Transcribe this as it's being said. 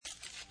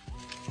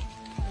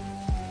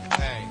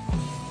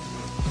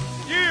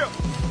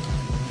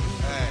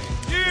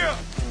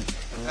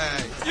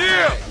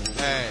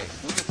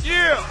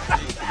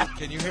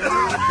Can you hear me?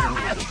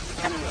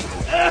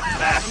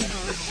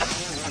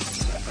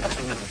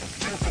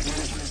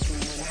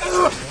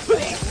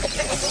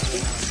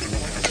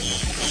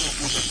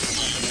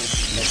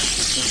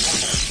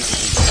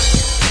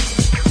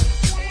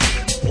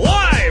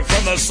 Live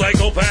from the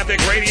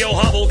Psychopathic Radio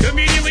Hovel,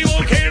 conveniently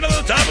located on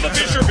the top of the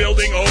Fisher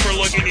Building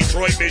overlooking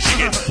Detroit,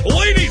 Michigan.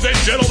 Ladies and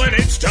gentlemen,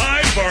 it's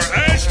time for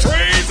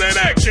Ashtrays and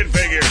Action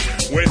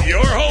Figures with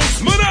your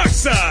hosts,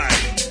 Monoxide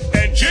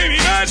and Jamie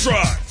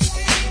Madrox.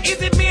 Is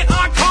it mint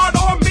on card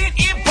or mint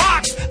in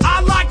box?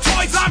 I like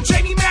toys, I'm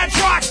Jamie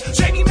Madrox.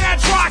 Jamie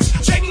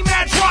Madrox, Jamie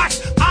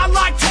Madrox. I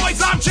like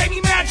toys, I'm Jamie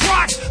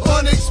Madrox.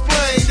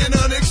 Unexplained and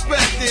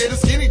unexpected. A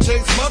skinny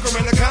chase smucker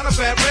and a kind of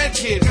fat red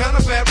kid. Kind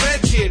of fat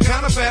red kid.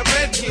 Kind of fat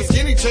red kid.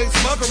 Skinny chase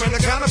smucker and a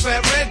kind of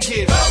fat red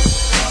kid. Go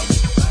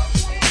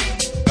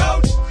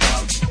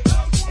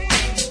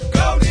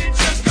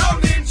ninja, go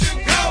ninja,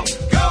 go.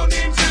 Go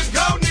ninja,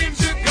 go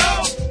ninja, go.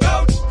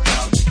 Go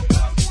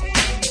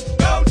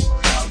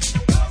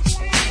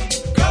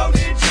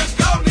ninja,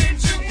 go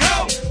ninja,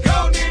 go. Go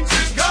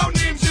ninja, go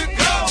ninja,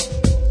 go.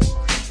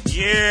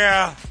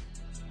 Yeah.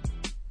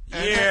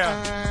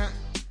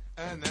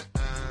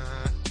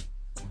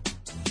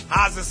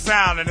 How's it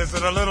sounding? Is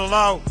it a little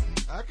low?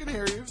 I can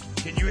hear you.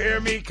 Can you hear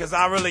me? Because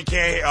I really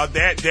can't hear. Oh,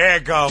 there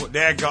it go.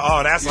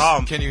 Oh, that's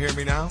all. Can you hear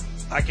me now?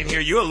 I can hear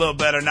you a little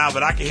better now,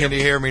 but I can hear Can you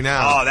hear me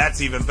now? Oh,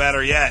 that's even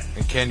better yet.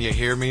 And can you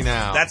hear me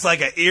now? That's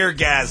like an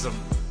eargasm.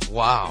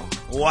 Wow.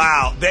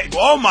 Wow.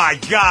 Oh, my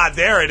God.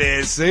 There it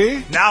is.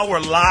 See? Now we're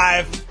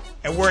live,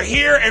 and we're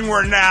here, and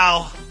we're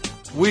now.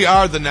 We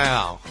are the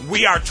now.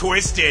 We are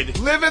twisted.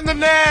 Live in the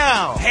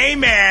now. Hey,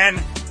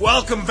 man.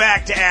 Welcome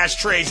back to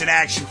Ashtrays and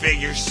Action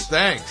Figures.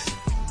 Thanks.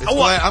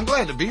 I'm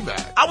glad to be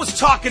back. I was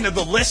talking to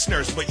the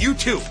listeners, but you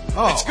too.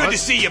 It's good to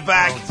see you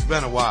back. Well, it's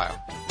been a while.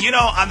 You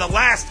know, on the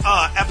last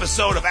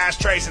episode of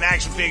Ashtrays and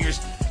Action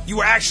Figures, you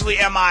were actually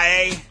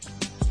MIA,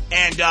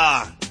 and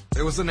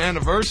it was an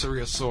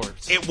anniversary of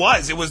sorts. It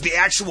was the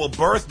actual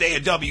birthday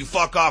of W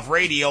Fuck Off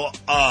Radio.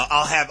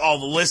 I'll have all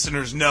the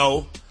listeners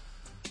know.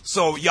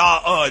 So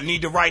y'all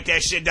need to write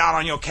that shit down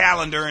on your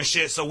calendar and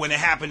shit, so when it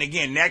happened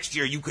again next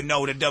year, you can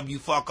know that W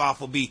Fuck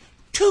Off will be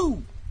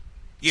 2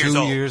 years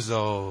old. 2 years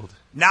old.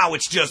 Now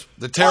it's just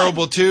the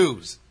terrible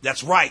twos.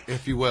 That's right.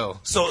 If you will.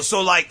 So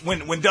like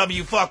when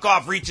W Fuck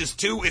Off reaches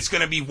 2, it's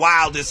gonna be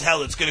wild as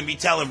hell. It's gonna be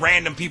telling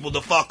random people to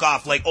fuck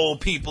off, like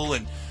old people,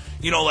 and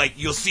you know, like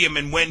you'll see them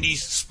in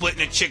Wendy's splitting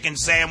a chicken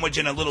sandwich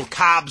and a little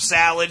Cobb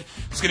salad.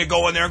 It's gonna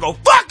go in there and go,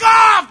 fuck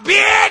off,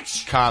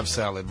 bitch! Cobb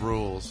salad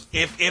rules.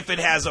 If it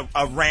has a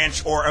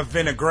ranch or a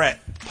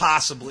vinaigrette,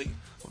 possibly.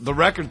 The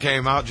record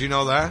came out. Do you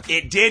know that?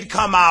 It did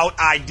come out.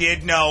 I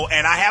did know,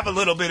 and I have a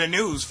little bit of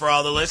news for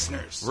all the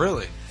listeners.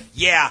 Really?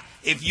 Yeah,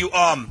 if you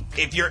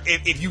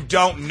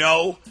don't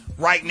know,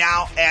 right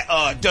now at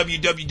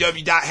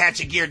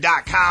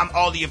www.hatchetgear.com,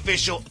 all the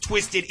official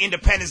Twisted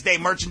Independence Day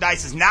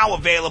merchandise is now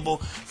available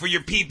for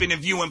your peeping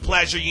and viewing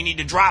pleasure. You need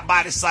to drop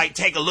by the site,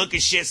 take a look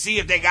at shit, see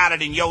if they got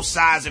it in your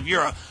size. If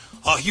you're a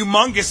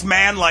humongous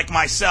man like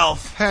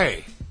myself,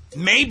 hey,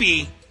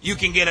 maybe you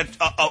can get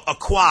a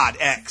Quad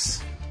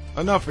X.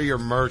 Enough of your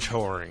merch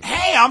whoring.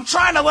 Hey, I'm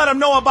trying to let them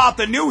know about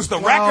the news. The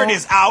record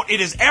is out.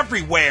 It is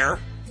everywhere.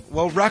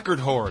 Well, record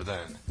whore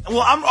then.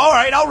 Well, I'm all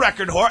right. I'll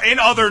record whore. In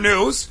other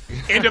news,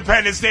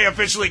 Independence Day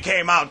officially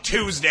came out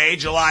Tuesday,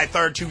 July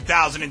 3rd,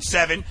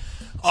 2007.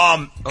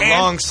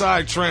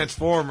 Alongside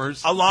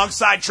Transformers.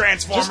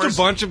 Just a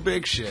bunch of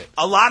big shit.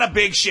 A lot of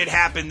big shit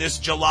happened this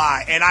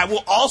July. And I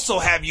will also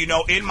have you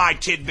know in my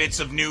tidbits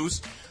of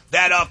news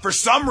that for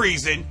some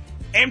reason,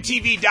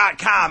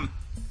 MTV.com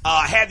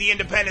had the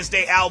Independence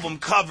Day album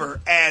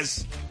cover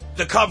as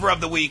the cover of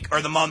the week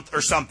or the month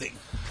or something.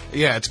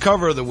 Yeah, it's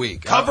cover of the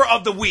week. Cover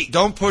of the week.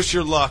 Don't push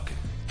your luck.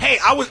 Hey,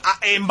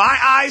 in my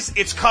eyes,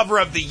 it's cover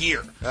of the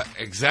year.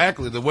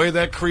 Exactly, the way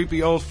that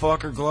creepy old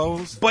fucker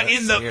glows. But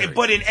in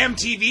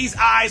MTV's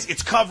eyes,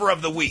 it's cover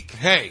of the week.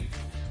 Hey,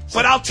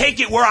 but I'll take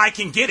it where I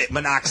can get it,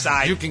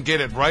 Monoxide. You can get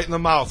it right in the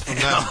mouth from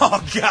them.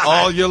 Oh God,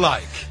 all you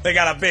like. They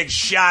got a big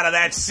shot of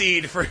that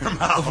seed for your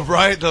mouth.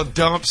 Right, they'll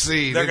dump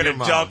seed. They're gonna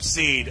dump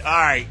seed. All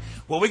right.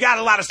 Well, we got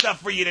a lot of stuff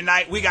for you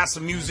tonight. We got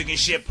some music and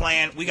shit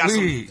planned. We got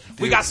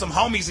some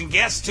homies and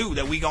guests too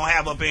that we gonna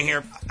have up in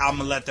here. I'm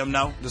gonna let them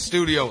know. The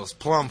studio is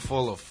plumb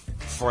full of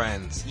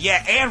friends.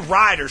 Yeah, and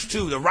riders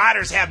too. The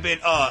riders have been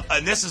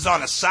and this is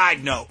on a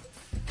side note.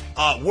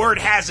 Word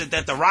has it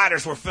that the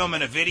riders were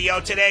filming a video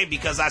today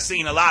because I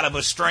seen a lot of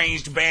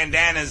estranged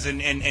bandanas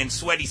and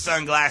sweaty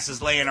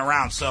sunglasses laying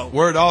around. So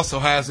word also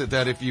has it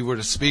that if you were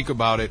to speak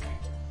about it,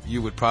 you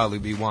would probably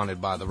be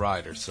wanted by the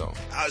riders.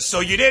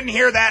 So you didn't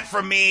hear that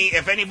from me.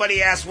 If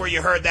anybody asks where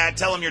you heard that,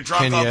 tell them your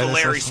drunk Uncle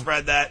Larry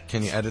spread that.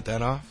 Can you edit that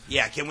off?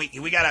 Yeah. Can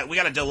we got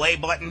a delay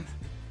button?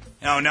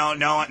 No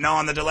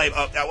on the delay.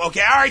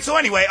 Okay. All right. So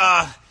anyway,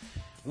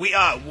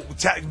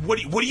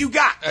 what do you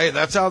got? Hey,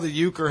 that's how the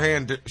euchre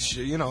hand.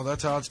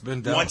 That's how it's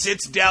been done. Once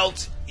it's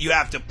dealt, you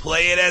have to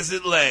play it as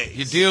it lays.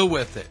 You deal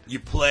with it. You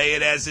play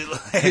it as it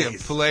lays. You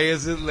play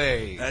as it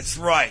lays. That's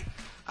right.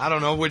 I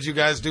don't know. What'd you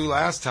guys do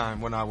last time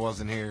when I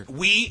wasn't here?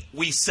 We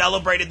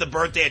celebrated the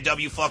birthday at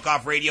W Fuck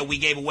Off Radio. We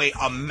gave away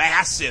a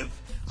massive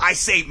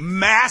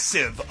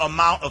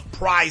amount of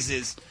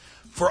prizes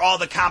for all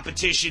the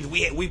competitions.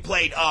 We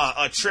played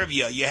a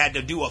trivia. You had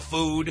to do a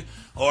food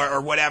or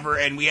whatever,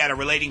 and we had a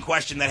relating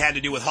question that had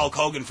to do with Hulk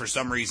Hogan for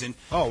some reason.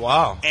 Oh,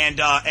 wow. And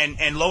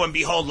lo and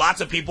behold, lots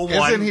of people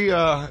won. Isn't he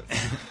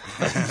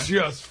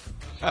just...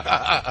 Who,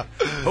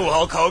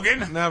 Hulk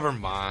Hogan? Never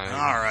mind. All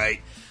right.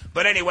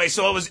 But anyway,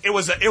 so it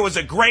was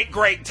a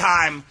great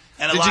time.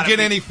 And Did you get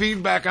any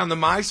feedback on the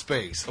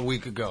MySpace a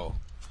week ago?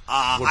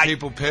 Were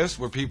people pissed?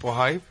 Were people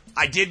hyped?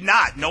 I did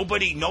not.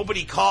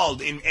 Nobody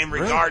called in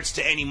regards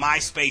to any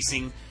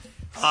MySpacing.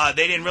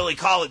 They didn't really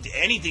call it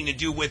anything to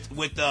do with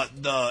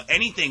the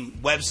anything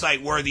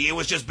website worthy. It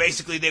was just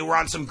basically they were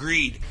on some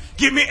greed.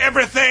 Give me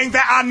everything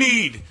that I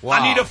need. Wow.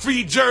 I need a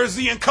free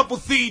jersey and a couple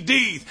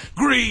CDs.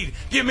 Greed.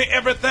 Give me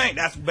everything.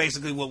 That's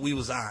basically what we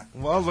was on.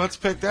 Well, let's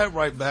pick that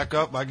right back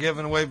up by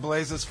giving away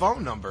Blaze's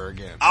phone number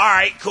again. All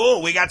right,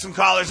 cool. We got some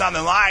callers on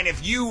the line.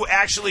 If you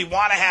actually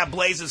want to have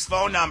Blaze's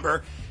phone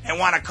number and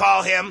want to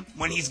call him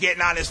when he's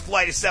getting on his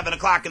flight at 7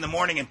 o'clock in the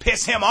morning and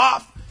piss him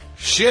off,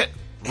 shit.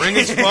 Ring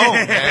his phone,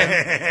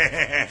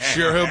 man.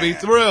 Sure, he'll be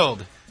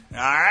thrilled. All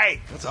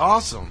right. That's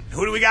awesome.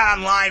 Who do we got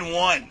on line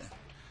 1?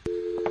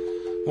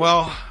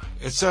 Well,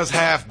 it says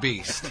Half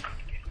Beast.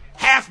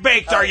 Half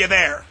Baked, are you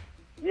there?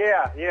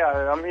 Yeah,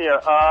 I'm here.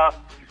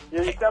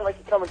 You sound like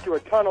you're coming through a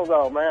tunnel,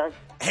 though, man.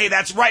 Hey,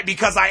 that's right,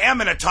 because I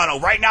am in a tunnel.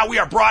 Right now we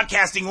are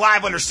broadcasting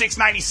live under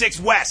 696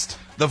 West.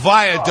 The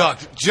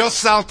viaduct, just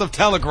south of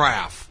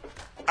Telegraph.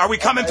 Are we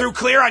coming through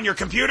clear on your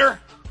computer?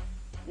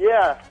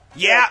 Yeah.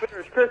 Yeah.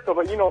 Clear as crystal,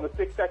 but you know the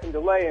 6-second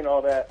delay and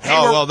all that. Hey,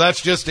 well,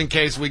 that's just in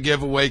case we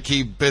give away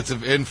key bits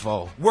of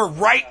info. We're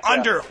right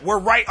under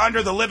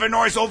the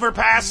Livernois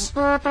overpass,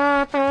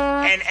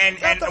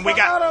 and we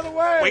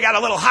got a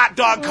little hot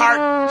dog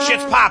cart.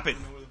 Shit's popping.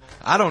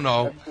 I don't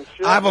know.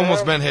 I've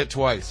almost been hit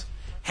twice.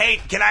 Hey,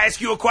 can I ask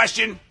you a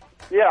question?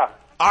 Yeah.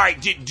 All right.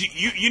 Do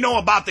you know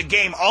about the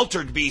game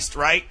Altered Beast,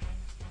 right?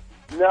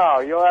 No,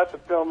 you'll have to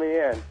fill me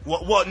in.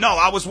 Well, no,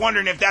 I was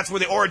wondering if that's where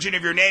the origin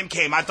of your name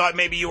came. I thought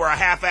maybe you were a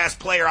half-assed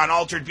player on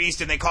Altered Beast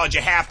and they called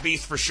you Half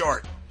Beast for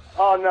short.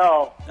 Oh,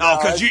 no. Oh,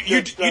 because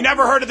you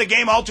never heard of the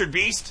game Altered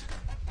Beast?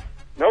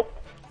 Nope.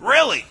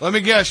 Really? Let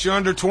me guess, you're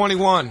under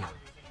 21.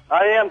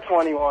 I am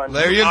 21.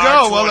 There you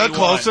go. Well, that's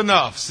close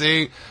enough.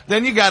 See,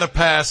 then you got to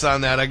pass on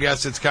that. I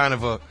guess it's kind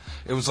of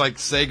it was like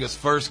Sega's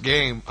first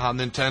game, how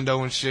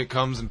Nintendo and shit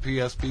comes and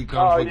PSP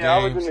comes with games.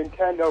 I was a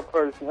Nintendo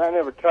person. I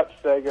never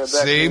touched Sega.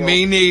 See,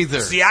 me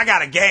neither. See, I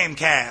got a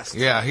Gamecast.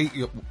 Yeah,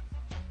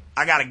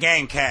 I got a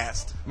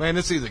Gamecast. Man,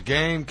 it's either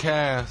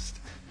Gamecast.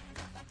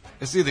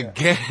 It's either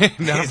game.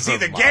 It's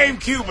either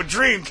GameCube or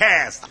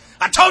Dreamcast.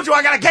 I told you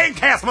I got a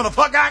Gamecast,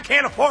 motherfucker. I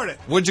can't afford it.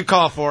 What'd you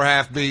call for,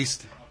 Half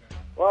Beast?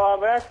 Well,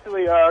 I'm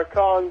actually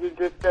calling to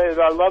just say that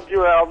I loved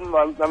your album.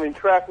 I mean,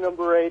 track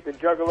number 8, the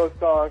Juggalo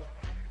song.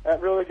 That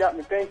really got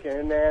me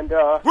thinking, and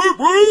whoop,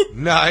 whoop.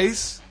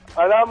 Nice.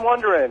 And I'm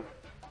wondering,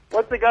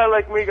 what's a guy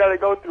like me got to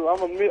go through?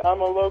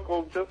 I'm a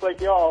local, just like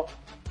y'all.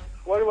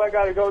 What do I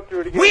got to go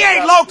through to get? We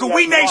ain't local,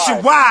 we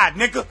nationwide,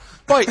 nigga.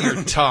 Bite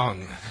your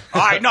tongue.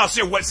 All right, no,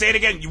 sir. Say it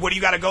again. What do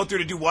you got to go through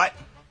to do what?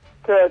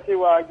 To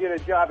get a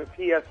job at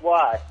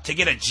PSY. To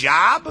get a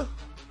job?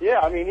 Yeah,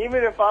 I mean,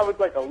 even if I was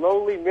like a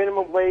lowly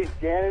minimum wage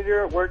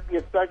janitor working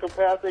at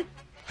Psychopathic.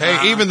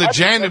 Hey, even the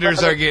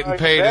janitors are getting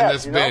paid in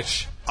this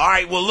bitch. All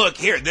right, well, look,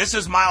 here, this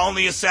is my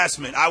only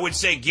assessment. I would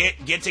say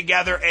get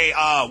together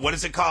a, what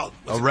is it called?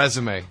 A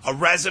resume. A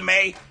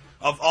resume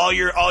of all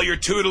your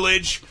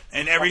tutelage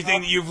and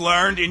everything that you've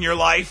learned in your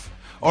life.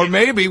 Or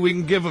maybe we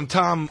can give him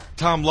Tom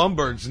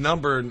Lumberg's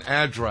number and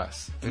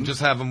address and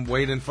just have him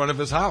wait in front of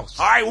his house.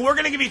 All right, well, we're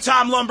going to give you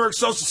Tom Lumberg's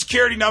social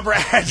security number,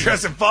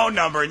 address, and phone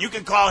number, and you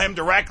can call him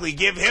directly,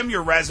 give him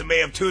your resume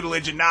of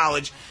tutelage and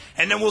knowledge,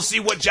 and then we'll see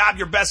what job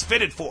you're best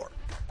fitted for.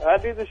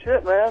 That'd be the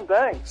shit, man.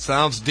 Thanks.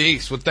 Sounds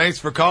decent. Well, thanks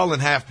for calling,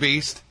 Half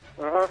Beast.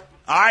 Uh-huh.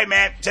 All right,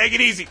 man. Take it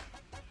easy.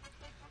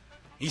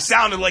 He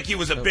sounded like he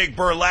was a big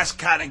burlesque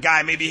kind of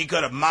guy. Maybe he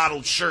could have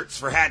modeled shirts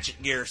for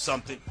Hatchet Gear or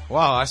something.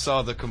 Wow, I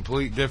saw the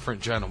complete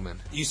different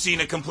gentleman. You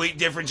seen a complete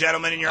different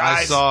gentleman in your eyes?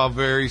 I saw a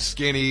very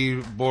skinny,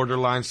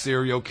 borderline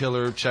serial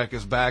killer check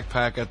his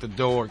backpack at the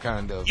door,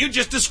 kind of. You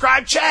just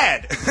described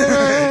Chad.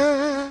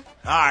 All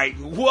right,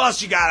 who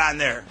else you got on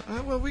there?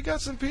 Well, we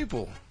got some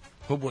people.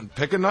 Who wouldn't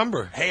pick a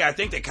number? Hey, I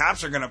think the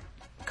cops are going to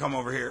come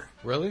over here.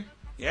 Really?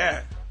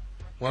 Yeah.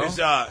 Well,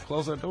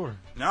 close that door.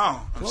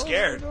 No, I'm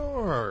scared. Close the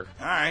door.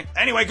 All right.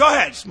 Anyway, go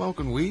ahead.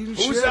 Smoking weed and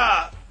Who's, shit?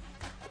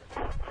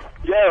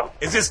 Yeah.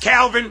 Is this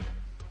Calvin?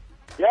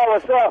 Yeah,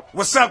 what's up?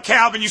 What's up,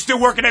 Calvin? You still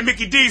working at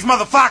Mickey D's,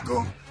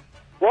 motherfucker?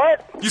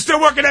 What? You still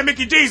working at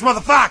Mickey D's,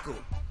 motherfucker?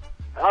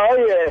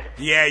 Oh, yeah.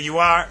 Yeah, you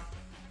are.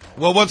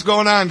 Well, what's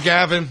going on,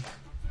 Gavin?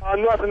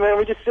 Nothing, man.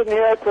 We're just sitting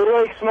here at the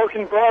lake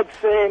smoking bud,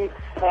 saying,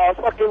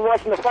 fucking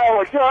watching the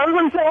fireworks. Yo,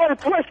 everybody say hi to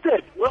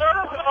Twisted. What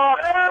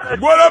up?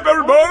 What up,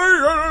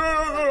 everybody?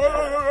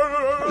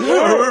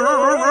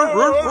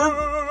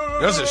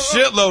 There's a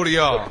shitload of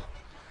y'all.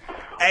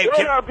 Hey,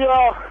 What up,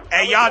 y'all?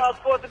 Hey, y'all.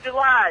 4th of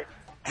July.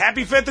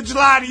 Happy 5th of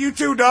July to you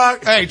too,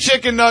 dog. Hey,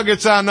 chicken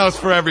nuggets on us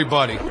for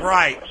everybody.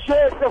 Right.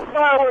 Shit, the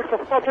fireworks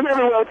are fucking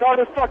everywhere. It's hard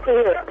as fuck to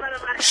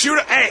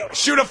hear.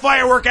 Shoot a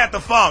firework at the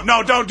phone.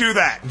 No, don't do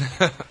that.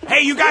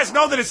 Hey, you guys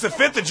know that it's the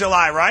 5th of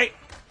July, right?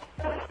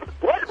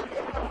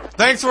 What?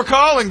 Thanks for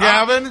calling,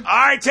 Gavin. All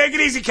right, take it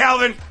easy,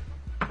 Calvin.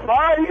 All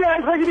right, you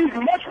guys take it easy.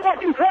 Much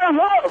fucking time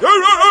love.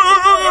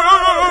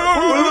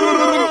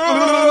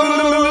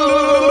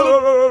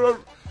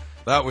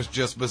 That was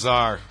just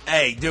bizarre.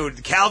 Hey,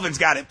 dude, Calvin's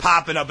got it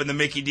popping up in the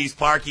Mickey D's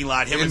parking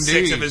lot. Him and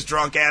 6 of his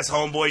drunk-ass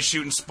homeboys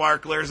shooting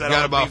sparklers at Got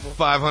other about people.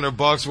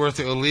 $500 worth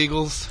of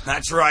illegals.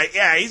 That's right.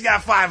 Yeah, he's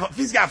got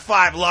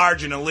five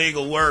large and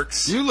illegal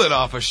works. You lit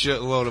off a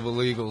shitload of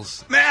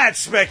illegals. That's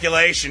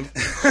speculation.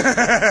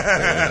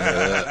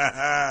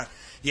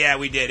 Yeah,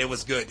 we did. It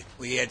was good.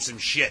 We had some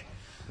shit.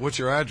 What's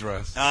your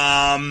address?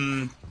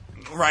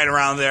 Right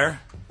around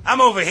there.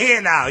 I'm over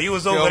here now. You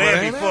was over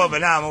there before,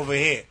 but now I'm over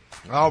here.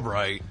 All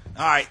right.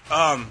 All right.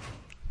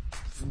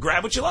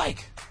 Grab what you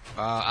like.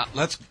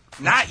 Let's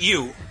Not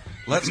you.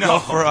 go No.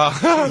 for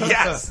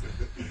Yes.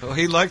 Well,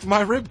 he liked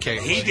my rib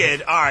cage. He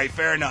did. All right.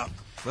 Fair enough.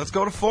 Let's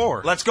go to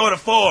 4. Let's go to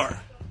 4.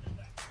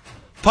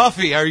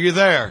 Puffy, are you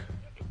there?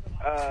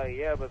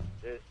 Yeah, but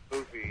it's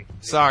Boofy.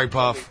 Sorry,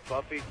 Puff.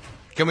 Puffy.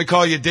 Can we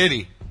call you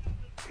Diddy?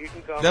 You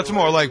can call That's me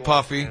more whatever like you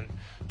want, Puffy. man.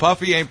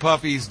 Puffy ain't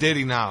Puffy, he's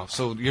Diddy now.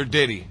 So you're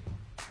Diddy.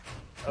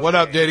 What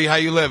up, Diddy? How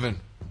you living?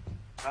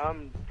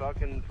 I'm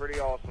fucking pretty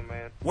awesome,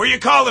 man. Where you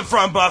calling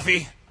from,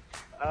 Buffy?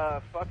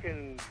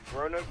 Fucking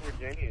Roanoke,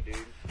 Virginia, dude.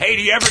 Hey,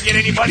 do you ever get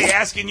anybody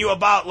asking you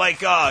about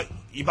like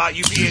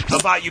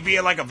you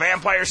being like a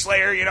vampire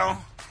slayer? You know?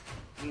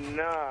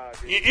 Nah,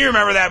 dude. You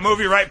remember that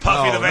movie, right?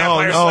 Puffy the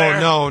Vampire Slayer.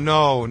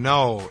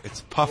 No.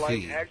 It's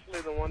Puffy. Like,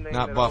 actually, the one thing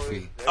Not that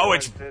Buffy.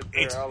 always, Oh, everyone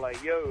it's- says they're all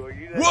like, yo, are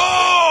you that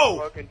Whoa!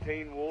 fucking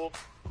Teen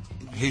Wolf?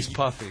 He's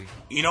Puffy.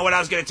 You know what I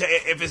was gonna tell you?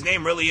 If his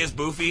name really is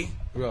Boofy,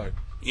 Right.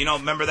 you know,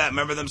 remember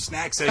them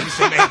snacks that he used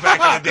to make back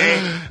in the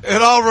day?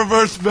 It all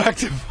reverts back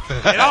to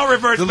It all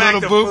reverts the back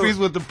little to boofies food.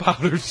 with the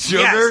powdered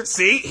sugar. Yes,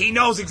 see, he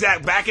knows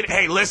exact.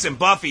 Hey, listen,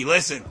 Buffy,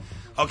 listen.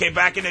 Okay,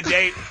 back in the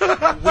day,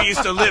 we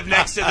used to live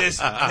next to this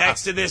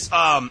this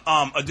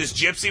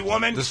gypsy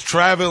woman, This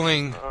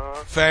traveling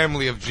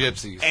family of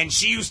gypsies. and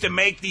she used to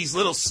make these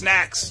little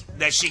snacks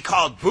that she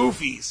called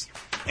boofies,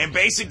 and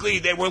basically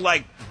they were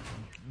like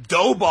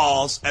dough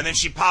balls, and then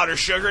she powder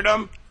sugared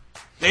them.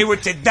 They were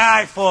to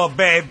die for,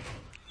 babe.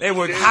 They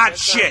were Dude, hot that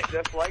sounds shit.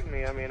 just like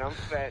me. I mean, I'm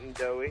fat and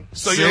doughy.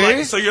 So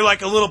See? you're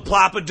like a little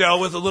plop of dough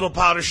with a little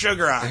powdered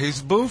sugar on it.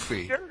 He's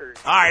Boofy. Sure.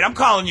 All right, I'm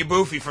calling you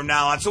Boofy from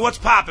now on. So what's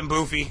poppin',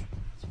 Boofy?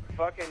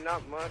 Fucking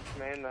not much,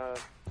 man.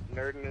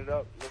 Nerding it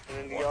up,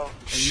 listening to y'all.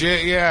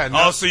 Shit, yeah.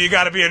 Oh, so you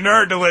got to be a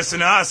nerd to listen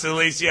to us, at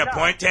least. Yeah,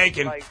 point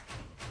taken.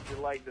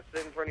 Like to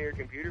sit in front of your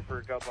computer for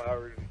a couple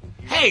hours.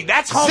 Hey,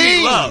 that's homie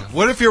See? love.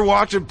 What if you're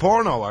watching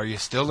porno? Are you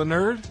still a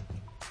nerd?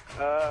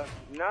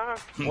 Nah.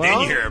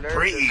 Then you're a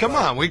pre. Come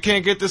on, we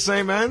can't get the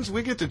same ends.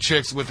 We get the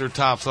chicks with their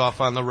tops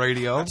off on the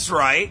radio. That's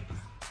right.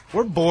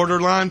 We're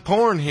borderline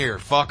porn here,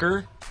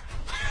 fucker.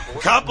 A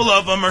couple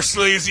of them are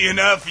sleazy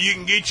enough you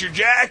can get your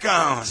jack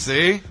on.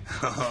 See?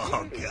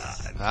 Oh,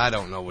 God. I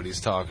don't know what he's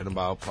talking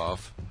about,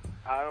 Puff.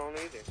 I don't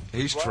either.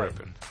 He's But,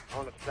 tripping.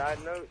 On a side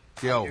note,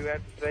 Yo. I do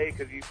have to say,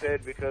 because you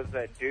said because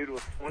that dude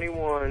was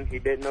 21, he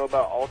didn't know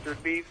about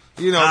altered beef.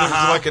 You know, Uh-huh.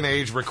 there's like an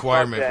age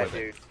requirement Fuck with that,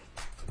 it. dude.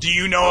 Do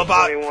you know I'm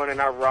about... 21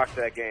 and I rock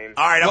that game.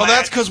 All right, Well, I'm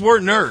that's because we're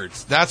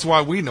nerds. That's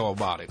why we know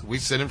about it. We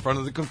sit in front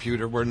of the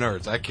computer. We're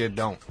nerds. That kid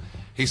don't.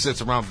 He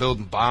sits around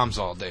building bombs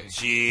all day.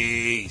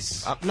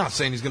 Jeez. I'm not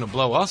saying he's going to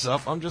blow us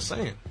up. I'm just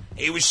saying.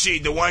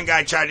 The one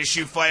guy tried to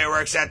shoot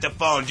fireworks at the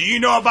phone. Do you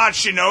know about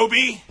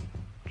Shinobi?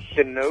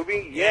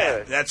 Shinobi? Yeah.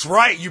 That's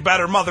right. You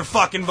better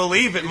motherfucking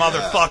believe it,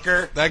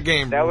 motherfucker. That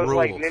game That was ruled.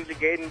 like Ninja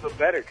Gaiden, but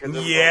better. Cause it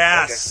was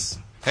Yes.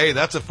 Hey,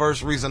 that's the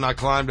first reason I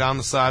climbed down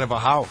the side of a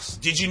house.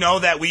 Did you know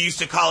that we used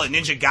to call it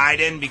Ninja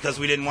Gaiden because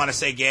we didn't want to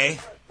say gay?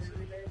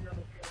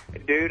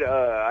 Dude,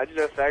 I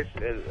just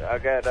actually, I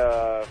got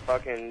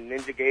fucking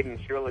Ninja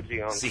Gaiden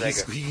trilogy on See,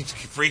 Sega. he's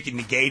freaking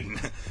negating.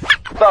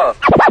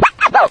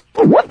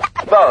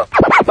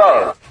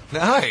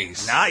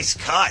 Nice. Nice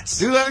cuts.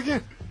 Do that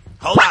again.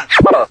 Hold on.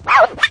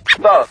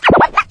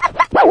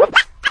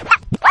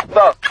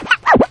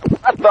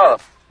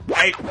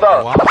 Hey,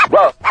 Wow.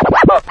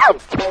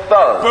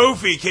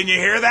 Boofy, can you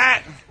hear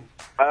that?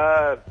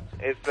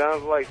 It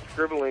sounds like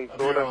scribbling,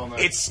 sort of.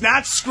 It's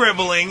not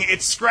scribbling,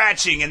 it's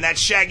scratching, and that's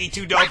Shaggy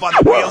 2 Dope on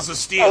the Wheels of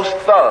Steel. Then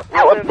fuck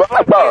yeah.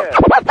 I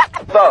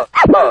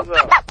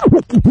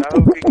hope you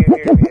can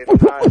hear me.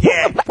 If not,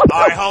 Yeah. All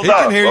right, hold He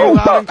can on. hear you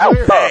loud and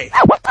clear. Hey,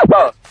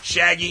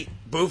 Shaggy,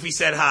 Boofy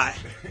said hi.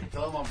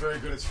 Tell him I'm very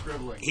good at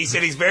scribbling. He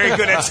said he's very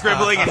good at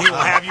scribbling, and he will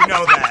have you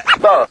know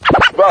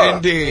that.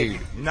 Indeed.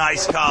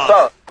 Nice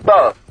call.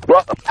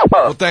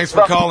 Well, thanks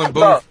for calling,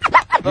 Booth.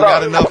 You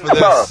got enough of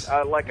this.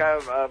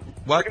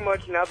 What? pretty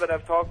much now that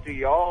I've talked to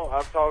y'all,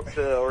 I've talked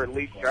to, or at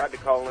least tried to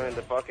call in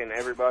to fucking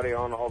everybody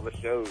on all the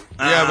shows.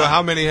 Yeah, but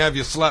how many have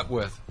you slept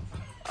with?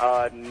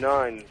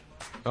 None.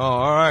 Oh,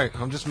 all right.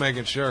 I'm just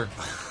making sure.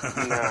 Nah.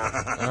 All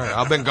right.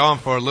 I've been gone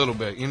for a little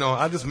bit. You know,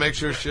 I just make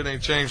sure shit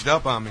ain't changed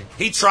up on me.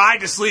 He tried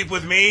to sleep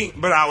with me,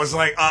 but I was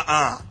like,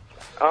 I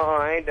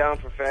ain't down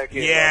for fat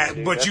kids. Yeah,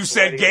 dude. but That's you the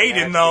said way to get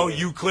Gaiden, though.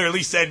 nasty. You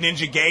clearly said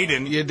Ninja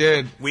Gaiden. You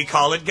did. We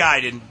call it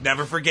Gaiden.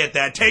 Never forget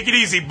that. Take it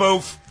easy,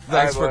 Boof.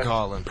 Thanks All right, for boy.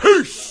 calling.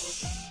 Peace.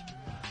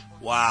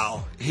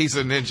 Wow. He's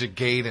a Ninja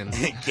Gaiden.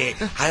 Gay.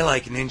 I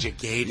like Ninja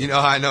Gaiden. You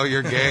know how I know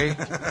you're gay?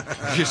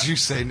 Because you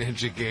say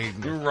Ninja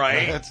Gaiden.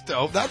 Right. That's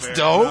dope. That's Fair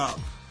dope. enough.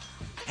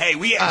 Hey,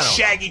 we I had don't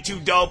Shaggy 2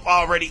 Dope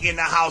already in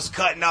the house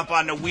cutting up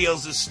on the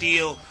wheels of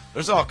steel.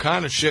 There's all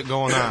kind of shit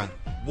going on.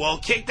 Well,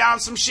 kick down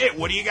some shit.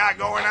 What do you got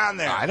going on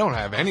there? I don't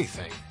have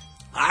anything.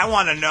 I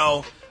want to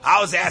know. I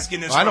was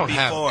asking this I from don't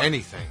before. have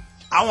anything.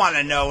 I want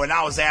to know, and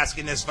I was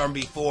asking this from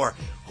before.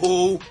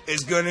 Who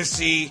is going to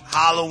see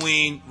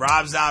Halloween,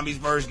 Rob Zombie's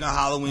version of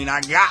Halloween?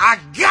 I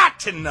got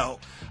to know.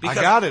 I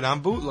got it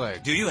on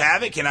bootleg. Do you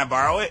have it? Can I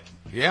borrow it?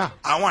 Yeah.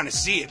 I want to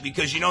see it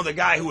because you know the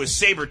guy who was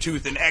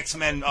Sabretooth in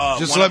X-Men.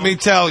 Just one let of me them?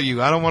 tell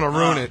you, I don't want to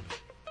ruin it,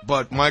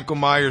 but Michael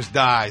Myers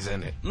dies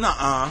in it.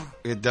 Nuh-uh.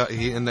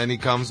 And then he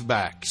comes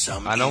back.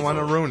 Some I don't want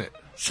to evil. ruin it.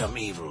 Some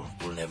evil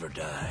will never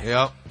die.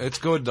 Yep, it's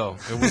good though.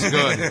 It was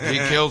good. He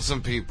killed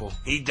some people.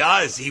 He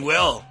does. He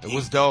will. It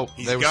was dope.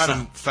 He's There was gonna.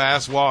 some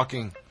fast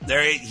walking.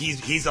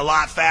 He's a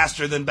lot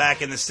faster than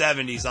back in the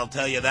 70s, I'll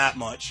tell you that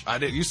much. I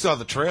did. You saw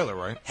the trailer,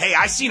 right? Hey,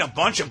 I seen a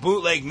bunch of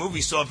bootleg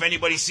movies, so if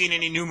anybody's seen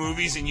any new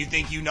movies and you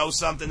think you know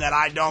something that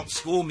I don't,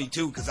 school me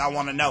too, because I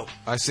want to know.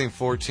 I seen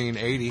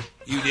 1480.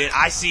 You did.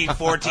 I seen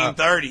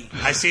 1430.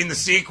 I seen the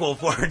sequel,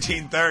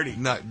 1430.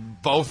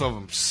 Both of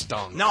them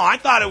stunk. No, I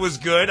thought it was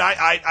good.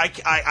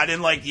 I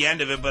didn't like the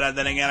end of it, but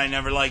then again, I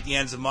never liked the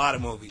ends of Mata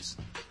movies.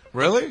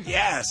 Really?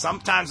 Yeah,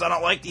 sometimes I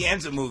don't like the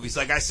ends of movies.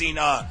 Like I seen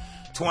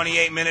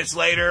 28 Minutes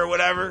Later or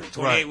whatever,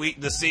 28 Right. week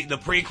the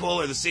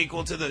prequel or the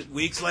sequel to the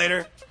Weeks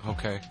Later,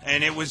 Okay.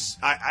 and it was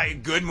a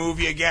good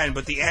movie again,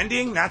 but the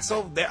ending not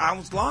so. I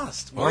was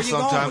lost. Where Well, are you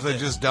going sometimes with they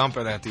this? just dump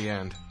it at the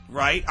end.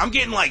 Right? I'm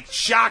getting like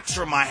shocks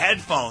from my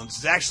headphones.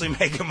 It's actually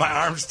making my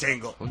arms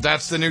tingle. Well,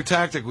 that's the new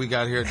tactic we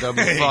got here at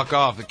W Fuck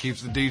Off. It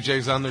keeps the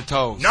DJs on their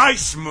toes.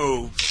 Nice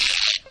move.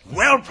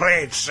 Well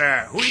played,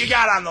 sir. Who you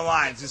got on the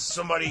lines? Is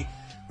somebody?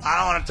 I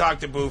don't want to talk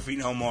to Boofy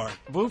no more.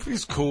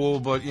 Boofy's cool,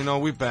 but you know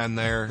we've been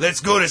there. Let's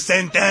go to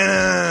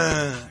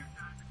Santana.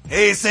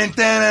 Hey,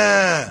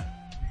 Santana.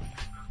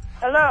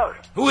 Hello.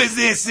 Who is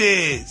this?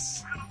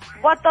 Is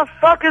What the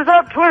fuck is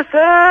up,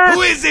 Twister?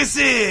 who is this?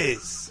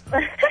 Is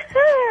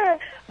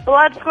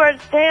Blood Squirt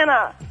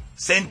Santa.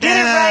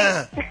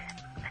 Santana. Get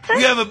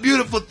You have a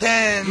beautiful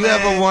tan. You man.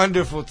 have a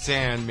wonderful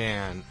tan,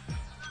 man.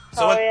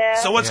 So, yeah?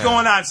 so what's Yeah.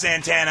 going on,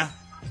 Santana?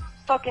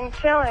 Fucking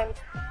chilling.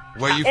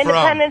 Where you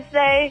Independence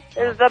Day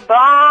is the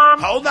bomb.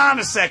 Hold on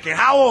a second.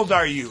 How old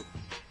are you?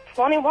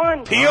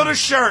 21. Peel the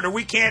shirt or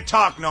we can't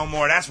talk no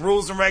more. That's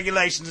rules and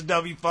regulations of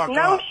W Fuck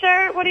No Off.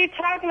 shirt? What are you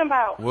talking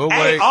about? From? We'll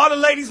Hey, wait. all the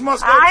ladies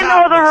must go I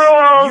know the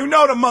topless. rules. You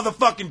know the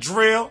motherfucking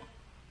drill.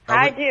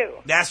 I do.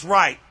 That's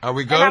right. Are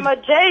we And good? I'm a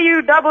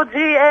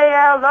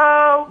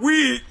J-U-G-G-A-L-O.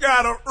 We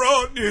gotta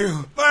run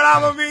you, but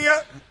I'ma be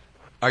a...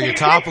 Are you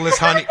topless,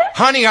 honey?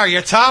 Honey, are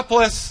you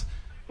topless?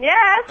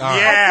 Yes. Yeah.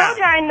 I told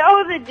you I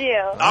know the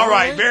deal. All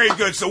right, very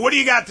good. So what do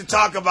you got to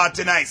talk about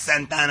tonight,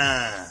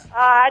 Santana?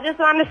 I just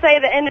wanted to say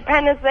that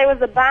Independence Day was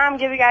the bomb.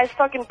 Give you guys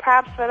fucking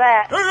props for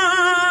that.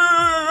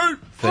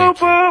 Thank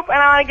Boop, boop. And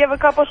I want to give a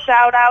couple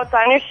shout-outs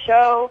on your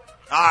show.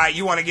 All right,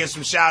 you want to give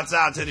some shouts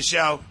out to the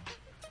show?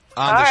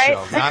 On All the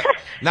right. show,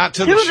 not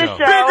to To the the show. show.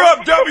 Big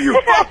up W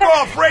Fuck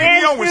Off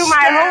Radio And with to my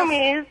Staff.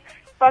 homies.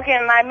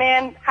 Fucking my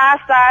man,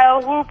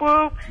 Hostile, Whoop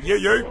Whoop. Yeah,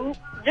 yeah.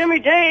 Jimmy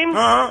James,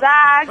 Uh-huh.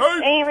 Zog,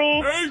 Hey,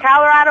 Amy, hey,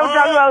 Colorado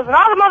uh-huh. Juggalos, and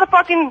all the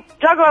motherfucking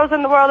Juggalos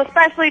in the world,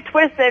 especially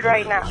Twisted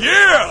right now.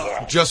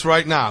 Yeah. Just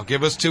right now.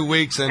 Give us 2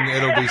 weeks and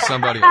it'll be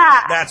somebody else.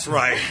 That's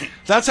right.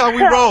 That's how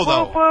we roll,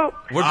 Whoop, though. whoop.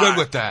 We're good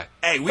with that.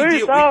 Hey, we Peace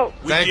deal, out.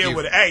 we Thank deal you.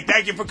 with it. Hey,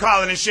 thank you for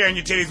calling and sharing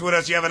your titties with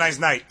us. You have a nice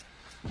night.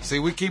 See,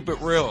 we keep it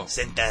real.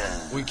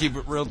 Santana. We keep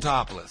it real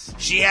topless.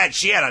 She had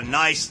a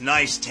nice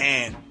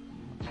tan.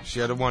 She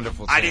had a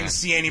wonderful tan. I didn't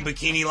see any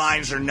bikini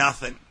lines or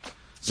nothing.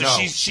 So No.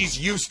 she's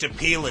used to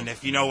peeling,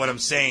 if you know what I'm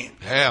saying.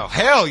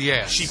 Hell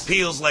yes. She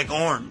peels like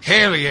orange.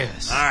 Hell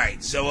yes. All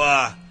right, so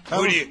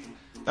who do you?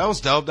 That was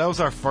dope. That was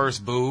our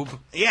first boob.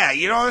 Yeah,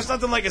 you know, there's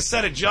nothing like a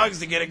set of jugs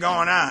to get it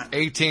going on.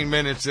 18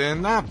 minutes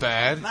in, not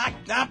bad.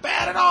 Not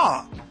bad at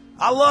all.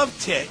 I love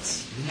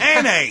tits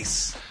and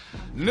ace.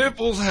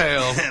 Nipples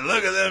hell.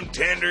 Look at them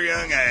tender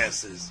young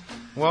asses.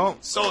 Well,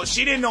 So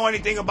she didn't know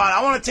anything about it.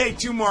 I want to take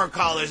 2 more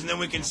callers, and then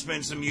we can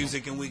spin some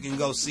music, and we can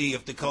go see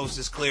if the coast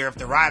is clear, if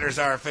the riders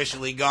are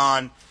officially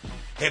gone,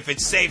 if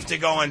it's safe to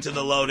go into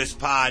the Lotus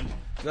Pod.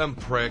 them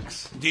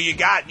pricks.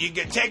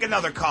 Take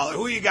another caller.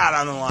 Who you got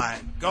on the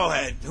line? Go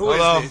ahead. Who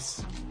Hello. is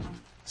this?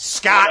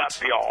 Scott.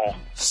 What up, y'all?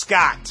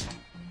 Scott.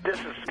 This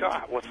is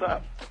Scott. What's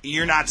up?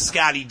 You're not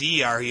Scotty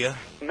D, are you?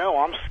 No,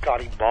 I'm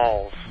Scotty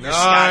Balls. You're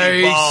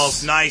Scotty Nice.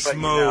 Balls. Nice But,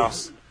 you know,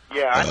 moves.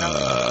 yeah, I know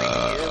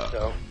who he is,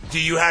 though. Do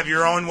you have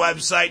your own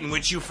website in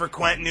which you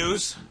frequent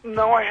news?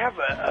 No, I have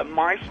a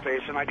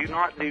MySpace, and I do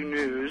not do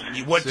news.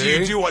 What do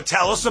you do?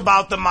 Tell us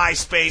about the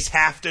MySpace.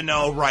 Have to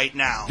know right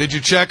now. Did you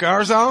check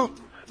ours out?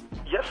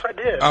 Yes, I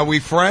did. Are we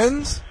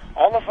friends?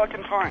 All the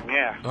fucking time,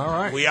 yeah. All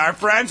right. We are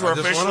friends. We're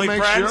officially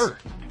friends. Sure.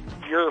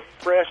 You're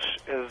fresh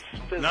as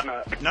fiznut.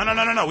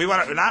 No. We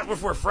want to not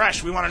if we're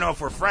fresh. We want to know if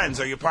we're friends.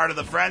 Are you part of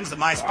the friends, the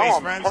MySpace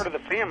I'm friends? part of the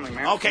family,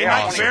 man. Okay,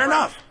 yeah, fair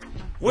enough.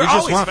 We just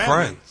always want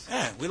family. friends.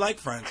 Yeah, we like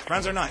friends.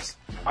 Friends are nice.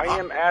 I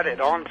am added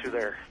onto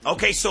there.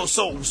 Okay, so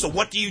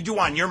what do you do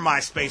on your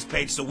MySpace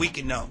page so we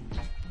can know?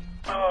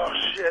 Oh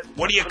shit!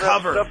 What do you Put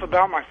cover? Stuff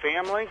about my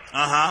family.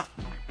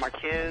 My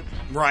kids.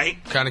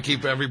 Right. Kind of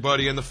keep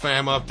everybody in the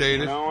fam updated.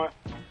 You know what?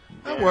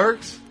 That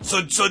works.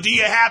 So do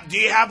you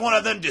have one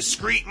of them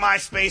discreet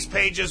MySpace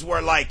pages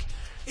where like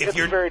if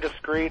you're very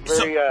discreet,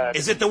 very.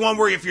 Is it the one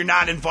where if you're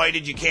not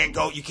invited you can't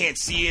go, you can't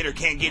see it or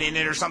can't get in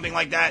it or something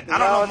like that? I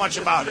don't know much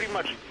about it. It's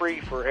pretty much free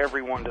for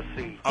everyone to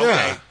see. Okay.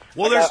 Yeah.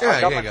 Well,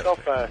 I got myself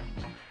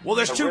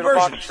there's a two Ritter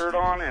Box versions. shirt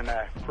on and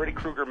a Freddy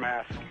Krueger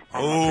mask.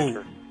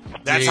 Oh,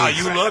 that's how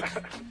you look.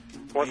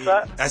 What's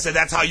that? I said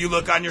that's how you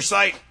look on your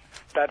site.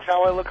 That's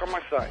how I look on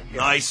my site.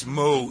 Yeah. Nice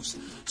moves.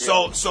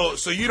 So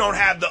you don't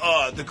have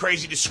the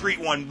crazy discreet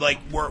one like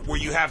where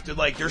you have to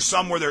like there's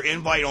some where they're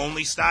invite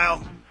only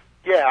style.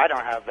 Yeah, I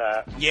don't have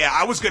that. Yeah,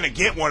 I was gonna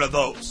get one of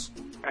those.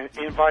 An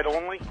invite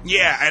only?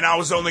 Yeah, and I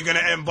was only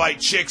gonna invite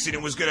chicks, and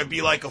it was gonna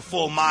be like a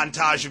full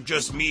montage of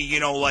just me,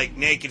 like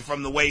naked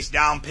from the waist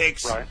down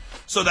pics, right?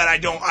 So that I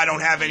don't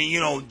have any,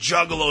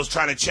 juggalos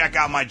trying to check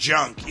out my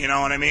junk. You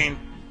know what I mean?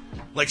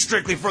 Like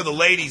strictly for the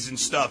ladies and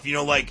stuff.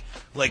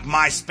 Like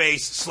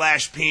MySpace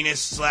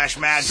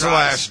 /penis/mad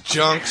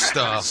 /junk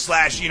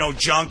stuff /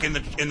 junk in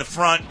the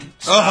front.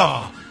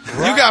 Oh.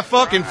 You got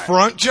fucking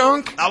front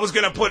junk? I was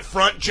gonna put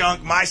front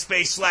junk,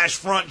 MySpace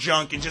 /front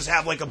junk, and just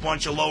have like a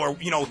bunch of lower,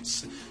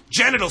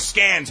 genital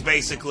scans,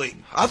 basically.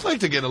 I'd like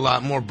to get a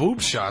lot more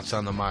boob shots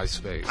on the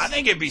MySpace. I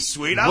think it'd be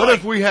sweet. What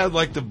if we had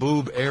like the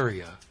boob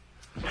area?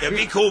 It'd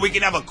be cool. We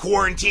can have a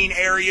quarantine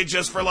area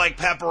just for like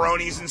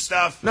pepperonis and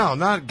stuff. No,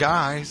 not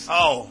guys.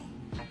 Oh.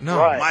 No,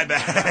 my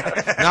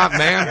bad. Not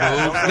man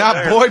boobs,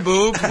 not boy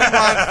boobs. We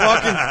want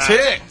fucking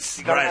tits.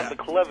 You gotta have the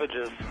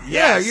cleavages.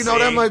 Yeah,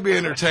 that might be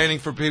entertaining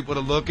for people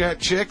to look at.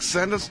 Chicks,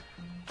 send us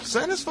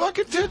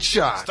fucking tit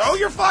shots. Throw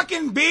your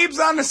fucking beebs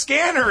on the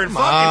scanner and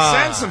fucking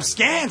send some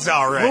scans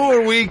already. Who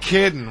are we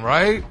kidding,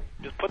 right?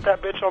 Just put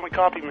that bitch on the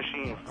copy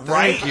machine.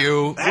 Right. Thank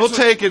you. We'll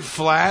take it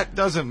flat.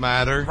 Doesn't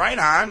matter. Right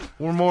on.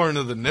 We're more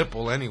into the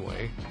nipple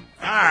anyway.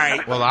 All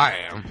right. Well, I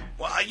am.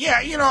 Well,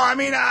 yeah,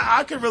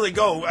 I could really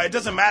go. It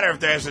doesn't matter if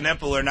there's a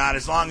nipple or not,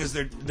 as long as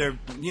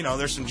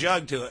there's some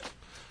jug to it.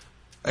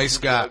 Hey,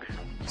 Scott.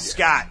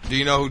 Scott. Do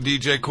you know who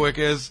DJ Quick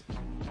is?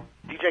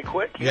 DJ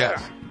Quick?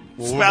 Yeah.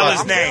 Well, spell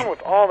his name.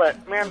 With all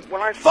that, man.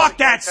 When I fuck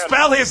that.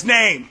 Spell his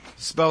name.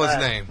 Spell his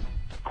name.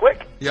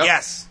 Quick? Yep.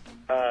 Yes.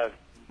 Quick.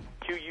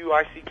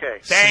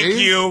 Thank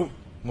you.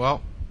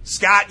 Well,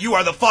 Scott, you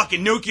are the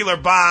fucking nuclear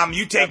bomb.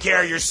 You take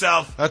care of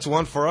yourself. That's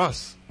one for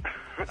us.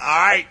 All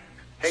right.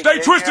 Hey,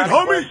 Stay twisted, I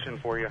have homie. a question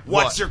for you.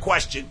 What's your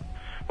question?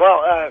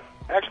 Well,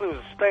 actually, it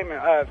was a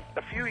statement. A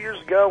few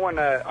years ago, when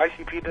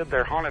ICP did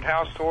their haunted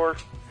house tour,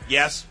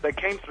 yes, they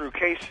came through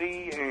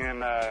KC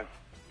and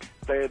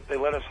they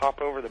let us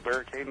hop over the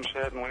barricade and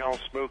shit, and we all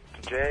smoked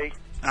J.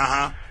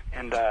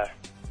 And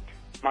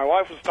my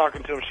wife was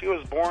talking to him. She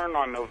was born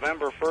on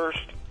November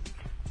 1st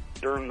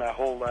during the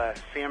whole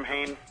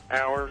Samhain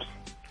hours.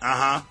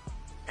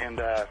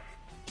 And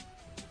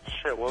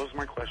shit, what was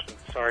my question?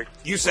 Sorry.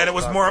 You said it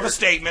was more of a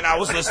statement. I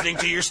was listening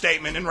to your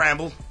statement and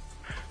ramble.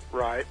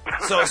 Right.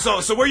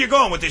 So where you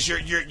going with this?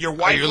 Your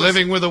wife? Are you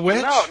living with a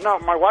witch? No.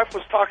 My wife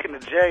was talking to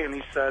Jay, and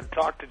he said,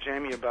 "Talk to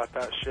Jamie about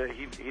that shit.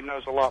 He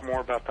knows a lot more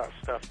about that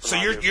stuff." So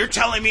you're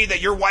telling me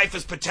that your wife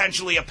is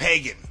potentially a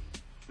pagan?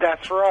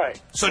 That's right.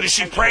 So does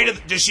she pray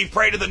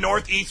to the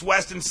north, east,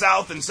 west, and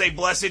south, and say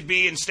 "Blessed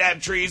be" and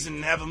stab trees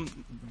and have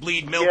them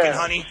bleed milk and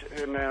honey?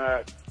 And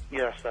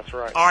yes, that's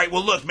right. All right.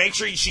 Well, look, make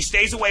sure she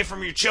stays away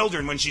from your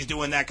children when she's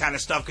doing that kind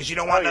of stuff, because you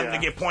don't want them to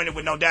get pointed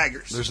with no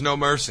daggers. There's no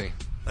mercy.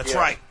 That's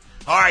right.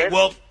 All right,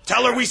 well,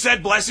 tell her we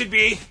said blessed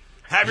be.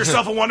 Have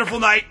yourself a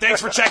wonderful night.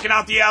 Thanks for checking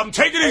out the album.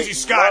 Take it easy,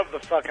 Scott.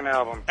 Love the fucking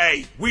album.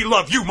 Hey, we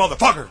love you,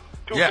 motherfucker.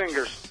 Two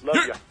fingers.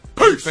 Love ya.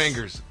 Two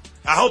fingers.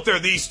 I hope they're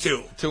these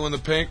two. Two in the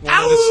pink, one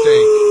in the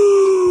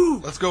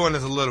stink. Let's go into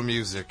the little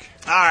music.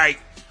 All right,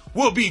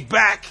 we'll be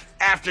back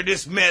after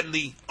this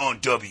medley on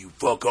W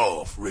Fuck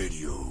Off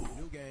Radio.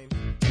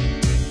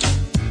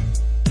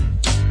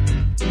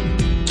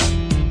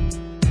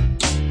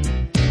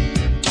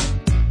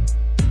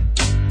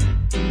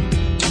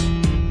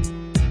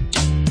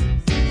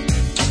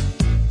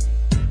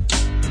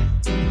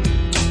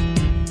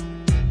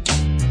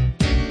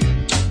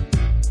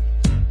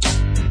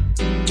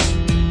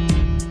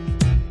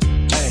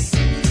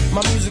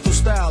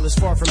 Is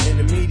far from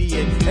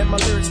intermediate, and my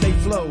lyrics they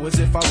flow as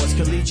if I was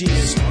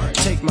collegiate.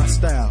 Take my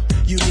style,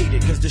 you need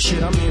it, cause the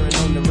shit I'm hearing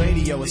on the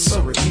radio is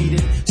so repeated,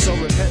 so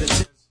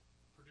repetitive.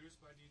 Produced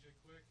by DJ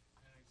Quick,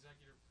 and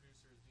executive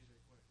producer is DJ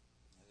Quick.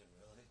 Is it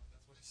really?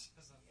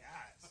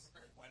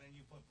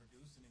 put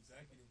produced and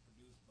executive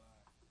produced by.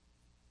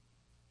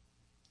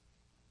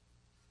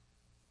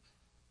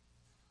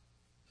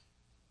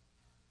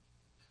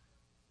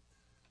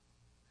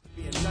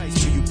 Being nice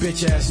to you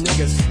bitch ass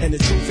niggas, and the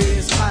truth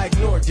is, I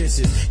ignore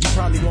disses. You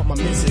probably want my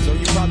misses, or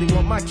you probably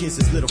want my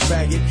kisses, little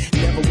faggot.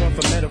 Never one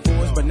for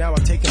metaphors, but now I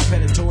take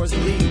competitors,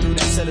 leading through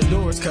that set of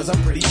doors, cause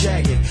I'm pretty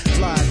jagged.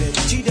 Fly then,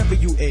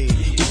 GWA.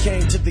 We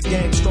came to the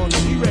game strong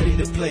and we ready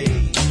to play.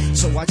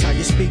 So watch how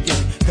you're speaking,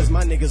 cause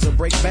my niggas will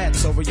break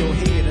backs over your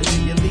head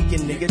until you're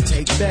leaking, nigga,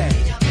 take that.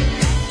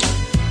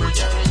 We're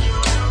turning you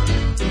around,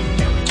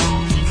 and we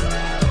won't be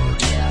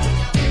proud, yeah.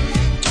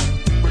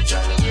 We're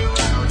turning you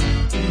around.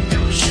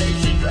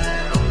 Shake the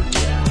ground,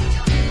 yeah.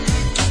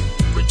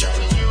 We're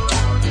turning you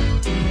around,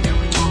 and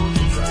we won't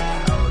be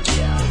proud,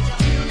 yeah.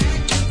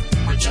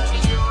 We're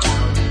turning you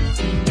around,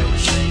 and we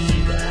shake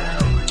the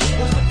ground, yeah.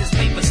 What's with this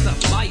paper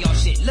stuff? Buy your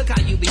shit. Look how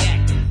you be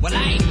acting. Well,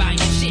 I ain't buying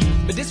your shit,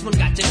 but this one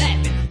got you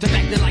laughing. To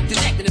acting like this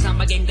acting is how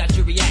my game got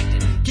you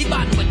reacting. Keep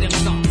on with them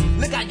songs.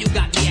 Look how you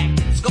got me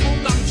acting.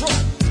 Skaboo come true.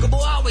 Skaboo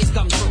always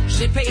come true.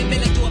 Shit, pay a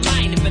million to a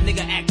line if a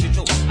nigga act you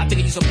true. I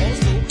figure you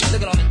supposed to.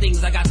 Look at all the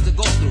things I got to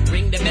go through.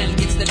 Ring the bell,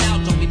 gets the Dow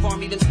Jones before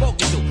I'm even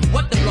spoken to.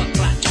 What the blood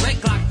clot?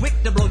 Red clock, quick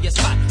to blow your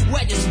spot.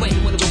 Where you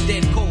sweating when it was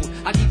dead cold?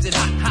 I keeps it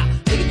hot, hot.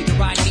 Figure you can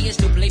ride me and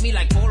still play me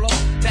like polo.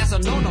 That's a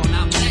no-no.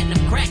 Now I'm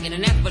platinum cracking,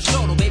 and that's for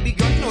sure. Though, baby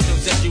girl, you know your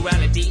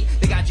sexuality.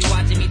 They got you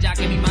watching me,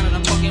 jocking me, minding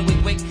I'm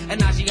fucking wick, and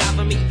now she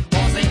offering me.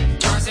 Pausing,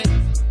 cursing,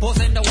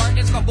 posting the work,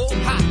 it's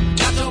kaboom, ha.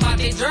 Got your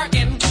body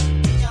jerking.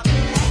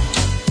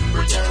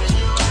 We're turning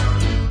you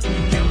around,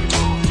 and we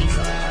won't be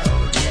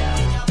proud, yeah.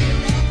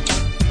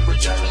 We're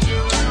turning you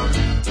around,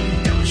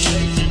 and we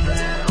shake the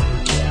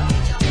ground, yeah.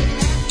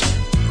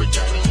 We're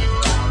turning you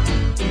around,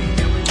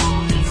 and we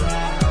won't be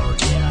proud,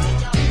 yeah.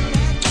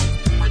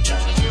 We're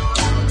turning you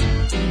around,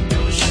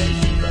 and we shake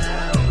the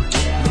ground,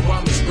 yeah. No,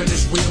 I'm as real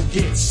as real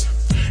gets.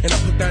 And I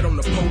put that on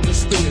the polar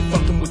spin.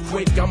 Fucking with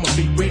quick, I'ma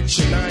be rich.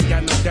 And I ain't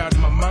got no doubt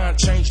in my mind.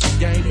 Change the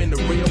game in the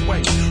real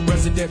way.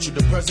 Residential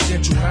to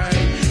presidential high.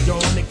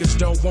 Y'all niggas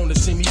don't wanna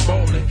see me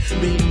ballin'.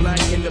 Being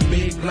black in the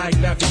big black,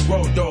 not the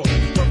raw dog.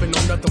 Rubbing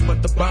on nothing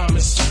but the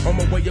bombers. On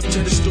my way up to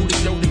the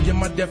studio to get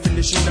my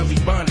definition of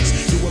ebonics.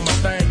 Doing my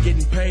thing,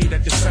 getting paid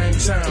at the same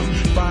time.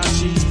 5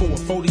 G's for a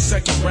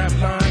 40-second rap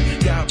line.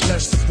 God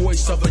bless the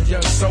voice of a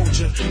young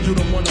soldier. You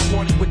don't wanna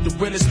party with the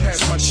realest,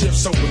 pass my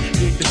chips over.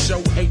 Did the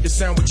show, ate the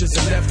sandwiches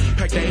and left.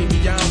 Packed the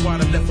ABI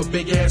water, left a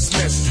big ass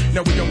mess.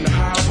 Now we on the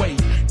highway,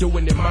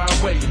 doing it my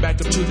way. Back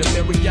up to the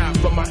Marriott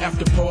for my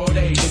after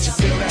party. Did you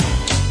feel that?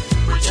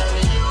 We're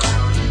turning you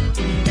around,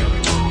 and we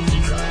won't be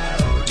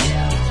proud,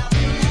 yeah.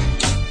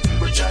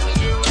 We're turning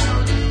you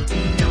around,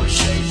 and we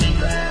shake the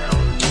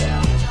ground,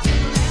 yeah.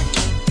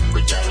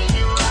 We're turning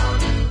you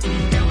around,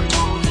 and we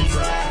won't be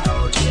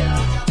proud, yeah.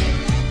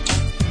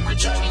 We're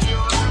turning you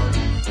around,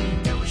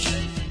 and we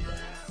shake the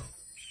ground.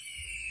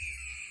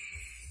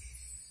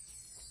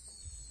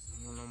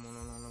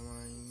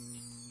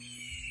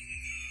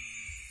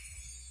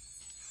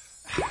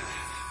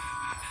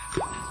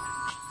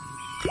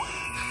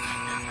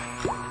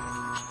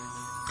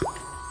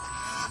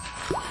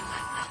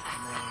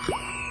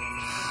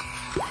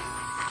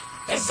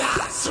 As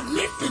I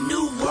submit the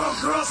new world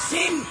girl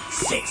sin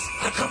 6,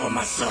 I cover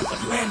myself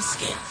with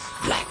lambskin.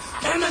 Black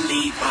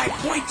family, 5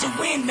 point to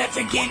win. That's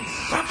again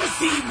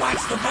prophecy. Watch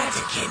the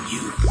Vatican.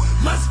 You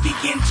must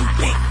begin to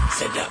think.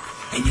 Set up,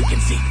 and you can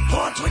see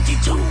Part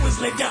 22 is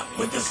lit up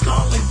with the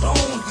skull and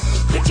bone.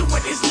 Picture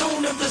what is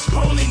known of the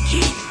scrolling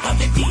key of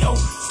the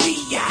DOC.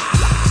 Yeah.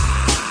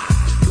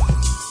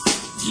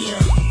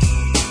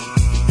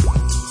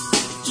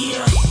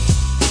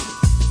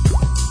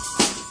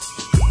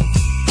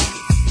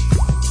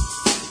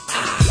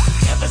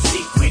 Have a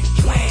secret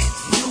plan.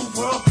 New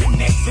world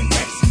connects and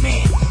wrecks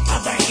man.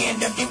 Other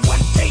hand of the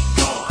one fake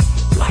God.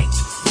 Light,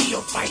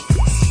 real fight,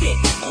 spit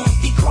on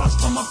the cross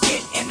from a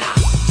pit. And I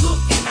look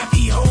and I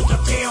behold a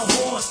pale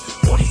horse.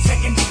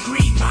 42nd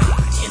degree, my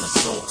inner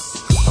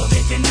source. Oh,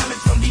 there's the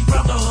knowledge from the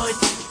brotherhood.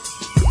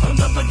 From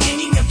the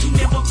beginning of two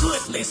never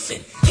good.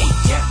 Listen, 8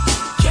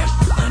 kept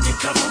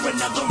undercover,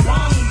 another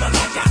wrong. But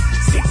I got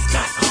 6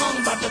 got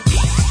hung by the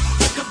beast.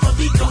 Looking for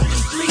the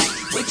golden fleet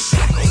with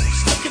shackles.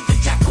 Look at the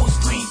jackal's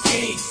green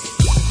face.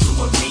 To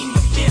a ring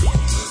of fifth.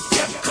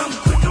 Death come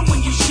quicker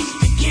when you shoot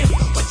the gift.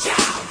 But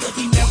child,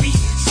 Bloody Mary,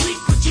 sleep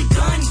with your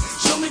gun.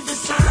 Show me the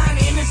sign,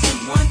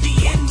 innocent one. The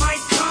end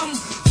might come.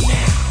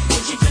 Now,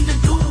 what you gonna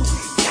do?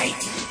 Like,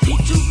 be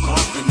too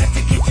costly not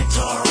to get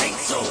to right.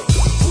 So,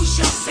 who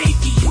shall save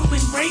the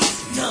human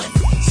race? None.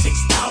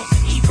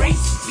 6,000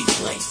 erase,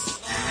 replace.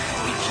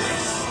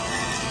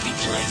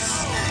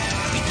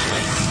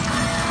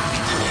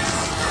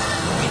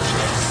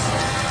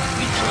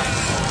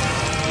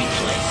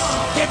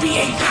 Every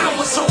 8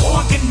 hours so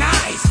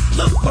organized.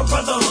 Look where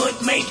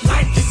brotherhood made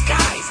life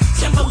disguise.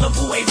 Symbol of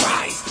who a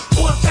rise.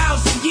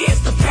 4,000 years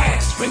to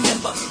pass.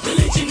 Remember,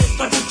 religion is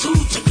but a tool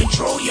to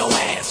control your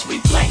ass.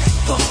 Reflect,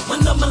 for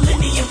when the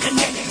millennium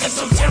connect.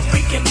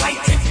 Esoteric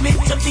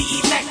enlightenment of the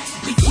elect.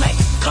 Reflect,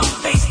 come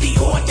face the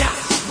order.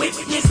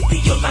 Witness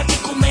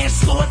theological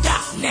manslaughter.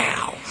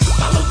 Now,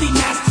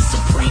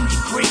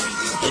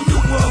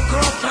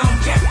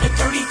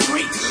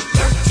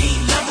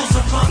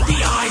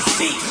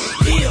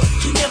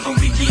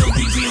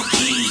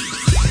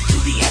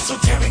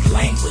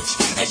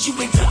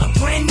 into a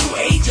brand new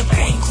age of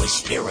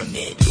anguish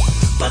pyramid.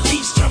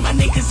 Beliefs turn my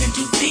niggas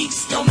into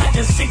thieves. No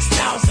matter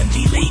 6,000,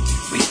 delete,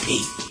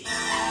 repeat,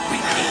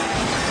 repeat.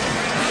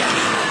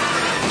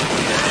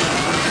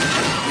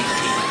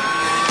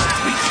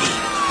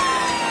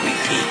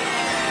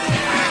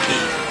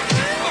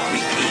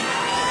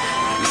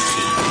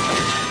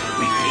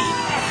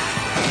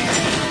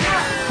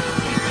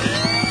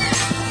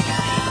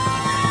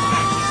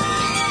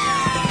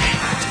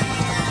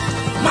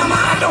 Mama,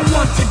 I don't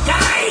want to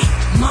die.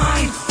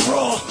 Mind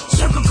raw,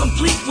 circle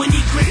complete when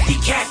he gripped the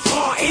cat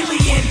paw.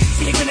 Alien,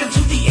 sleeping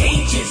into the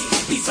ages.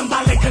 Be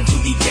symbolic unto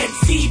the Dead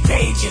Sea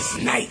pages.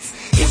 Nights,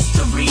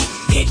 history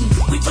hidden.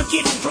 We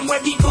forgetting from where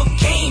the book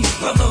came.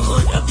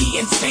 Brotherhood of the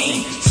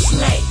insane.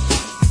 Slay.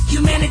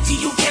 Humanity,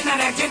 you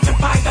cannot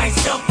identify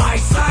thyself by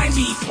sign.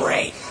 We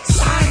pray.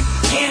 Sign,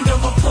 hand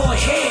over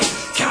forehead.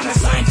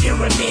 Countersign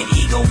pyramid,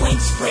 ego wing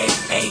spread.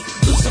 A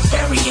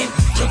Luciferian,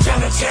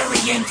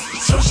 totalitarian,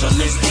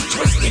 socialistic,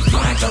 twisted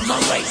minds of my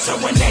race. So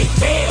when they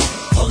fail,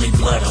 holy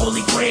blood,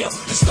 holy grail.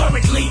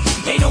 Historically,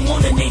 they don't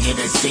want a nigga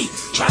to see.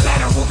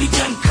 Trilateral will be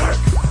Dunkirk.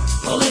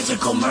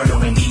 Political murder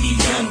and BD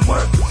done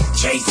work.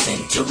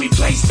 Chasing to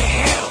replace the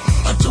hell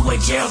or to a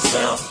jail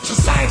cell.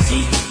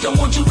 Society don't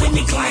want you in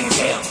the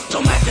clientele.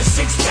 Don't let the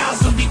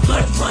 6,000 be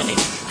blood running.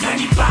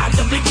 95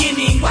 the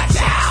beginning, watch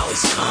out,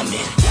 it's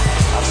coming.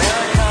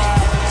 America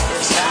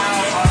is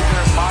now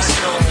under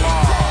martial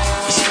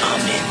law. It's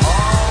coming.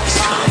 It's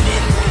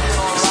coming.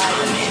 It's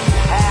coming.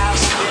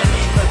 It's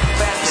coming.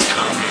 It's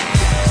coming.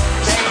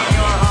 Stay in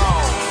your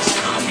home. It's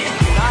coming.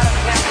 Do not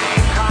attempt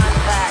to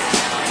contact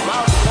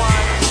loved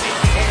ones,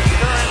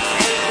 insurance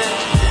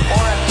agents,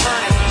 or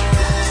attorneys.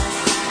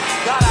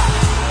 Shut up.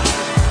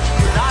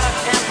 Do not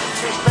attempt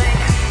to think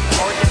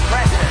or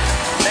depression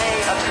may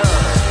occur.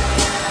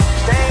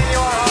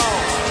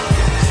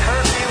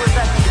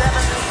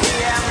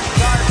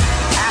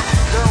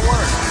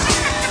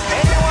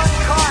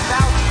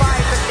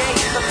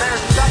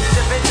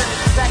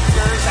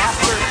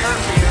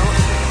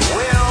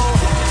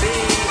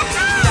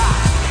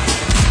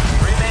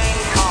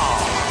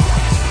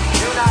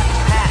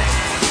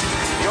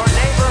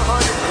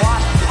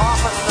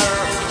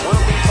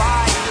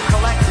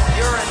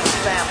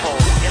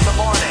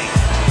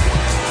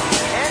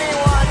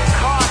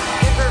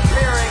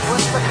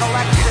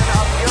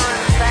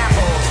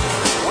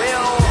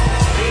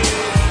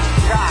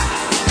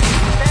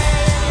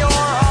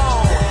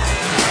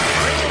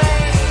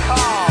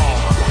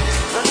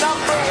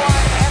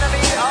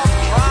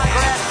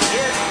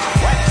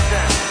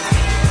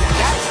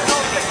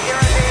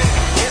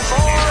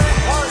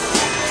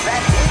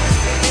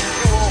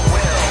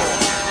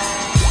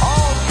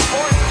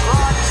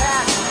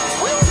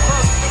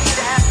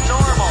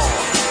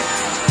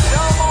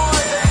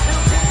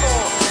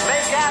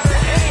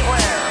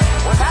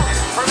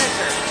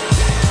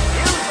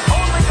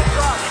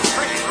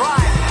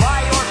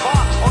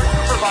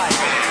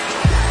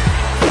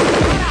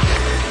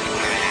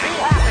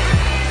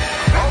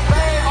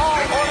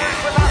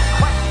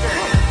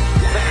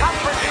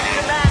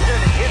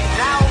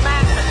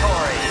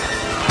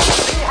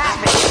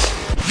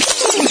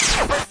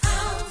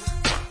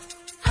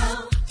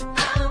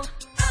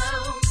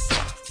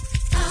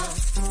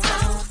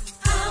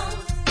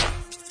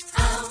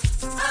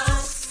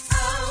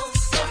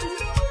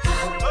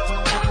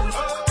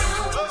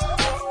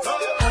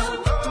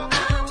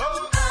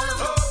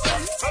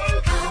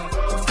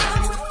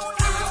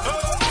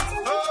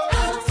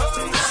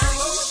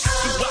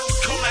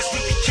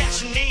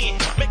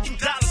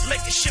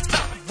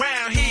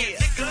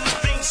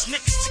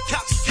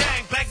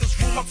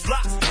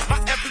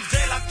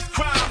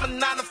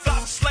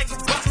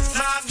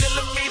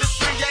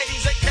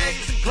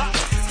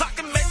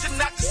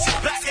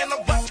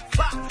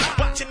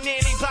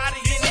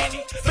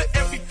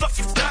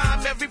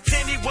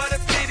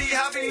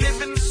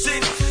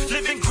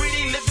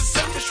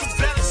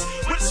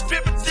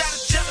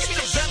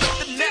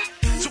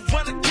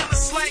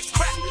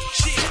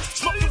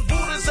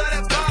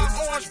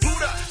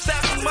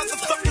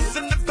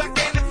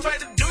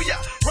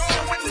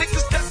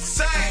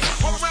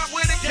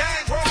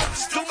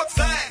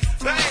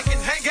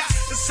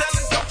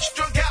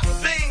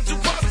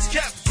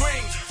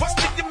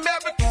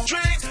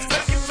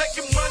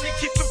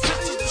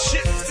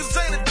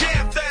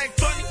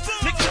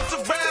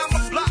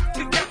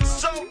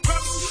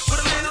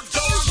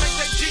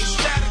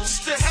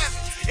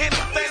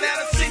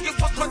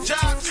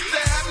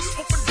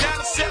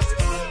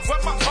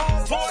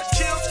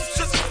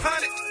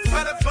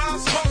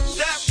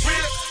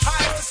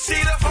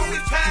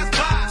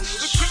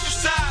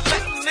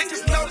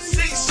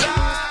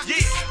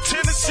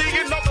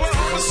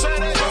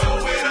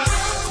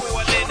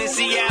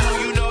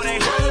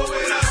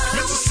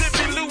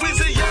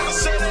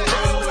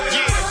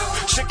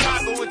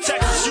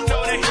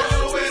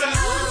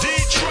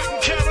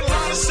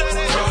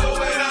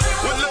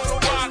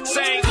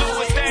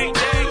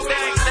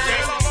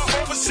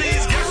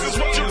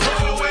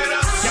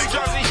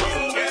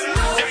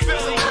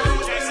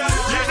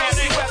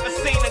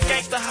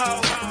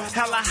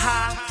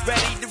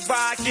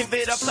 ride, give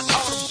it up to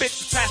all the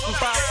bitches passing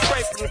by,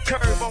 scraping the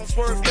curb on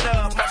swerve, get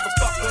up,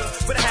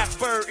 motherfucker. With a half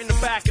bird in the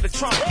back of the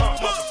trunk,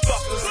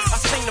 motherfucker. I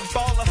seen the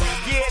baller,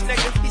 yeah,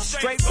 nigga, he's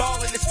straight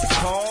ballin'. It's the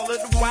call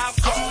of the wild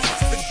card,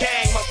 the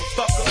gang,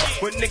 motherfucker.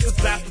 When niggas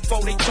laugh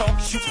before they talk,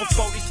 shoot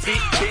before they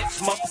speak,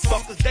 bitch,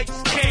 motherfuckers, they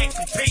just can't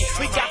compete.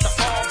 We got the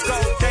all go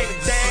day to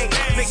day,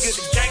 nigga,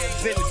 the gang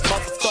is in this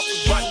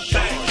motherfucker, run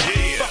bang.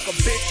 Fuck a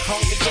bitch,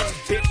 homie, and a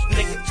bitch,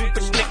 nigga, two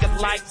bitch nigga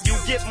like you,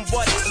 give him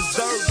what he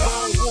deserves.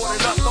 Bone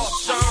watered up, all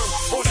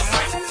served. On the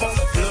microphone,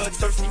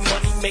 bloodthirsty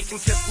money making,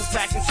 pistol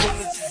packing, soon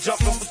as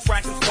jumping with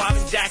cracking,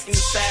 squabbing, jacking,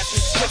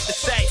 assassins.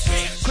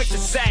 Quick to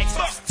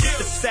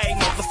say,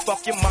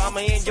 motherfuck your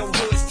mama and your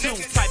hood too,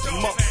 type of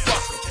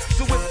motherfucker.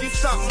 So if you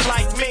something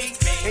like me,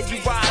 and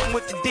you riding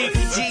with the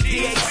DPG,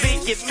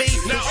 DAC, get me,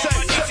 no,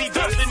 easy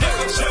does the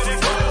nigga say,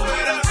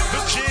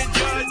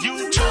 Virginia,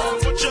 you turn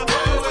with your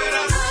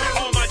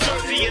all my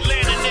dirty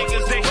Atlanta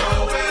niggas, they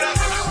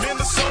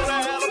Minnesota,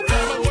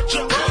 Alabama, what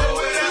you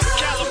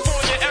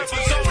California,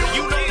 Arizona,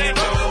 you know that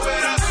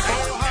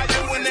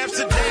Ohio and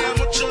Amsterdam,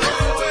 what you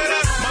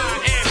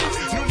Miami,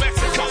 New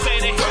Mexico, say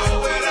they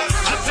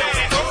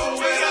Japan,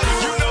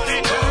 you know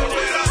that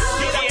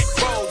get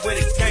roll with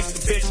it, gangsta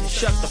bitch, and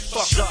shut the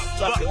fuck up.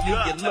 Lucky you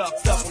get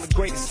lucked up on the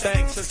greatest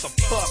thing since a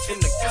fuck in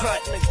the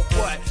cut, nigga,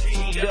 what?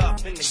 Eat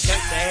up in the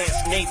gangsta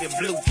ass navy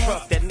blue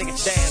truck, that nigga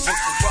dance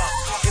with the rock.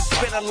 It's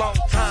been a long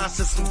time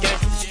since some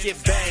gangsta shit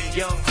banged,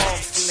 young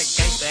homes in the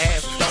gangsta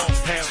ass dog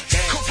pound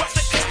gang. Corrupt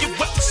the you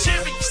up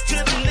serious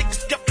till the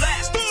niggas get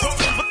blasted.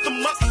 Rolling with the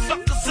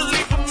motherfuckers and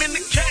leave them in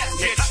the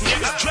casket.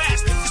 Niggas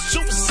drastic, the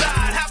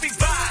suicide, how we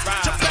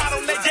ride. Jump out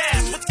on their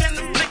ass within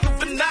the blink of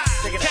an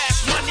eye.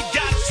 Cash money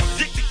got us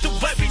addicted to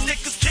every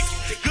niggas kick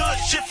it. Good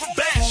shit for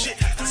bad shit.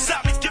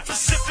 Sorry, get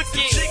Pacific,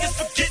 niggas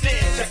forgetting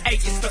it. The A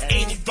is for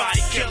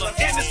anybody killer,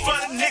 and it's for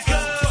the nigga.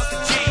 Fuck the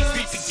G's,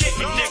 beat the get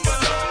me, nigga.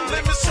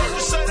 Let me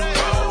service say they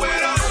roll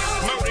it up.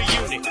 Murder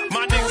unit,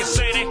 my niggas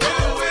say they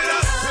roll it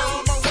up.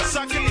 My West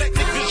Side Connect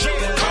niggas,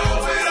 yeah,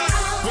 roll it up.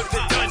 With the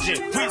dungeon,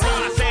 we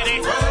ride, say they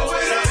roll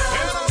it up.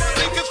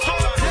 Niggas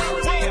full of power,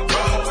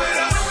 roll it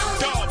up.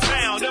 Dog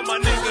pound, and my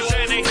niggas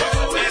say they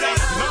roll it up.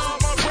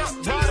 Mama rock,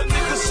 why the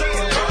niggas say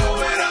they roll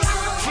it up.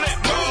 Flip,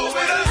 roll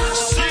it up.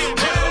 See,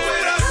 roll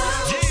it up.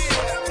 Yeah.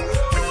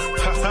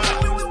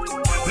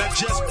 Now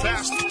just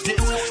bounce to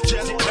this,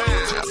 just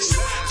bounce.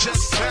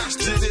 Just bounce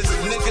to this,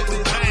 nigga,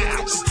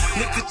 bounce.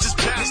 Nigga, just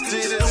bounce to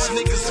this,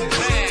 niggas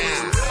bounce.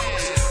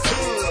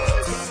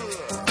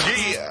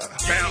 Yeah.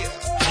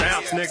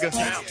 Bounce, nigga.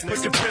 Put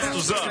your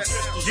pistols up.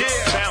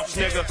 Yeah. Bounce,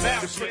 nigga.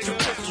 Put your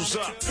pistols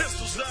up.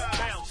 Pistols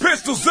up.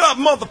 Pistols up,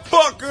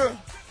 motherfucker!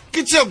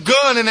 Get your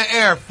gun in the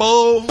air,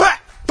 fool!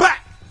 Back,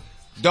 back!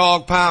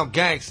 Dog Pound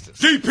Gangsters.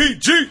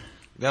 DPG!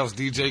 That was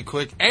DJ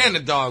Quick and the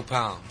Dog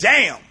Pound.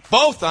 Damn!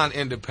 Both on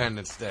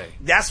Independence Day.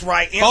 That's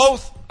right.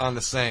 Both on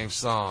the same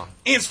song.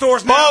 In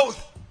stores now.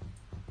 Both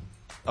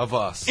of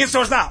us. In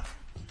stores now.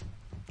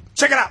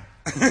 Check it out.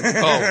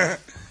 Oh.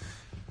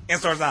 In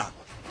stores now.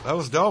 That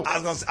was dope. I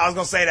was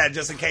gonna say that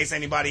just in case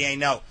anybody ain't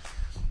know.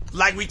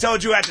 Like we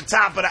told you at the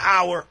top of the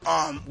hour,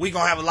 we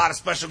gonna have a lot of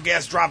special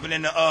guests dropping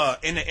in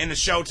the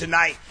show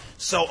tonight.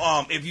 So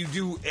if you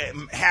do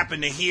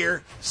happen to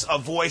hear a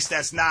voice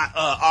that's not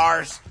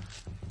ours,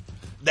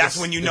 that's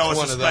when you know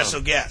it's a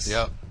special guest.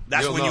 Yep.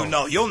 That's when you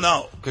know. You'll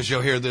know. Because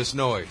you'll hear this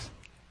noise.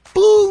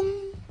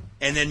 Boom!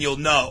 And then you'll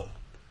know.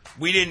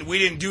 We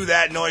didn't do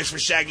that noise for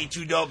Shaggy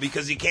Too Dope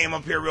because he came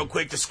up here real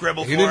quick to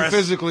scribble for us. He didn't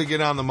physically get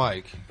on the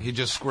mic. He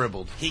just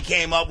scribbled. He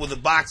came up with a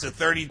box of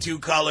 32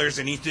 colors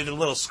and he did a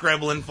little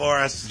scribbling for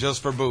us.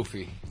 Just for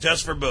Boofy.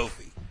 Just for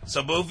Boofy.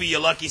 So Boofy, you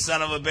lucky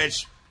son of a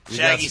bitch.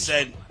 Shaggy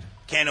said,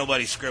 can't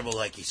nobody scribble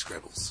like he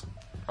scribbles.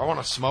 I want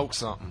to smoke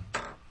something.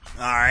 All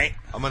right.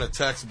 I'm going to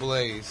text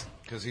Blaze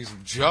because he's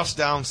just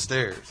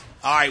downstairs.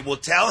 All right, well,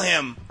 tell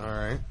him. All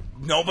right.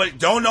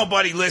 Don't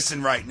nobody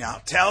listen right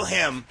now. Tell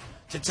him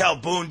to tell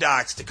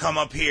Boondocks to come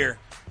up here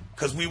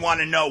because we want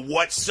to know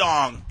what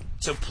song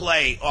to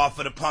play off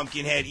of the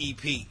Pumpkinhead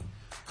EP.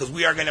 Because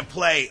we are going to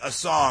play a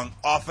song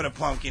off of the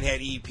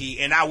Pumpkinhead EP,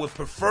 and I would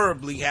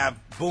preferably have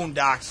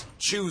Boondocks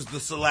choose the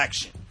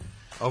selection.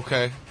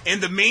 Okay. In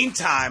the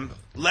meantime,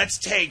 let's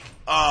take,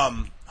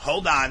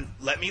 hold on,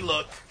 let me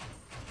look.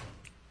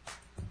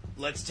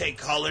 Let's take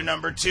caller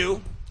number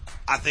 2.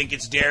 I think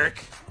it's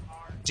Derek.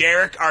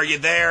 Derek, are you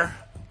there?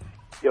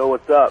 Yo,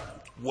 what's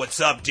up? What's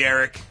up,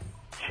 Derek?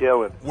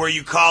 Chilling. Where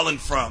you calling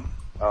from?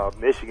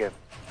 Michigan.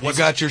 You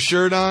got your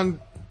shirt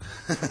on?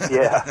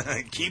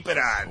 Yeah. Keep it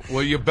on.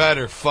 Well, you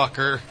better,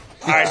 fucker.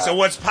 All right, so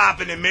what's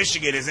popping in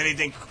Michigan? Is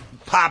anything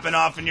popping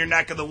off in your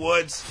neck of the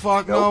woods?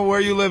 Fuck no, where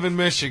you live in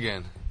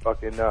Michigan?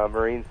 Fucking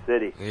Marine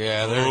City.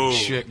 Yeah, there ain't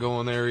shit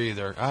going there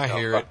either. I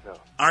hear it. No.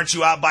 Aren't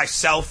you out by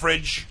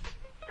Selfridge?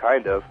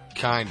 Kind of.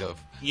 Kind of.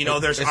 You know,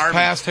 there's it's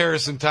past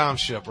Harrison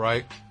Township,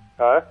 right?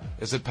 Huh?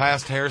 Is it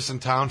past Harrison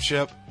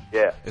Township?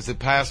 Yeah. Is it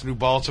past New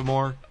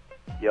Baltimore?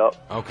 Yup.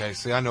 Okay,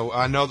 see, I know.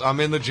 I'm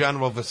in the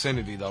general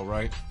vicinity, though,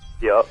 right?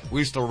 Yup.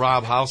 We used to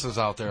rob houses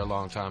out there a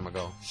long time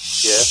ago.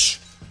 Yeah.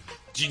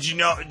 Did you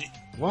know?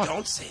 What?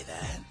 Don't say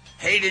that.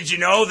 Hey, did you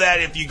know that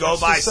if you go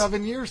It's by the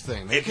 7 years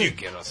thing, they can't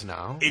get us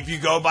now. If you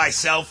go by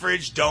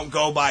Selfridge, don't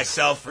go by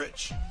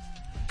Selfridge.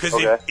 Because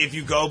if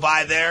you go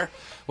by there...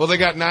 Well, they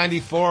got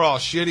 94 all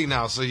shitty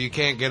now, so you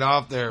can't get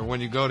off there. When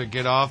you go to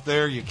get off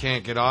there, you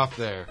can't get off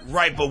there.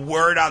 Right, but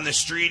word on the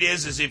street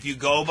is if you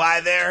go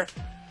by there,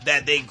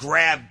 that they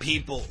grab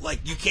people. Like,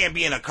 you can't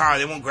be in a car.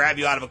 They won't grab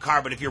you out of a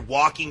car, but if you're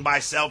walking by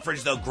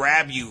Selfridge, they'll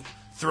grab you,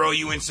 throw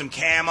you in some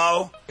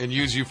camo. And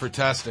use you for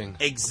testing.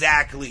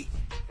 Exactly.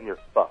 And you're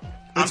fucked.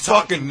 It's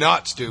fucking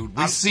nuts, dude.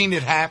 We've seen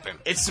it happen.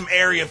 It's some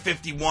Area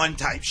 51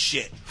 type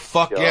shit.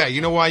 Fuck yeah.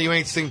 You know why you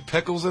ain't seen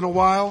Pickles in a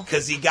while?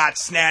 Because he got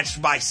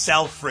snatched by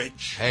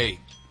Selfridge. Hey,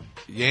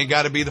 you ain't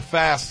got to be the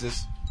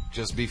fastest.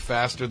 Just be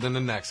faster than the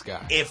next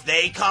guy. If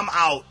they come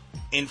out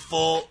in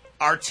full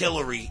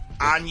artillery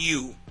on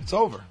you... It's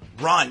over.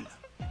 Run.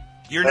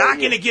 You're not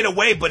going to get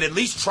away, but at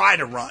least try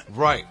to run.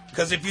 Right.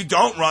 Because if you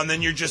don't run,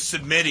 then you're just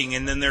submitting,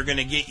 and then they're going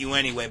to get you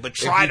anyway. But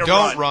try to run. If you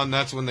don't run,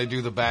 that's when they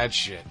do the bad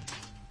shit.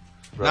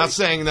 Right. Not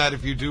saying that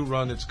if you do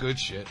run, it's good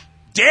shit.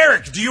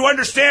 Derek, do you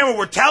understand what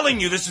we're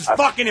telling you? This is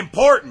fucking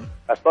important.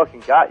 I fucking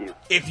got you.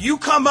 If you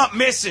come up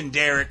missing,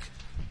 Derek...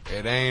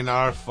 It ain't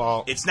our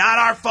fault. It's not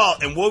our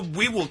fault, and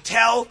we will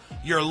tell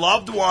your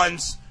loved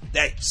ones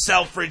that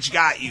Selfridge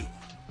got you.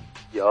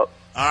 Yup.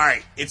 All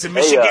right. It's a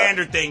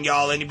Michigander thing,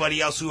 y'all. Anybody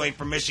else who ain't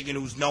from Michigan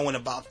who's knowing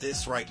about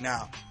this right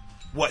now.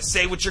 What?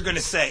 Say what you're going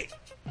to say.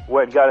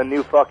 Went and got a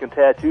new fucking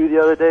tattoo the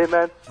other day,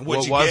 man.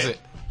 What was it?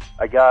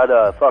 I got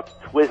a fucking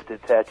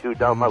Twisted tattoo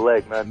down my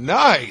leg, man.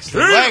 Nice. The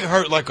leg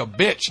hurt like a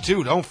bitch,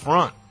 too. Don't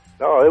front.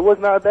 No, it was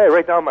not bad.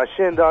 Right down my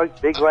shin,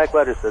 dog. Big black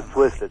letters says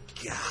Twisted.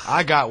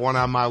 I got one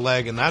on my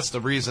leg, and that's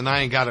the reason I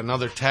ain't got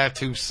another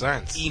tattoo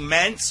since.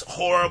 Immense,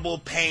 horrible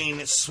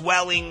pain,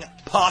 swelling,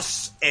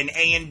 pus, and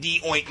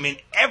A&D ointment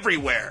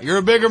everywhere. You're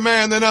a bigger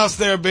man than us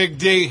there, Big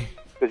D.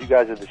 Because you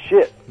guys are the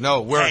shit.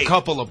 No, we're a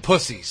couple of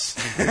pussies.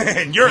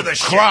 And you're the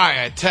shit. Cry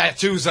at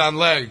tattoos on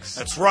legs.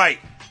 That's right.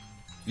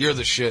 You're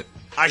the shit.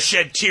 I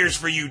shed tears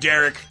for you,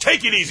 Derek.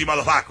 Take it easy,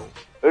 motherfucker.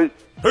 Peace.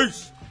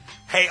 Peace.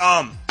 Hey,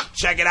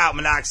 check it out,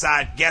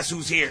 Monoxide. Guess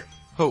who's here?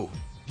 Who?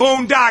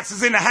 Boondocks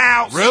is in the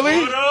house. Really?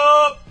 What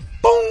up?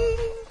 Boom.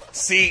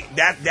 See,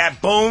 that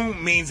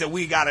boom means that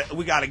we got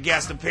a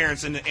guest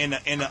appearance in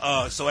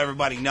the so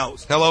everybody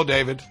knows. Hello,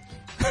 David.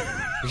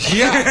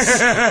 Yes.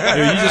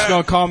 Dude, you just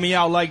gonna call me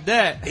out like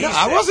that? No,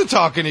 I wasn't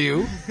talking to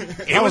you.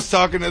 I was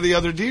talking to the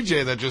other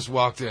DJ that just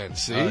walked in.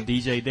 See,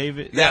 DJ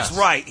David. That's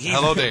right.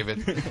 Hello,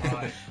 David.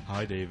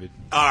 Hi, David.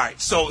 All right.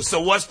 So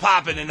what's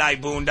popping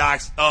tonight,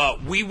 Boondocks?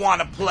 We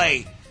want to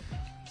play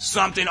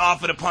something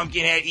off of the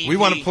Pumpkinhead EP. We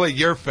want to play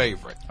your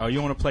favorite. Oh,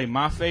 you want to play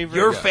my favorite?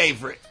 Your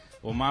favorite.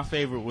 Well, my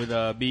favorite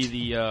would be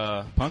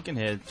the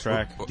Pumpkinhead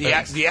track. The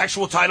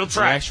actual title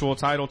track? The actual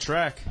title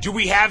track. Do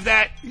we have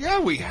that?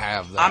 Yeah, we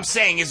have that. I'm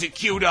saying, is it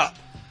queued up?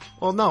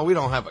 Well, no, we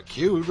don't have a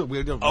cue.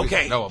 We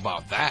don't know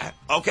about that.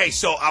 Okay,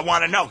 so I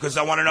want to know, because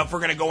I want to know if we're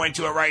going to go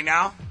into it right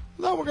now.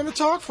 No, we're going to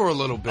talk for a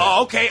little bit.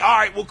 Oh, okay. All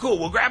right. Well, cool.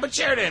 We'll grab a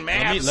chair then,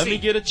 man. Let me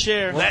get a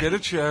chair. We'll get a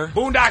chair.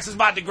 Boondocks is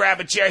about to grab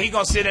a chair. He's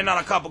going to sit in on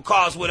a couple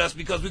calls with us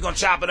because we're going to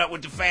chop it up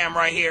with the fam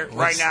right here,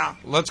 right now.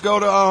 Let's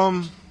go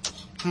to,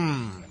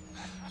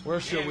 where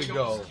should we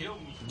go?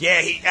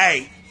 Yeah, he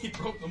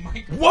broke the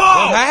mic. Whoa!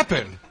 What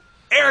happened?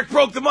 Eric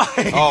broke the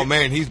mic. Oh,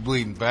 man, he's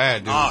bleeding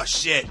bad, dude. Oh,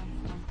 shit.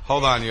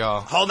 Hold on,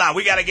 y'all. Hold on.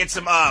 We got to get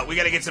some bandages.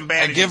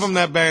 And give him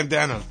that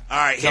bandana. All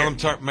right, Tell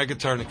here. him make a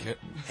tourniquet.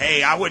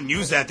 Hey, I wouldn't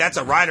use that. That's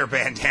a rider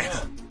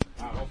bandana.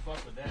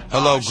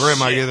 Hello, Grim,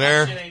 shit. are you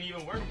there?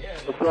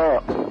 What's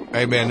up?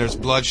 Hey, man, there's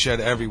bloodshed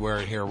everywhere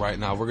in here right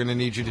now. We're going to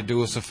need you to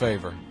do us a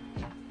favor.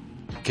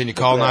 Can you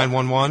call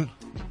 911?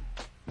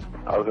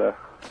 Okay.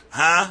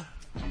 Huh?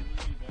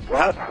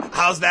 What?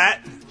 How's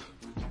that?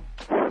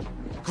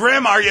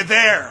 Grim, are you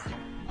there?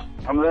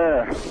 I'm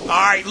there. All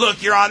right,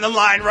 look, you're on the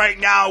line right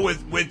now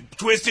with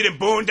Twisted and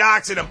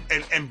Boondocks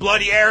and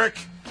Bloody Eric.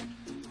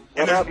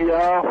 What up,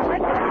 y'all?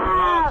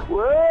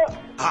 What?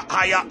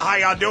 How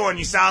y'all doing?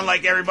 You sound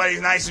like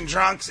everybody's nice and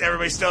drunk.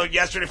 Everybody's still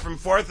yesterday from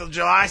 4th of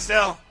July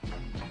still?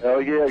 Hell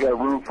yeah, I got a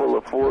room full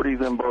of 40s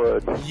and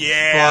blood.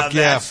 Yeah, Fuck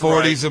yeah, that's 40s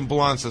right. and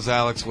blunts, as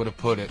Alex would have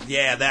put it.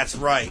 Yeah, that's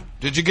right.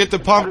 Did you get the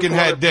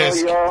Pumpkinhead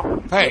disc?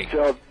 Hey.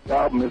 Y'all's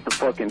album is the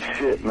fucking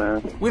shit,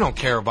 man. We don't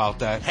care about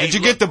that. Hey, Did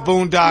you get the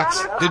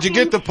Boondocks? Did you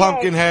get the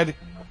Pumpkinhead?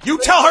 You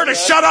tell her to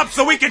shut up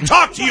so we can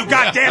talk to you,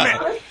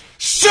 goddammit!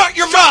 Shut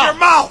your mouth! Your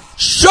mouth!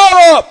 Shut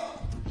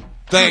up!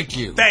 Thank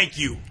you. Thank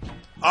you.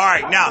 All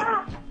right,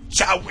 now,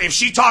 if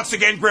she talks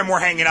again, Grim, we're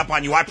hanging up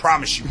on you. I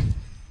promise you.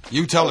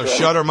 You tell her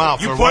shut her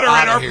mouth. You or put we're her in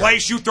outta her here.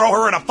 place. You throw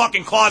her in a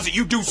fucking closet.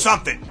 You do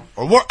something.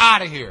 Or we're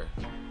out of here.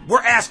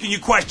 We're asking you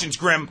questions,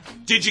 Grim.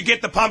 Did you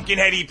get the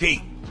Pumpkinhead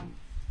EP?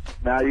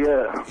 Not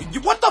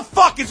yet. What the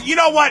fuck is? You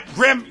know what,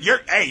 Grim?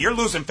 You're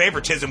losing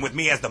favoritism with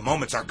me as the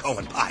moments are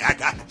going by. I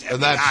got to.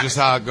 And that's just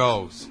how it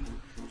goes.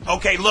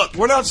 Okay, look.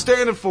 We're not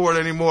standing for it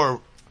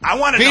anymore. I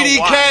want to know PDK,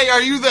 why.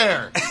 are you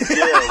there?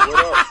 Yeah,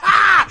 what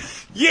up?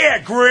 Yeah,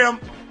 Grim.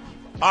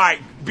 All right,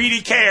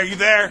 BDK, are you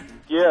there?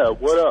 Yeah,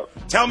 what up?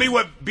 Tell me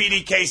what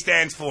BDK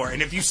stands for,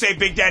 and if you say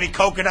Big Daddy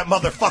Coconut,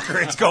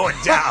 motherfucker, it's going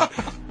down.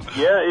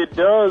 Yeah, it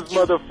does,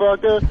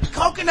 motherfucker.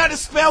 Coconut is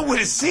spelled with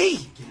a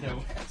C.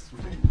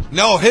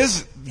 No,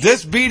 this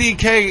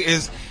BDK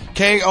is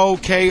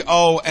KOKONUTTS.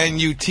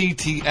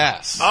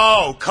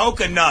 Oh,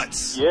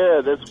 coconuts.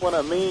 Yeah, that's what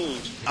I mean.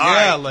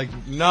 Yeah, like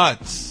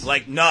nuts.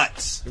 Like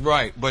nuts.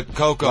 Right, but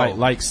cocoa.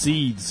 Like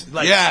seeds.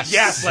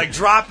 Yes, like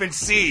dropping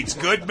seeds.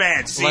 Good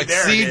man. See, like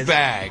there seed it is.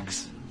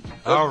 bags.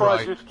 That's All why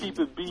right. I just keep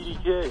it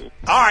BDK.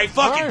 All right,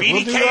 fuck it. All right, BDK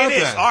we'll do that it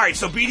is. then. All right,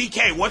 so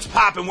BDK, what's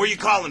popping? Where you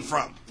calling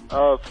from?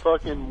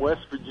 Fucking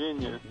West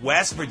Virginia.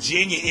 West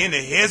Virginia in the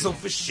hizzle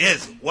for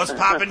shizzle. What's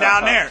popping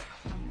down there?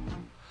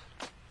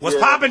 What's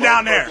popping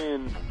down there?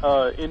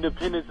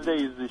 Independence Day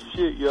is the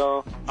shit,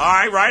 y'all. All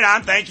right, right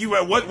on. Thank you.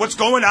 What's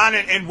going on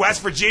in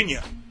West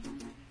Virginia?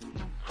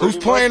 Who's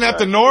playing at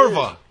the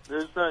Norva?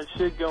 There's not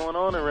shit going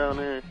on around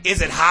here.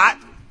 Is it hot?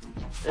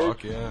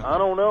 Fuck yeah. I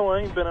don't know. I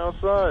ain't been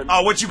outside.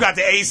 Oh, what you got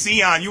the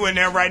AC on? You in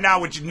there right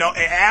now with your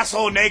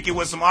asshole naked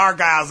with some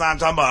Argyles on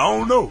talking about, I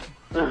don't know.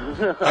 Hey,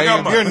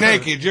 if you're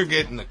naked, you're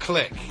getting the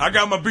click. I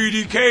got my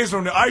BDKs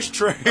on the ice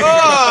tray.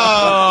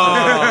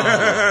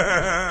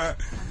 Oh!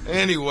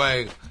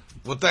 Anyway,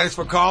 well, thanks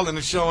for calling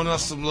and showing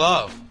us some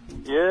love.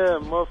 Yeah,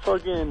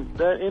 motherfucking,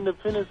 that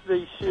Independence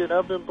Day shit,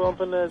 I've been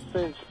bumping that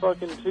since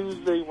fucking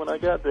Tuesday when I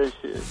got that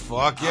shit.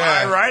 Fuck yeah.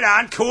 All right, right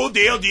on. Cool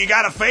deal. Do you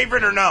got a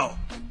favorite or no?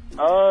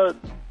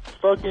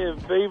 Fucking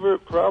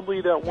favorite,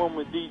 probably that one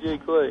with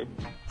DJ Clay.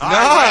 All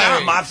right,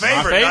 right, my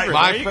favorite.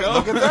 There you go.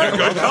 Look at that.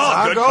 Good call.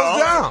 How it Good goes call.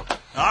 down.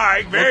 All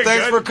right, very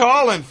Thanks good. for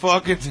calling,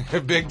 fucking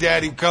Big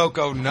Daddy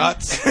Coco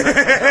Nuts.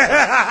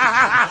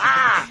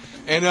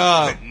 And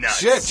Nuts.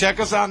 shit, check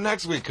us out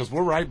next week because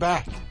we're right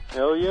back.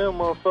 Hell yeah,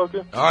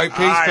 motherfucker. All right, peace,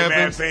 All right,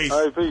 man, pimpin'. peace.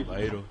 All right, peace.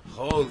 Later.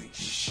 Holy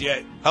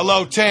shit.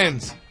 Hello,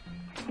 Tins.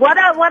 What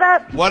up, what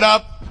up? What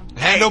up?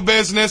 Handle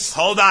business.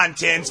 Hold on,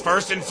 Tins.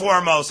 First and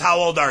foremost, how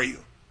old are you?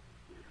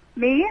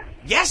 Me?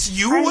 Yes,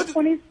 you I'm would.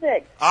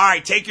 26. All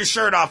right, take your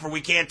shirt off or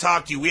we can't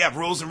talk to you. We have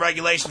rules and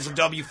regulations from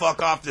W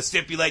Fuck Off that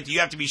stipulate that you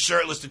have to be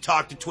shirtless to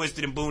talk to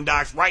Twisted and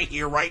Boondocks right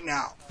here, right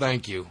now.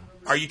 Thank you.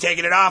 Are you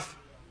taking it off?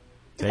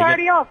 It's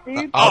already off, dude.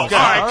 Okay, all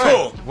right,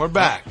 cool. We're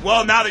back.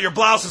 Well, now that your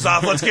blouse is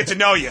off, let's get to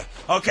know you.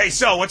 Okay,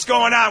 so what's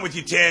going on with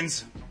you,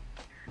 Tins?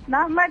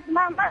 Not much,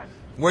 not much.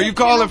 Where you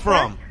calling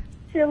from?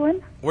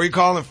 Chilling. Where you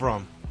calling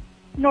from?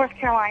 North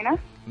Carolina.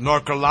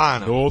 North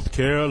Carolina. North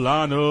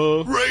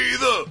Carolina.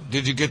 Breathe.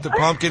 Did you get the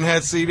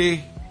Pumpkinhead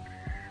CD?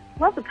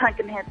 Love the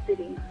Pumpkinhead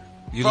City.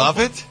 You love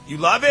it? You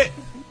love it?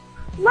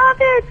 Love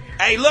it.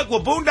 Hey, look,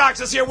 well,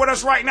 Boondocks is here with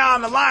us right now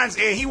on the lines,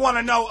 and he want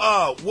to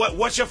know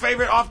what's your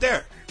favorite off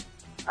there?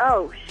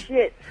 Oh,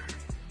 shit.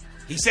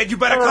 He said you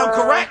better come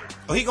correct,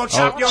 or he gonna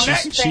chop your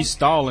neck. She's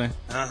stalling.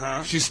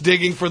 Uh-huh. She's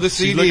digging for the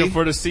CD. She's looking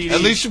for the CD.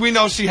 At least we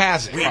know she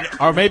has it.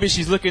 Or maybe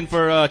she's looking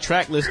for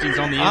track listings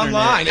on the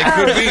Online. internet.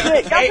 It could be.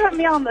 Shit, don't put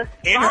me on the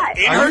spot.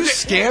 Are you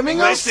scamming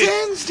us,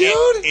 Tins,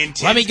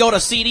 dude? Let me go to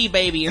CD,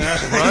 baby.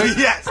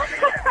 Yes.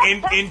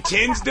 In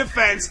Tin's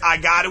defense, I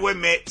got to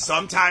admit,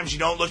 sometimes you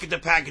don't look at the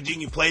packaging,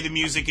 you play the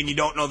music, and you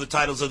don't know the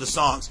titles of the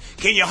songs.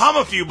 Can you hum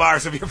a few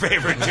bars of your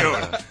favorite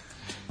tune?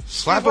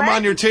 Slap them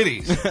on your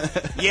titties.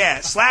 Yeah,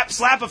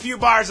 slap a few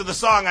bars of the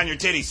song on your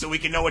titties so we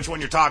can know which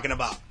one you're talking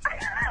about.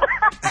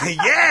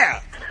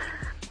 Yeah.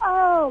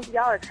 Oh, y'all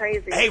are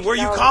crazy. Hey, where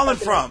you Y'all are calling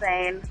fucking from?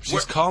 insane.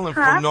 She's calling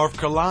Huh? from North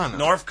Carolina.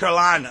 North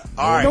Carolina.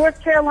 All right. North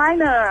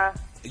Carolina.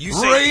 You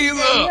say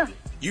Yeah.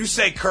 you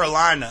say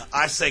Carolina.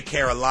 I say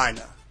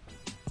Carolina.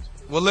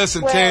 Well,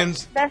 listen, Well,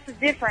 Tins. that's the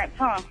difference,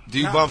 huh? Do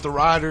you bump the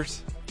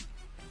riders?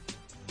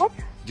 What?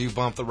 Do you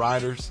bump the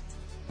riders?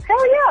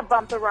 Hell yeah,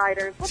 bump the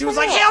riders. What She the was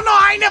like, hell? hell no,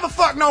 I ain't never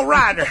fucked no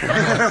rider.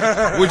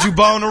 Would you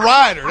bone a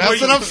rider?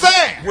 That's what I'm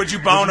saying. Would you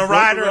bone a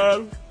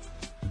rider?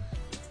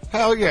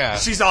 Hell yeah.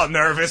 She's all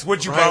nervous.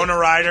 Would you Right. bone a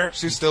rider?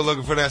 She's still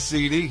looking for that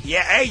CD.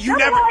 Yeah, hey, you That's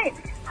never... why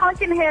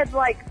Pumpkinhead's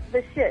like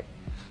the shit.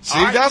 See,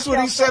 All right. that's what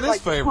he said his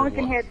like favorite was.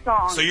 Pumpkinhead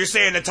song. So you're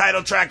saying the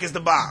title track is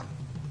the bomb?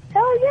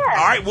 Hell yeah.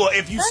 All right, well,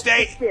 if you That's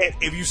stay the shit.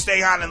 if you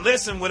stay on and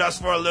listen with us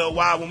for a little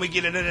while, when we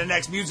get into the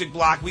next music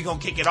block, we going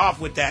to kick it off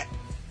with that.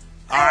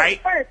 All right?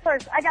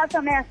 First, I got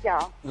something to ask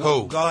y'all.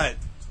 Who? Go ahead.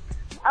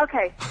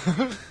 Okay.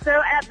 So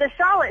at the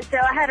Charlotte show,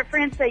 I had a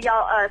friend say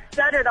y'all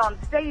stuttered on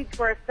stage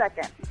for a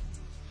second.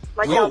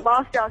 Like Whoa. y'all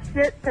lost y'all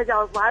shit because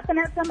y'all was laughing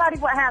at somebody.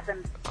 What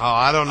happened? Oh,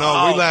 I don't know.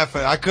 Oh. We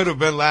laughing. I could have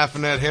been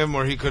laughing at him,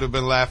 or he could have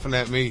been laughing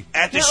at me.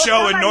 At the No, show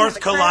in somebody North in the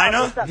crowd Carolina?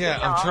 or something, Yeah,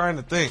 I'm y'all. trying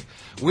to think.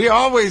 We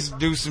always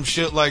do some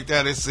shit like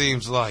that, it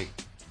seems like.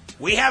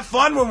 We have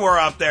fun when we're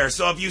up there,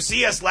 so if you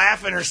see us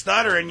laughing or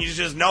stuttering, you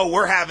just know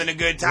we're having a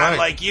good time Right.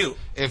 like you.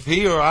 If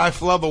he or I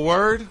flub a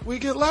word, we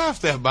get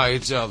laughed at by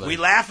each other. We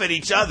laugh at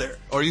each other.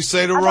 Or you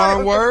say the I thought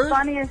wrong it was word. the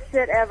funniest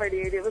shit ever,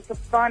 dude. It was the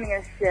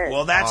funniest shit.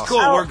 Well, that's Awesome. cool.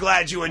 Oh. We're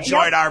glad you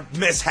enjoyed our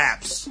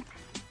mishaps.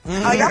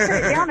 Oh, y'all put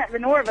it down at the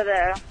Norva,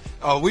 though.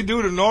 Oh, we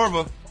do the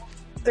Norva.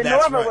 The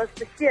That's Norva right. was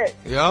the shit.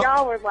 Yep.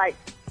 Y'all were like,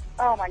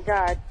 oh my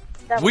God.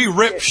 That was We the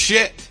rip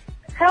shit. shit.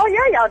 Hell yeah,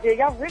 y'all did.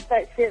 Y'all ripped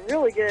that shit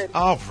really good.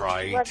 All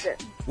right. Loved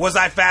it. Was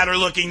I fatter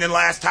looking than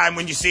last time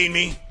when you seen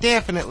me?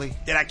 Definitely.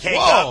 Did I cake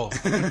Whoa.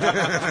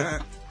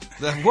 up?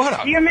 What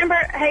up? Do you remember?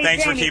 Hey,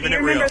 Thanks for Jamie, keeping do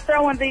you it real. remember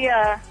throwing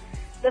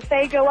the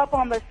Fago up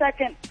on the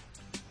second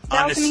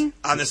balcony?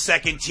 On the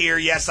second tier,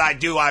 yes, I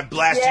do. I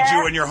blasted Yeah,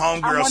 you and your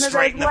I'm homegirl one of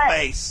straight in those the wet.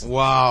 face.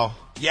 Wow.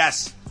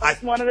 Yes.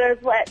 One of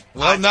those wet.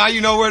 Well, now you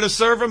know where to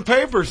serve them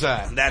papers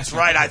at. That's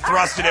right. I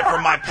thrusted it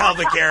from my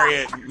pelvic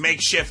area,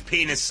 makeshift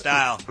penis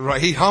style.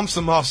 Right, he humps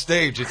them off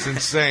stage. It's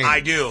insane. I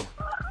do.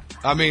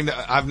 I mean,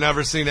 I've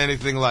never seen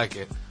anything like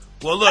it.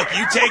 Well, look,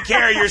 you take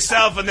care of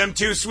yourself and them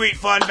 2 sweet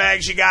fun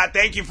bags you got.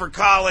 Thank you for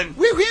calling.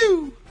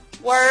 Woo-hoo.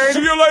 Word.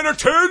 See you later,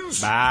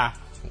 Tins. Bye.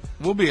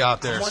 We'll be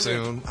out there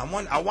soon. I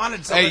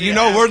wanted somebody Hey, you to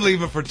know ask- we're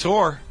leaving for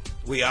tour.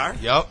 We are?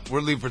 Yep,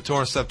 we're leaving for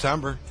tour in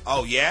September.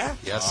 Oh, yeah?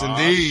 Yes,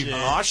 indeed. shit.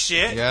 Oh,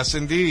 shit. Yes,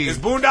 indeed. Is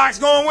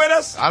Boondocks going with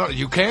us?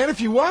 You can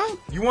if you want.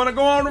 You want to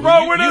go on the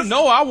road with us? You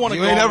know I want to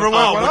You go. ain't never on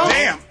went Oh, with well, us.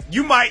 damn.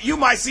 You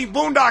might see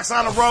Boondocks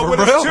on the road For with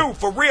real? us, too.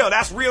 For real.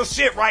 That's real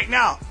shit right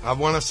now. I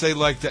want to say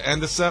like the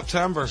end of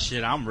September.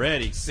 Shit, I'm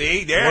ready.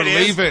 See, there We're it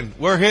is. leaving.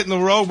 We're hitting the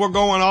road. We're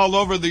going all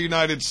over the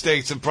United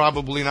States and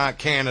probably not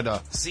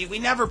Canada. See, we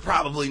never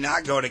probably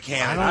not go to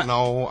Canada. I don't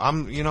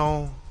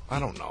know. I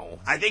don't know.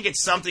 I think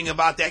it's something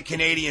about that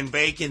Canadian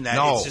bacon that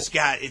No. it's just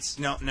got,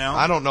 no.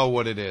 I don't know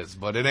what it is,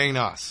 but it ain't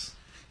us.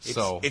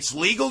 It's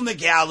legal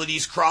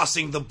legalities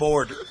crossing the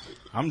border.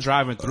 I'm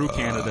driving through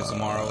Canada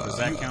tomorrow. Does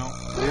that count?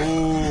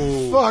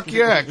 Ooh. Fuck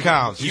yeah, it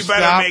counts. You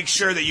better stop. make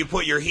sure that you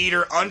put your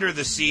heater under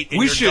the seat and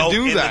We your should dope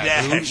do in that, the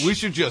dash. dude. We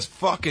should just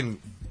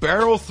fucking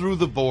barrel through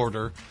the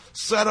border,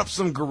 set up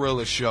some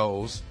guerrilla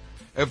shows.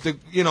 If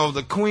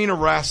the Queen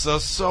arrests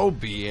us, so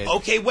be it.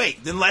 Okay,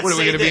 wait. Then let's What are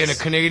we say going to be in a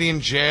this. Canadian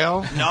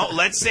jail? No,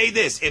 let's say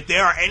this. If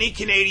there are any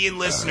Canadian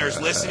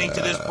listeners listening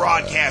to this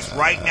broadcast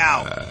right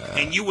now,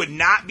 and you would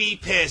not be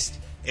pissed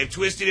if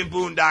Twisted and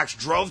Boondocks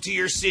drove to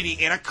your city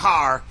in a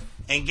car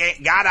and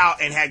got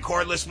out and had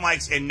cordless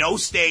mics and no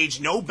stage,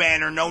 no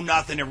banner, no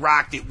nothing, and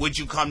rocked it, would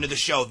you come to the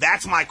show?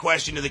 That's my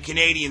question to the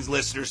Canadians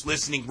listeners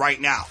listening right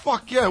now.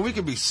 Fuck yeah, we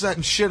could be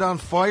setting shit on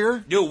fire.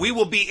 Dude, we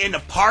will be in the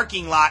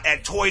parking lot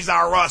at Toys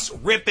R Us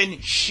ripping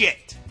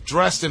shit.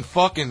 Dressed in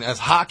fucking as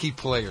hockey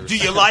players. Do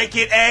you like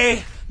it,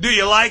 eh? Do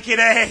you like it,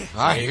 eh?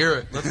 I hear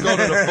it. Let's go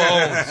to the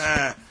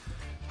phones.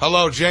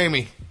 Hello,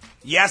 Jamie.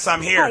 Yes,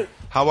 I'm here. Hi.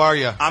 How are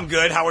you? I'm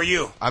good. How are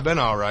you? I've been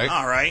all right.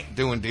 All right.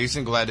 Doing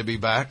decent. Glad to be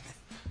back.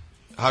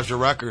 How's your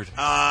record?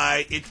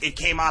 It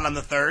came out on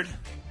the 3rd.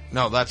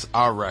 No, that's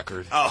our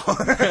record. Oh. What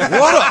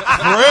a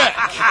prick!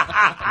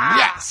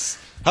 Yes.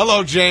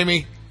 Hello,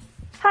 Jamie.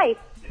 Hi.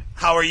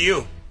 How are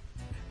you?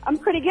 I'm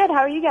pretty good. How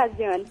are you guys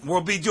doing? We'll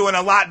be doing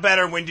a lot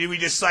better when we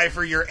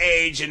decipher your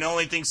age, and the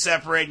only thing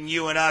separating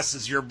you and us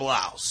is your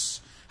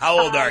blouse. How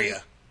old are you?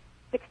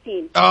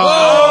 16.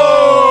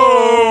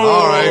 Oh!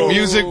 All right,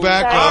 music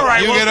back up. All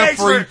right, you well, get a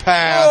thanks free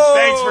pass.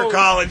 Thanks for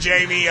calling,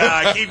 Jamie.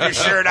 Keep your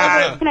shirt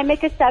on. Can I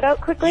make a shout out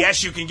quickly?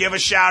 Yes, you can give a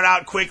shout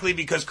out quickly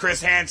because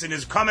Chris Hansen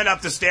is coming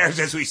up the stairs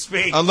as we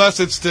speak. Unless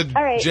it's to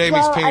All right.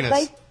 Jamie's well, penis. I'd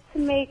like to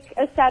make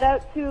a shout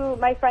out to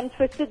my friend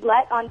Twisted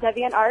Let on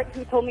DeviantArt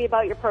who told me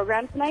about your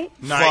program tonight.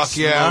 Nice Fuck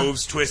yeah.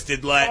 moves,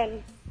 Twisted Let.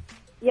 And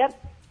yep.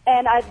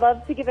 And I'd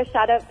love to give a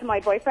shout out to my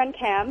boyfriend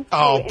Cam.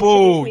 Oh, who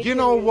boo. introduced me You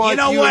know to- what? You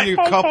know what? and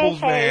your Hey, couples,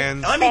 hey, hey.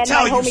 man. Let me And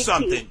tell my you homie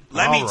something. Keith.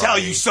 Let me All tell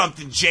right. you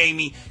something,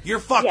 Jamie. Your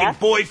fucking Yeah?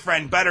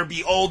 boyfriend better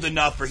be old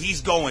enough or he's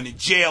going to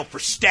jail for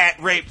stat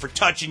rape for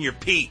touching your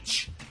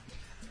peach.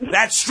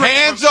 That's straight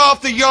Hands from,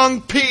 off the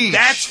young peach.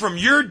 That's from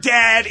your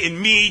dad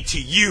and me to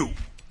you.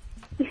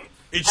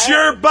 It's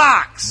your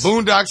box.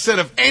 Boondock said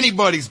if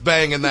anybody's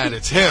banging that,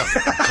 it's him.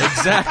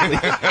 Exactly.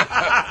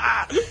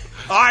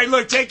 All right,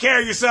 look, take care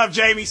of yourself,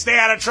 Jamie. Stay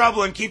out of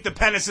trouble and keep the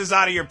penises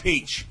out of your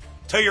peach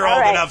till you're All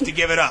old right. enough to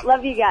give it up.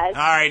 Love you guys.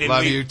 All right, and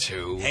Love we- you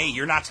too. Hey,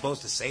 you're not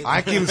supposed to say that.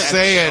 I can That's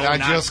say it. so I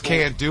not just cool.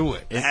 can't do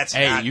it. That's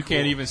Hey, not you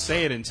can't cool. even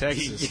say it in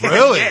Texas. Yeah,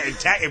 Really?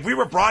 yeah, if we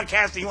were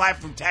broadcasting live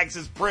from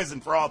Texas prison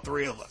for all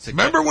three of us.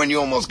 Remember when you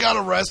almost got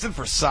arrested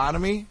for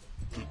sodomy?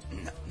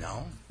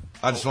 No.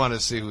 I just wanted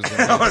to see who's in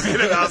I was, it.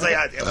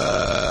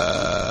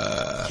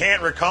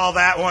 can't recall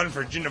that one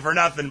for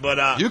nothing,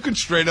 but You can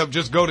straight up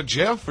just go to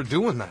jail for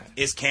doing that.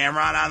 is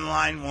Cameron on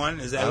line one?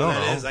 Is that I who don't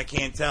that know. is? I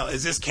can't tell.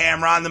 Is this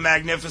Cameron the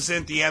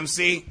Magnificent, the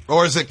MC?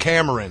 Or is it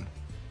Cameron?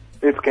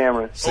 It's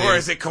Cameron. Or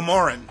is it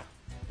Cameron?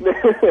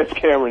 It's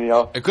Cameron,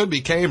 y'all. It could be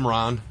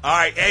Cameron. All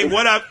right, hey,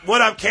 what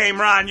up,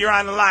 Cameron? You're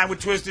on the line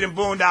with Twisted and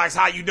Boondocks.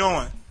 How you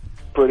doing?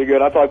 Pretty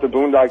good. I talked to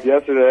Boondocks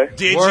yesterday.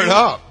 Did Word you?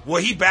 up.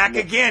 Well, he back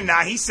again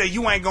now. He said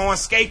you ain't gonna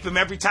escape him.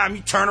 Every time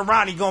you turn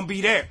around, he gonna be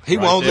there. He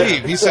Right won't there.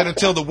 leave. He said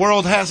until the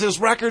world has his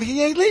record,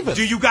 he ain't leaving.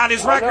 Do you got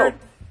his I record? know.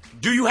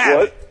 Do you have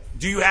What? it?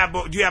 Do you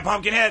have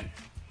Pumpkinhead?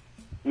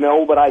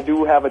 No, but I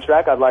do have a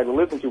track I'd like to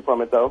listen to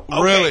from it, though.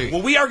 Okay, Really?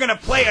 Well, we are going to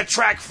play a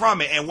track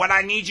from it, and what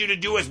I need you to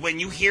do is when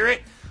you hear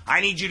it, I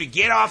need you to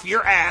get off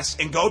your ass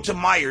and go to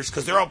Myers,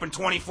 because they're open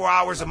 24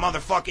 hours a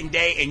motherfucking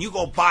day, and you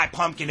go buy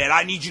Pumpkinhead.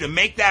 I need you to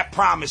make that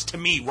promise to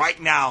me right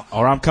now.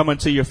 Or I'm coming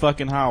to your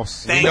fucking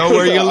house. Thank you know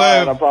where you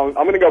live. No problem.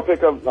 I'm going to go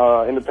pick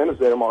up Independence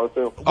Day tomorrow,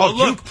 too. Well,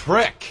 look, you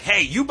prick.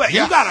 Hey, you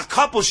got a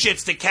couple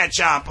shits to catch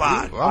up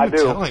on. I'm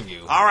telling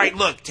you. All right,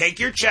 look, take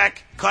your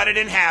check, cut it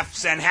in half,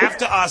 send half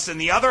to us, and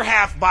the other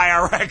half buy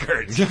our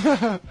records. You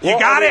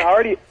got it? I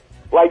already...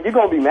 Like, you're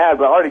going to be mad,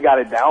 but I already got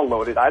it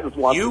downloaded. I just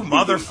want you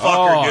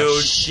motherfucker,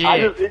 dude. Shit.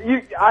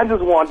 I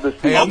just want to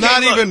see. Hey, I'm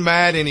not even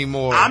mad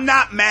anymore. I'm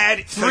not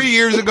mad. 3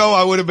 years ago,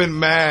 I would have been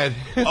mad.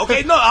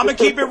 Okay, no, I'm going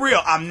to keep it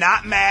real. I'm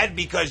not mad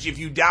because if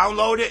you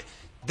download it,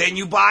 then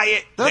you buy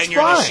it, That's then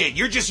you're fine. the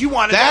shit. You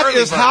want it That early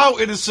is bird. how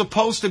it is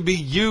supposed to be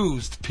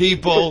used,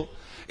 people.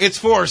 It's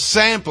for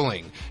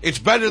sampling. It's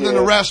better than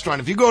a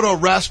restaurant. If you go to a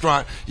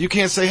restaurant, you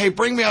can't say, hey,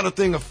 bring me out a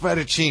thing of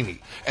fettuccine.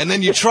 And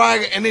then you try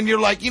it, and then you're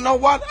like, you know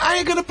what? I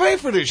ain't going to pay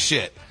for this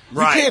shit.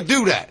 Right. You can't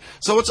do that.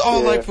 So it's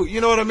all like food. You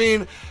know what I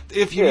mean?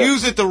 If you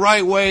use it the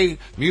right way,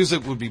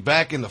 music would be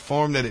back in the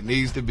form that it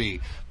needs to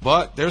be.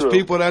 But there's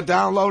people that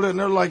download it, and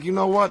they're like, you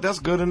know what? That's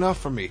good enough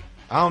for me.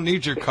 I don't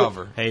need your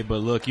cover. Hey,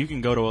 but look, you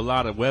can go to a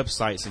lot of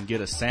websites and get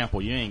a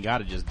sample. You ain't got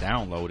to just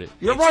download it.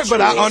 You're right,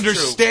 but I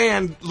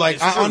understand, I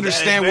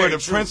understand where the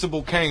true.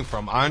 principle came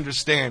from. I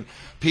understand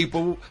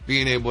people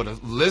being able to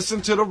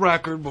listen to the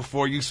record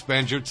before you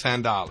spend your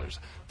 $10.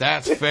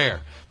 That's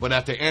fair. But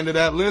at the end of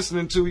that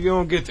listening to, you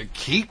don't get to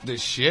keep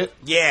this shit.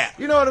 Yeah.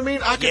 You know what I mean?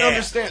 I can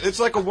understand. It's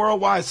like a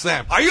worldwide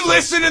sample. Are you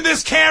listening to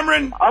this,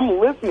 Cameron? I'm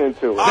listening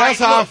to it. That's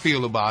how I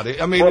feel about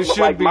it. I mean, it should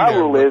like be my there.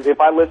 rule is,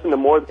 if I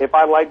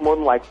like more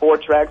than like 4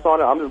 tracks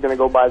on it, I'm just gonna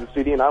go buy the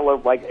CD, and I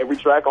love like every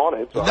track on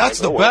it. So That's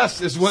the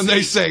best is when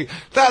they say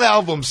that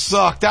album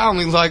sucked. I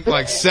only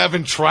like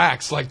 7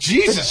 tracks. Like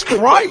Jesus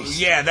Christ.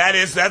 Yeah,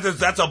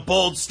 that's a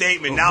bold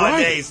statement.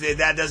 Nowadays,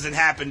 that doesn't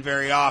happen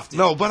very often.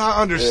 No, but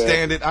I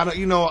understand it. I don't.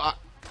 You know,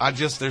 I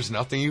just there's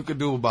nothing you could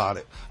do about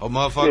it. A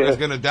motherfucker's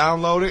gonna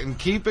download it and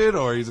keep it,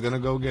 or he's gonna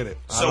go get it.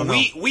 So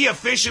we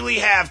officially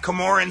have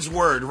Camoran's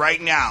word right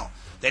now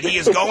that he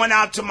is going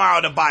out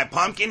tomorrow to buy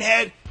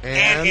Pumpkinhead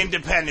and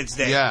Independence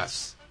Day.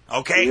 Yes.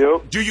 Okay.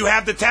 Yep. Do you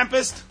have the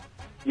Tempest?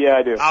 Yeah,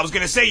 I do. I was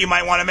gonna say you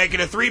might want to make it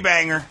a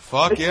 3-banger.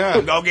 Fuck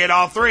yeah. Go get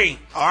all 3.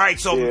 All right.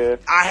 So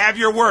I have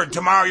your word.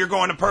 Tomorrow you're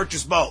going to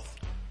purchase both.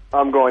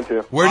 I'm going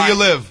to. Where do you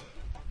live?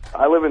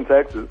 I live in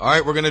Texas. All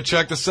right, we're going to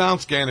check the sound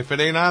scan. If it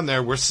ain't on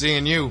there, we're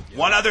seeing you.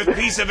 One other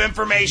piece of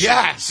information.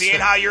 Yes. Seeing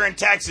how you're in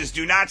Texas,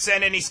 do not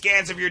send any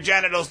scans of your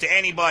genitals to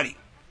anybody.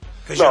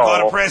 Because you'll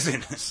go to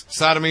prison.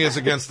 Sodomy is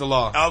against the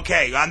law.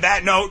 Okay, on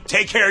that note,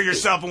 take care of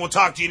yourself and we'll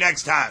talk to you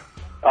next time.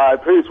 All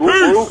right,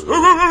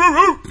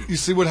 peace. You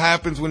see what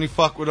happens when you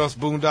fuck with us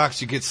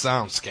boondocks? You get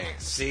sound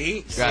scans.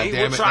 See? God damn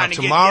we're it. trying Now,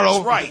 to tomorrow, get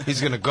this right. he's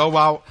going to go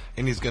out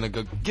and he's going to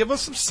go give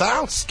us some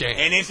sound scans.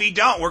 And if he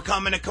don't, we're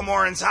coming to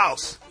Camoran's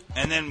house.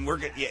 And then we're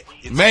going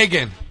to...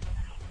 Megan.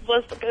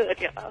 What's good,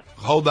 y'all?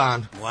 Hold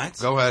on. What?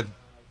 Go ahead.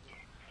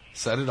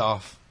 Set it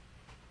off.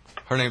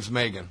 Her name's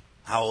Megan.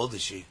 How old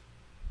is she?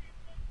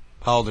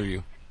 How old are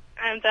you?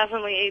 I'm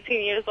definitely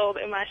 18 years old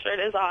and my shirt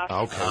is off.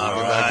 Okay, we'll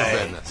get back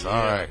to business. All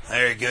right.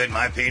 Very good.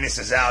 My penis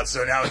is out,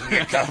 so now we can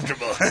get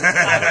comfortable. All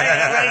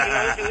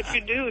right, do what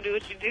you do. Do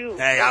what you do.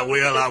 Hey, I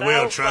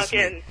will. Trust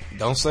me.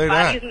 Don't say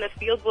bodies that. in the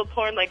fields will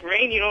pour like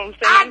rain, you know what I'm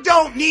saying? I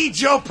don't need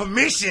your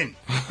permission.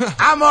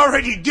 I'm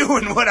already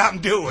doing what I'm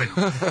doing.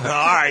 All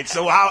right,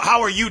 so how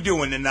are you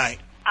doing tonight?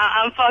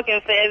 I'm fucking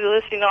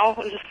fabulous, you know.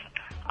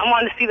 I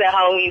want to see that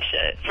Halloween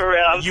shit, for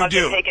real. I'm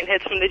taking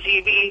hits from the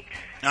GB.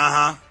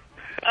 Uh-huh.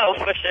 Oh,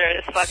 for sure.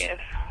 It's fucking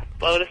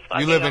blow this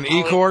fucking You live in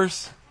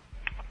Ecorse?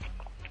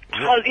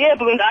 Oh, yeah,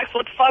 Boondocks.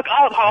 What the fuck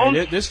up, home?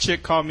 Hey, this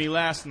chick called me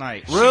last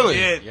night. Really? She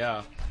did.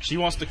 Yeah. She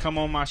wants to come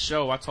on my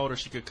show. I told her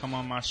she could come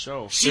on my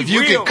show. If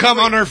you could come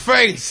on her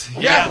face.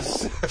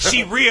 Yes.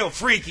 She real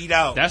freaky,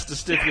 though. That's the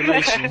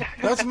stipulation.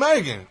 That's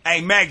Megan.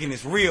 Hey, Megan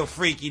is real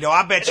freaky, though.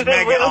 I bet you Is it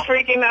Megan real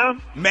freaky now?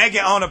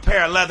 Megan own a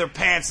pair of leather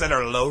pants that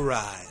are low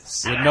rise.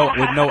 With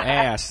no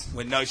ass.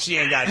 With no, she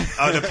ain't got.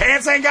 Oh, the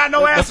pants ain't got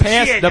no ass. The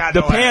pants, she ain't got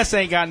the no pants ass.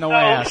 ain't got no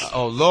ass.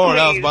 Oh Lord,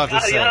 I was about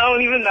to say. Y'all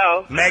don't even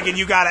know. Megan,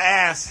 you got an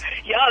ass.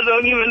 Y'all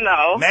don't even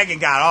know. Megan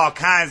got all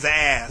kinds of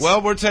ass.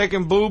 Well, we're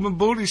taking boob and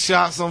booty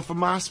shots on for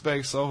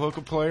MySpace, so hook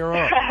a player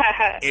up.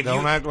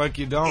 Don't act like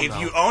you don't. If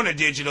you own a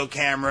digital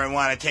camera and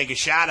want to take a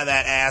shot of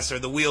that ass or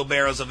the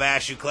wheelbarrows of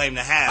ass you claim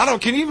to have, I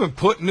don't. Can you even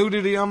put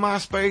nudity on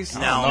MySpace?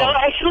 No,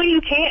 actually you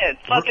can't.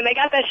 Fucking, they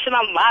got that shit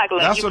on lock.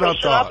 Like, That's you what I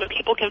push it thought. up and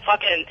people can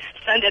fucking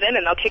send it in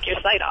and they'll kick your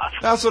site off.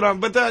 That's what I'm.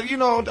 But that, you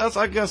know, that's.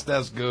 I guess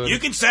that's good. you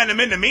can send them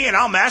in to me and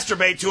I'll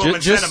masturbate to them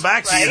and Just send them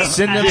back to you.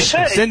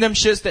 Send them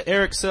shits to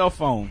Eric's cell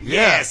phone.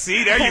 Yeah,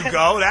 see, there you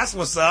go. That's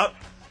what's up.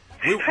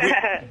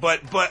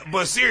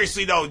 But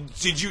seriously though,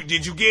 did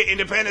you get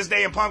Independence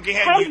Day and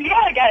Pumpkinhead? Hell yeah,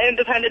 I got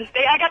Independence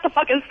Day. I got the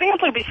fucking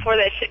sampler before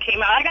that shit came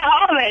out. I got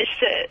all that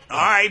shit. All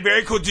right,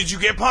 very cool. Did you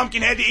get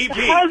Pumpkinhead the EP?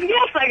 Hell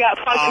yes, I got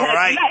Pumpkinhead. All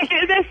right. Do you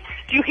hear this?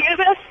 Do you hear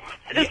this?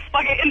 This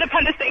fucking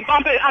Independence Day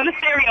bumping on the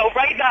stereo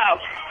right now.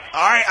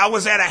 All right, I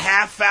was at a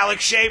half phallic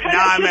shape.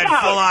 Now I'm at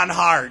full on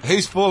hard.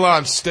 He's full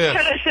on stiff.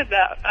 Turn that shit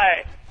down. All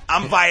right.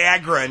 I'm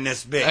Viagra in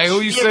this bitch. Hey,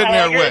 who you sitting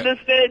there with? This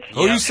bitch.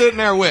 Who you sitting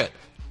there with?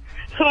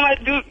 Who am I?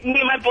 Me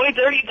and my boy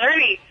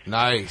Dirty.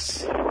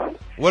 Nice.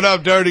 What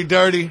up, Dirty?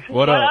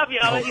 What up,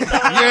 yo?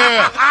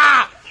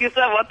 Yeah. You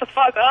said, what the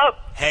fuck up?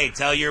 Hey,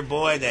 tell your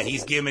boy that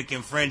he's gimmick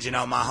infringing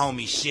on my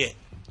homie shit.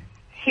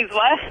 He's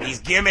what? He's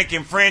gimmick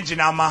infringing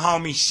on my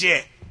homie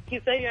shit. He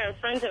said you're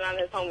infringing on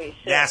his homie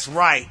shit. That's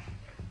right.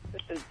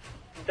 This is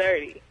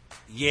dirty.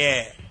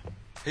 Yeah.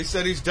 He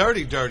said he's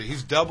dirty.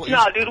 He's double.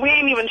 No, dude, we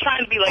ain't even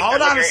trying to be like.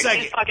 Hold on a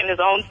second. He's fucking his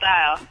own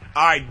style.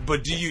 All right,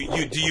 but do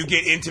you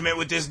get intimate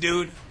with this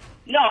dude?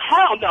 No,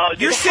 hell no.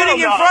 Dude, You're sitting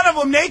in front of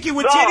him naked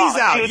with titties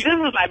out. Dude, this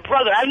is my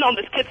brother. I've known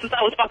this kid since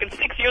I was fucking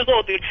 6 years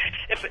old, dude.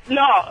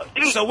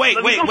 Dude. So wait.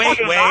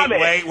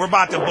 We're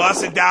about to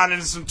bust it down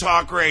into some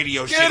talk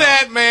radio shit. Get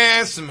that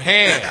man some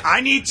hair.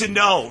 I need to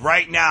know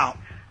right now.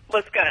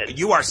 What's good?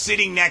 You are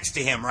sitting next to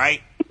him,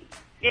 right?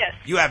 Yes.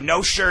 You have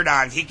no shirt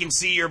on. He can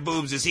see your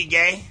boobs. Is he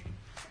gay?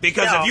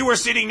 Because if you were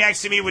sitting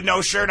next to me with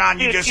no shirt on,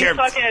 you just hear...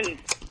 fucking...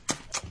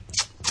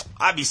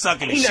 I'd be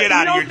sucking the shit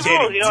out of your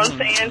titty. You know what I'm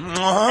saying?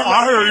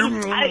 I heard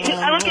you.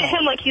 I look at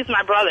him like he's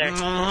my brother. It'd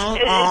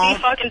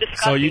be fucking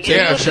disgusting. So you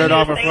take your shirt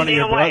off in front of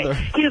your brother?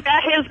 He's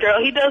got his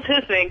girl. He does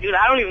his thing, dude.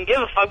 I don't even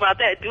give a fuck about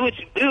that. Do what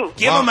you do.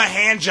 Give him a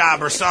hand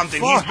job or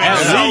something. He's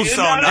been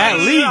so nice. At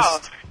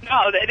least.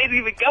 No, that didn't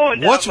even go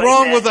into What's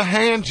wrong with a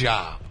hand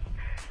job?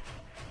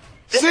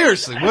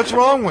 Seriously, what's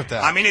wrong with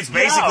that? I mean, it's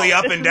basically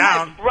up and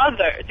down. My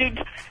brother, dude.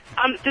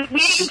 We ain't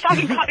even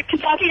talking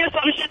or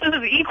some shit. This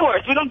is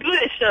E-course. We don't do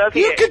this shit up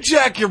here. You could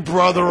jack your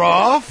brother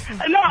off.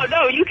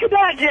 No, you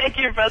cannot jack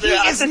your brother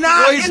off. He's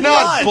not. He's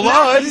not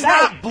blood. He's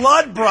not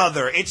blood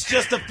brother. It's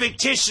just a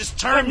fictitious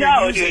term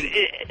you're using. Dude,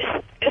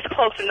 it's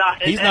close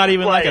enough. He's not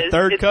even like a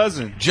third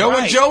cousin. Joe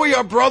and Joey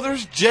are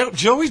brothers.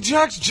 Joey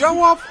jacks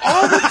Joe off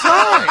all the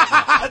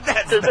time.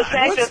 The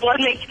fact that blood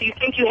makes you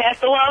think you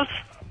have to love.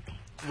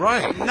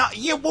 Right. No,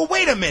 yeah, well,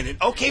 wait a minute.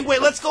 Okay,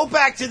 wait, let's go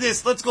back to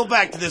this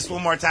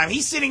one more time.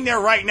 He's sitting there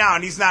right now,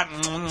 and he's not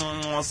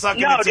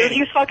sucking No, the titty. dude,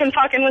 he's fucking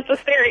talking with the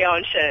stereo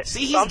and shit.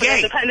 See, he's Bumping gay.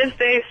 Independence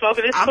Day,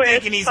 smoking his I'm squares,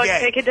 thinking he's fucking gay.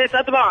 taking tits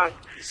at the bong.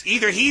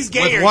 Either he's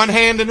gay With or one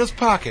hand in his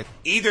pocket.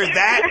 Either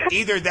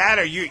that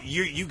or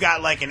you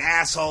got like an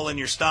asshole in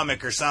your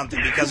stomach or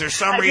something, because there's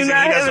some reason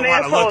he doesn't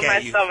want to look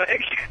at you.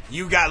 Stomach.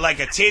 You got like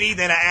a titty,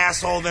 then an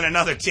asshole, then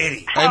another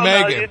titty. Hey,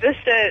 Megan. No, dude, this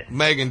shit.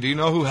 Megan, do you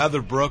know who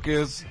Heather Brooke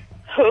is?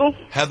 Who?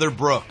 Heather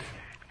Brooke.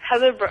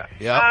 Heather Brooke.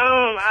 Yeah.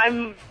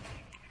 I'm.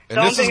 And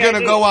this is going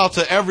to go out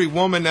to every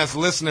woman that's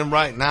listening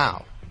right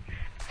now.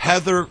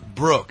 Heather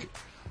Brooke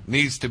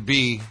needs to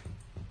be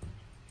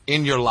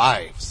in your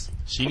lives.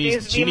 She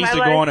needs to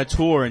go on a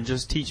tour and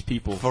just teach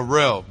people. For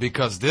real.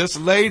 Because this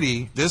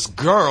lady, this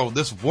girl,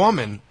 this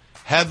woman,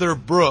 Heather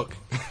Brooke,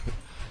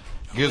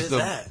 gives the...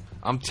 that?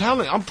 I'm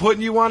telling you, I'm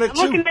putting you on it I'm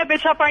too. looking that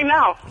bitch up right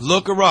now.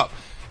 Look her up.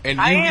 And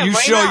you right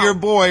show now. your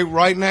boy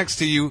right next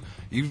to you.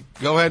 You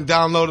go ahead and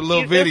download a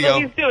little video.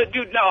 Please do it,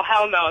 dude. No,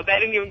 hell no.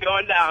 That ain't even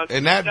going down.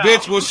 And that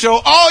bitch will show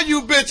all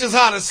you bitches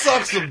how to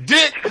suck some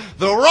dick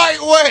the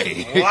right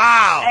way.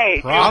 Wow.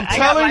 Hey, dude, I'm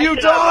telling you,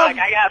 dog.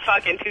 I got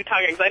fucking 2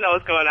 tonguings. I know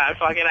what's going on.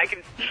 Fucking, I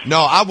can.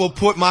 No, I will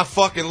put my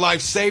fucking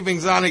life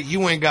savings on it.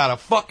 You ain't got a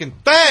fucking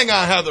thing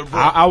on Heather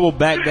Brooke. I will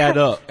back that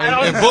up.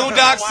 And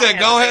Boondock said,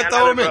 go ahead,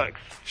 throw him in. Brooks.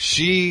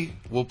 She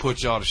will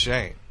put y'all to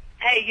shame.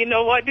 Hey, you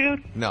know what,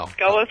 dude? No.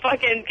 Go and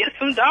fucking get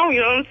some dome.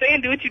 You know what I'm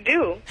saying? Do what you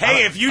do.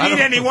 Hey, if you need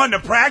anyone to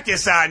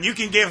practice on, you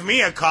can give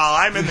me a call.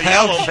 I'm in the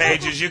yellow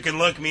pages. You can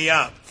look me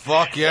up.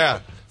 Fuck yeah.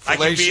 I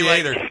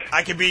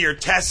Fellatiator. can be your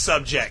test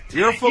subject.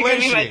 You're a You can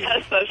be my fellatiator.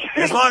 test subject.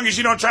 As long as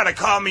you don't try to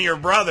call me your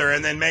brother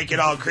and then make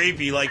it all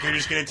creepy, like you're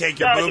just going to take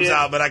your No, boobs dude.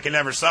 out, but I can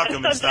never suck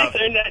them and stuff.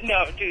 Subjects are not,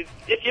 no, dude.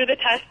 If you're the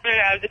tester,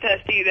 I'm the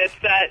testee. That's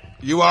that.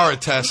 You are a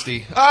testy.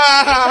 She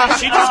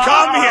just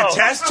called me a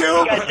test You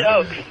tube? got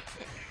jokes.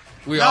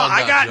 We No, all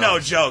I got no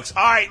jokes. jokes.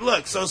 All right,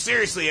 look, so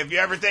seriously, if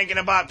you're ever thinking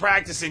about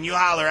practicing, you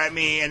holler at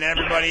me, and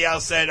everybody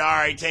else said, all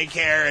right, take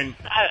care. And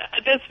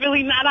That's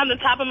really not on the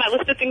top of my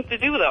list of things to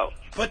do, though.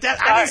 But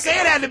that I didn't say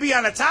it had to be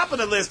on the top of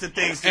the list of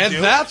things to And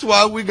do. that's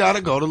why we got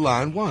to go to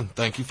line 1.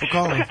 Thank you for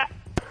calling.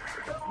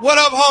 What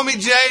up, homie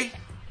Jay?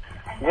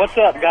 What's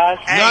up, guys?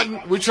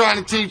 Nothing. We're trying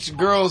to teach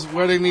girls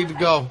where they need to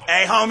go.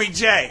 Hey, homie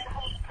Jay,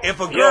 if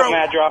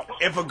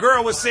a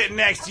girl was sitting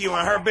next to you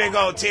and her big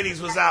old titties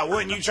was out,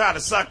 wouldn't you try to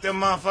suck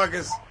them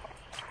motherfuckers?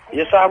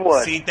 Yes, I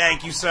would. See,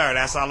 thank you, sir.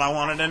 That's all I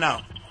wanted to know.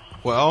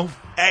 Well,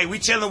 hey, we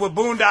chilling with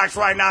Boondocks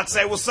right now.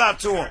 Say what's up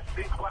to him.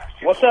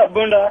 What's up,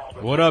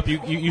 Boondock? What up?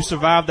 You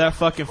survived that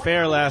fucking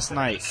fair last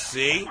night.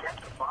 See?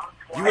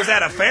 You was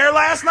at a fair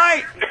last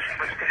night?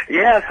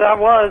 Yes, I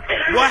was.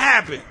 What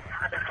happened?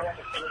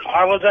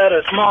 I was at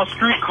a small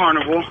street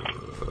carnival.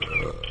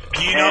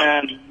 Do you know?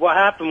 And what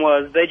happened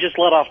was they just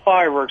let off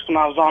fireworks when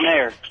I was on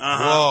air.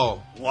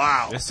 Whoa.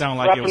 Wow. It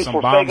sounded like it was some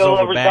Repping for bombs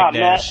over fagolovers.net.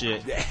 Baghdad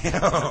shit.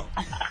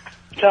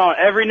 Telling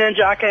every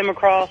ninja I came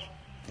across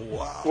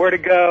where to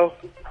go,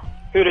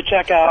 who to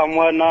check out and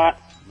whatnot.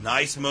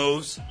 Nice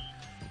moves.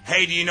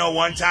 Hey, do you know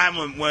one time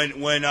when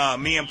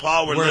me and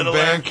Paul were littler? in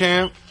band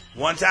camp?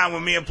 One time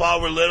when me and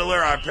Paul were littler,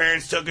 our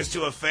parents took us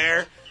to a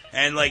fair,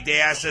 and like they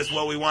asked us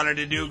what we wanted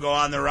to do, go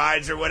on the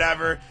rides or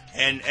whatever.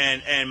 And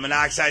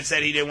Monoxide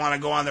said he didn't want to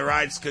go on the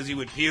rides because he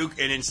would puke,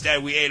 and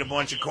instead we ate a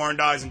bunch of corn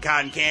dogs and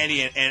cotton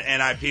candy,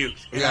 and I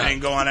puked. I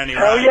didn't go on any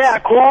rides. Oh yeah,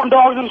 corn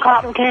dogs and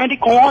cotton candy,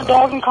 corn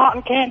dogs and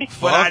cotton candy.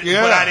 But I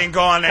didn't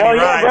go on any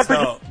rides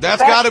though.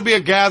 That's got to be a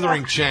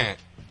gathering chant.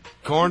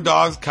 Corn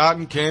dogs,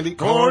 cotton candy,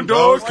 corn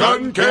dogs,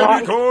 cotton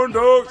candy, corn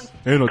dogs.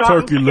 And a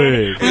turkey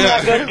leg.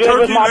 Yeah, good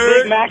with my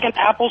Big Mac and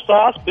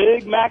applesauce.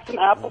 Big Macs and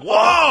applesauce. Whoa!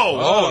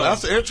 Oh,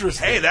 that's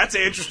interesting. Hey, that's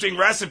an interesting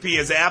recipe.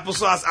 Is the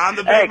applesauce on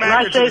the Hey, Big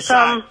Mac or to can I the say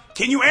something? side?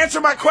 Can you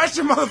answer my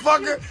question,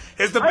 motherfucker?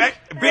 Is the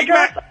Big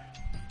Mac...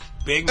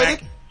 Big Mac...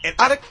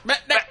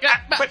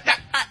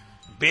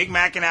 Big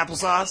Mac and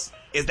applesauce?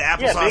 Is the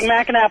applesauce... Yeah, Big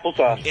Mac and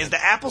applesauce. Is the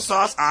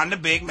applesauce on the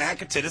Big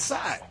Mac or to the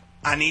side?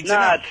 I need to know.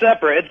 Nah, it's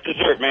separate. It's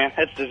dessert, man.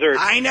 It's dessert.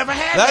 I ain't never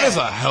had That is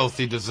a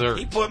healthy dessert.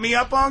 He put me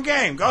up on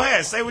game. Go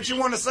ahead. Say what you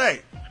want to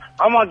say.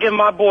 I'm gonna give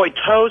my boy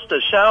Toast a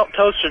shout.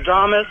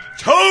 Toaststradamus.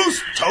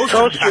 Toast!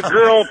 Toast your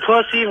girl,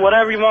 pussy,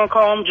 whatever you want to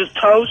call him. Just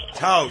Toast.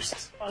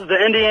 Toast.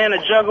 The Indiana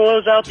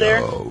Juggalos out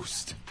there.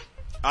 Toast.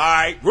 All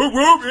right. Whoop,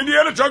 whoop.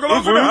 Indiana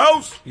Juggalos in the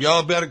house.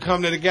 Y'all better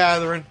come to the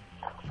gathering.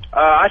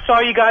 I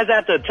saw you guys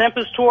at the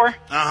Tempest tour.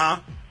 Uh-huh.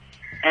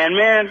 And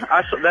man,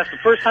 that's the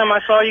first time I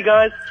saw you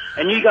guys,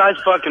 and you guys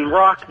fucking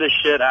rocked this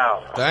shit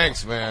out.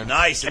 Thanks, man.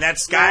 Nice, and that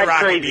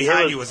skyrocket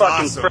behind you was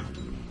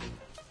awesome.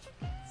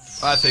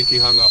 I think he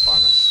hung up on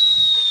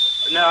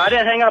us. No, I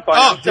didn't hang up on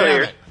you. I'm still damn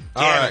here. it.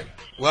 All right.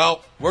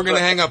 Well, we're going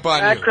to hang up on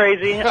you. That's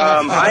crazy.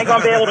 I ain't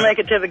gonna be able to make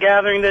it to the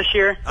gathering this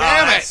year.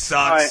 Damn it.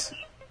 Sucks.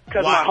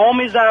 Because my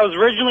homies that I was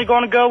originally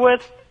going to go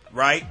with,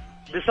 right,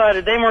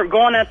 decided they weren't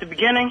going at the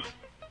beginning.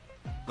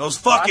 Those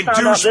fucking I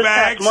found out this douchebags.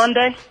 past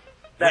Monday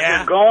that Yeah.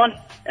 they're going,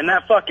 and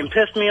that fucking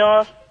pissed me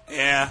off.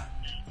 Yeah.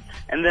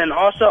 And then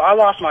also, I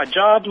lost my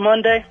job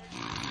Monday.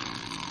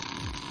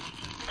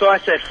 So I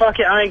said, fuck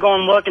it, I ain't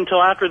going to look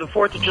until after the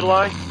 4th of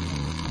July.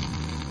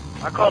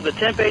 I called the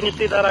temp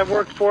agency that I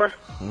worked for.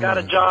 Got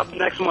a job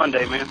next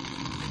Monday, man.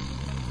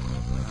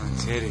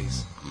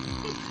 Titties.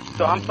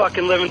 So I'm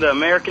fucking living the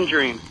American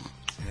dream.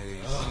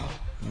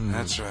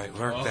 That's right.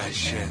 Work that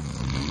shit.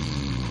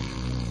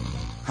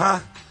 Huh?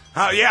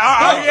 Oh, yeah.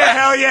 Oh, yeah.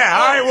 Hell yeah.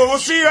 All right. Well, we'll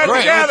see you at the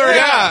gathering.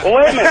 Yeah.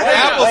 Wait a minute.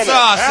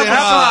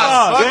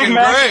 Applesauce. Fucking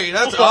great.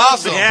 That's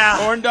awesome. Yeah.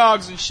 Corn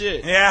dogs and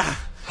shit. Yeah.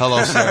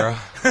 Hello, Sarah.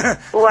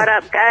 What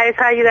up, guys?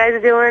 How you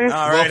guys doing?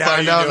 All right. We'll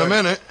find out in a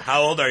minute.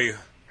 How old are you?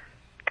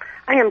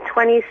 I am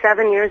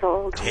 27 years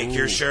old. Take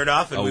your shirt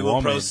off and we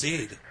will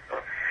proceed.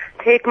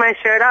 Take my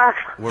shirt off.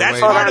 That's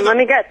Hold part on, of the... let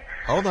me get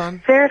Hold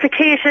on.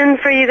 verification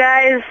for you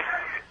guys.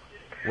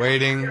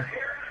 Waiting.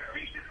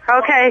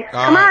 Okay,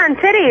 All come right. on,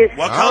 titties.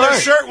 What color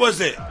shirt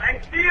was it?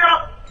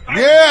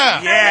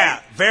 Yeah. Yeah.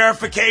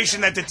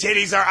 Verification that the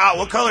titties are out.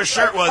 What color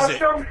shirt was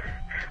it?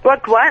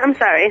 What? I'm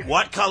sorry.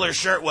 What color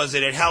shirt was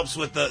it? It helps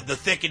with the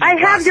thickening I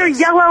have process.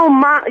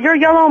 your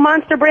yellow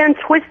Monster Brand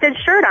twisted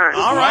shirt on.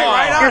 All right,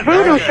 right on.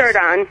 Your voodoo shirt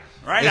on.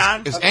 Right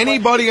on. Is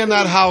anybody in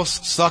that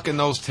house sucking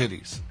those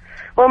titties?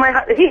 Well,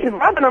 he's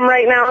rubbing them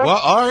right now. Well,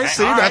 all right.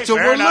 See, All right, that's what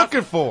fair we're enough.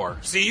 looking for.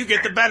 See, you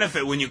get the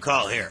benefit when you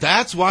call here.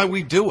 That's why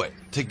we do it,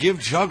 to give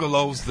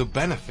juggalos the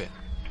benefit.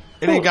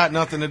 It ain't got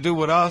nothing to do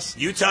with us.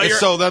 You tell it's your-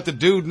 so that the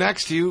dude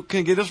next to you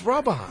can get his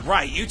rub on.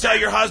 Right. You tell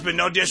your husband,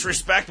 no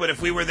disrespect, but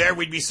if we were there,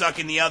 we'd be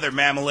sucking the other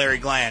mammillary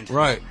gland.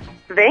 Right.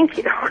 Thank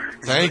you.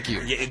 Thank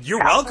you. You're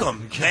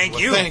welcome. Thank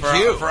you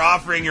for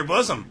offering your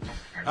bosom.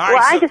 All Well,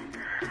 right,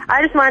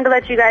 I just wanted to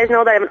let you guys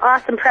know that I have an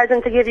awesome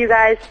present to give you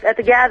guys at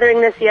the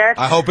gathering this year.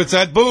 I hope it's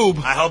that boob.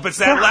 I hope it's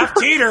that left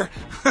teeter.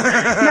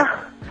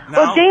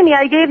 Well, Jamie,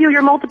 I gave you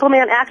your multiple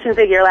man action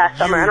figure last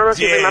summer. I don't know if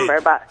you did.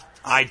 remember, but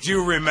I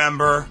do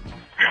remember.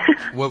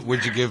 What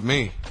would you give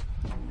me?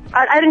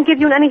 I didn't give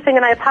you anything,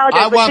 and I apologize.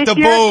 I but want this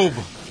the year, boob.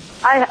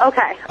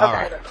 Okay. All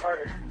right.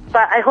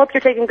 But I hope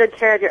you're taking good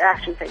care of your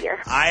action figure.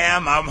 I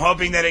am. I'm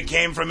hoping that it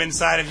came from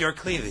inside of your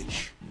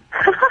cleavage.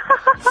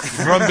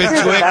 From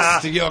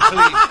betwixt to your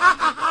cleavage.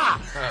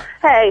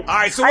 Hey. All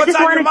right, so I what's just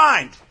on your wanted-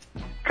 mind?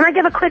 Can I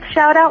give a quick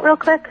shout out real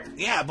quick?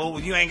 Yeah,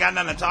 but you ain't got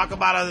nothing to talk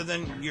about other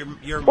than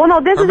your Well,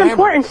 no, this her is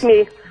important to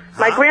me.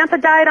 My Huh? grandpa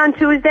died on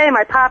Tuesday.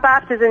 My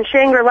pop-ops is in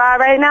Shangri-La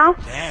right now.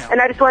 Damn.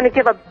 And I just want to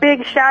give a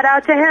big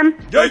shout-out to him.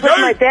 Yay, He's with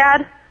yay. my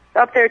dad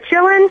up there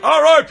chilling.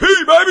 R.I.P.,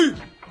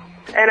 baby!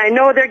 And I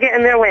know they're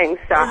getting their wings,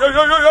 so.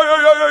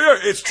 Yeah.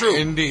 It's true.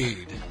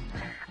 Indeed.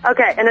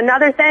 Okay, and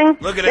another thing.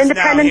 Look at us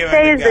Independence now,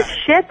 Day here is on the the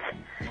shit.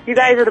 You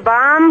guys are the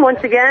bomb,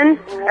 once again.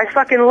 I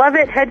fucking love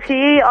it. Head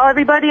TE, all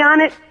everybody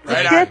on it. The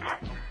Right shit.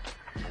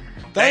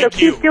 Thank so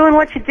you. keep doing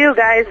what you do,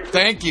 guys.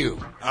 Thank you.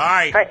 All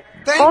right.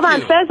 Hold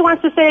on, Fez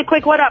wants to say a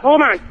quick what up.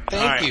 Hold on.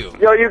 Thank you.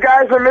 Yo, you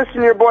guys are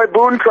missing your boy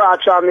Boone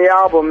Crotch on the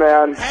album,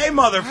 man. Hey,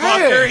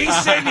 motherfucker, he's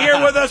sitting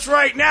here with us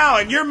right now,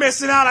 and you're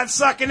missing out on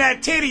sucking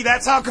that titty.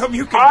 That's how come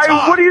you can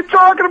talk. What are you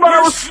talking about?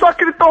 I was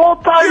sucking it the whole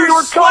time you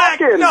were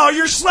talking. No,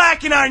 you're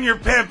slacking on your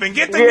pimping.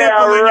 Get the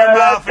nipple in your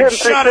mouth and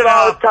shut it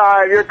all up. the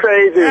time. You're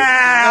crazy. All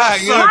right,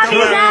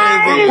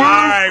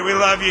 we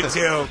love you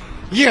too.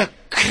 You're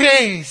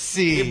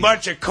crazy. You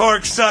bunch of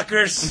cork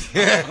suckers.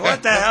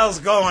 What the hell's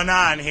going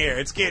on here?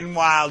 It's getting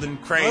wild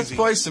and crazy. Let's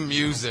play some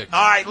music.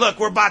 All right, look,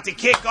 we're about to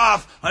kick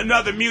off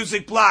another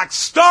music block,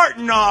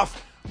 starting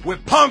off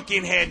with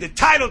Pumpkinhead, the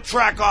title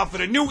track off of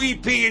the new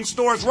EP in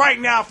stores right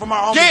now from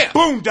our homie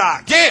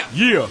Boondock.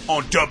 Yeah.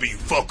 On W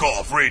Fuck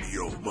Off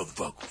Radio,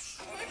 motherfuckers.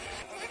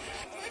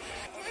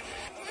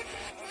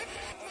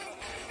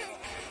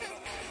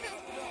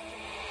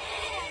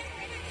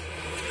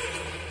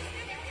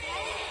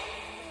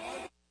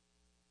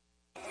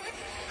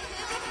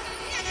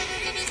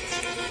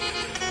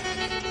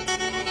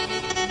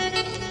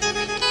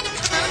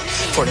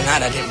 For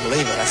tonight, I didn't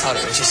believe it. I thought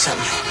it was just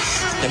something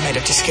that made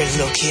up to scare the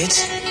little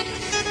kids.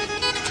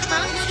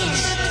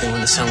 Then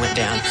when the sun went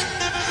down,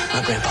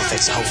 my grandpa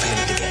fetched the whole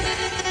family together.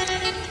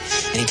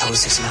 And he told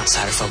us that some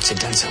outsider folks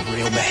had done something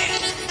real bad.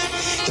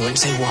 He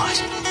wouldn't say what.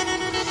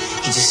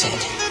 He just said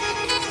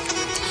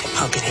that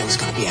Pumpkinhead was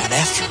going to be out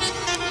after him.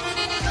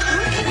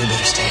 And that we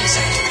better stay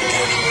inside till they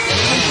got him.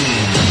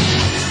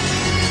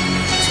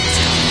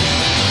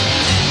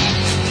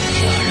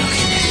 You're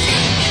looking at me.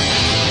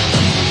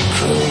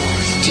 Cruel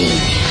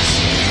genius.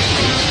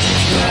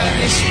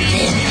 You're as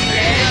thin as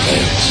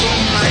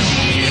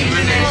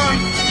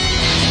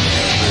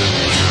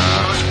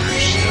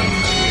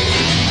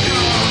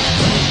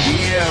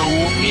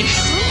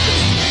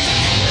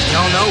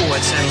y'all know what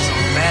settles on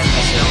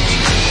madness, don't you?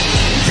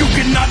 You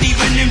cannot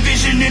even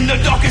envision in the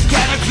darkest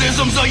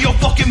cataclysms of your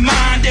fucking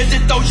mind as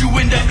it throws you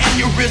into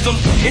aneurysm.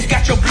 It's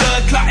got your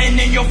blood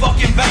clotting in your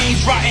fucking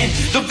veins rotting.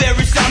 The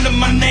very sound of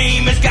my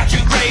name has got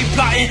your grave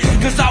plotting.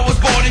 Cause I was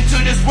born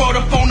into this world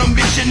upon a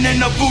mission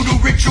and a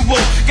voodoo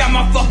ritual. Got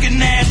my fucking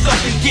ass up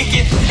and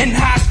kicking and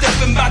high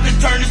stepping, about to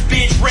turn this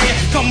bitch red.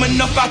 Coming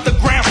up out the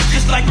ground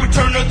just like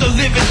Return of the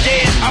Living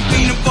Dead. I'm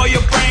beating for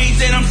your brains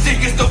and I'm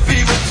sick as the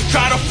fever.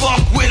 Try to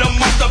fuck with a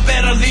monster,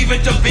 better leave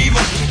it to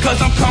Beaver.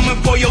 Cause I'm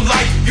coming for your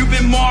life. You've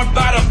been marked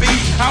by the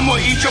beast. I'ma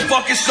eat your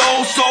fucking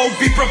soul, so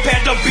be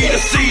prepared to be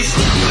deceased.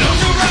 Close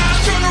your eyes,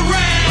 turn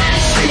around.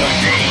 Say my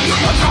name.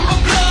 A drop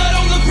of blood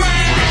on the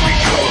ground.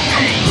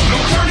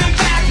 No turning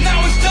back,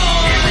 now it's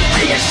done.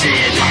 Everything I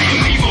said, I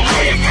am evil,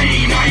 I am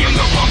pain, I am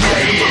the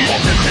Pumpkinhead.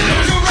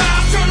 Close your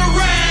eyes, turn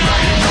around.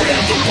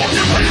 A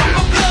drop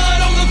of blood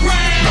on the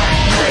ground. No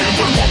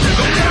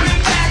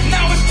turning back,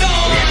 now it's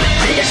done.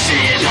 Everything I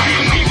said, I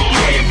am evil,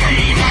 I am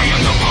pain, I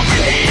am the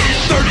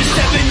Pumpkinhead.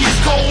 37 years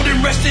cold and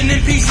resting in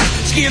pieces.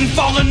 Skin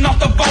falling off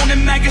the bone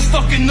and maggots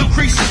stuck in the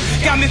creases.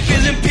 Got me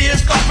feeling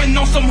pissed off and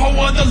on some whole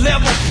other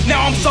level.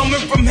 Now I'm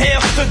summoned from hell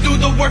to do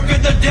the work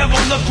of the devil.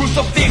 A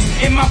crucifix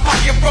in my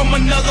pocket from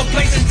another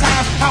place and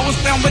time. I was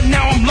found but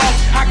now I'm lost.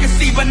 I can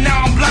see but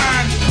now I'm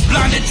blind.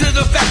 Blinded to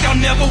the fact I'll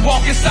never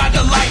walk inside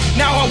the light.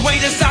 Now I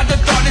wait inside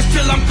the darkness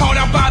till I'm caught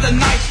out by the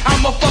night.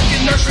 I'm a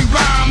fucking nursery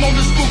rhyme on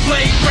the school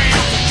playground.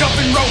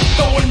 Jumping rope,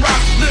 throwing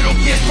rocks, little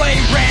kids play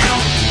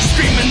round.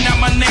 Screaming out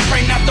my name,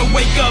 pray not to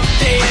wake up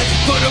dead.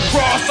 Put a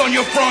cross on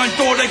your front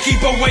door to keep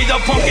away the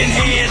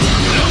Pumpkinhead.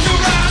 Close your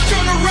eyes,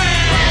 turn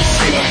around.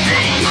 Say my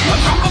name. A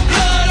drop of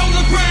blood on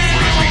the ground.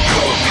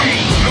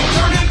 No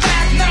turning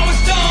back, now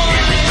it's done.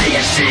 Everything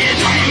I said,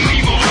 I am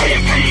evil, I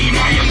am pain,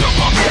 I am the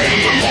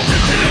Pumpkinhead.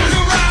 Close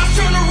your eyes,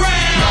 turn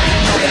around. A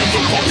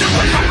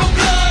drop of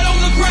blood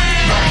on the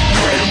ground.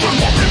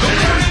 No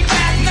turning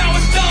back, now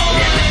it's done.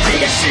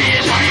 Everything I said,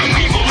 I am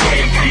evil, I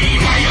am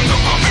pain, I am the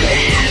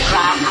Pumpkinhead.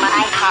 Drop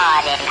my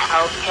heart and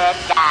hope to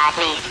die.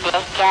 Please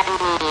stick a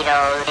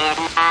needle in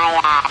my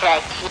eye to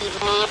keep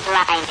me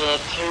blinded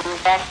to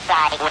the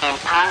sight when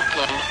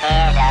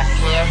Pumpkinhead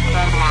appears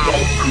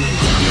tonight.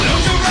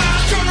 Close your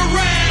eyes, turn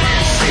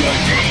around. Say my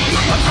name.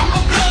 A drop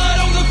of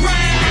blood on the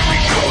ground.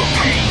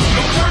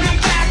 No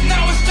turning back,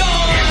 now it's done.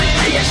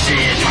 Everything I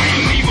said, I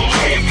am evil,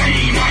 I am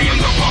pain, I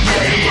am the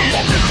Pumpkinhead.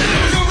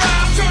 Close your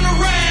eyes, turn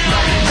around. A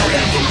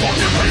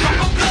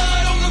drop of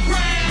blood on the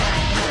ground.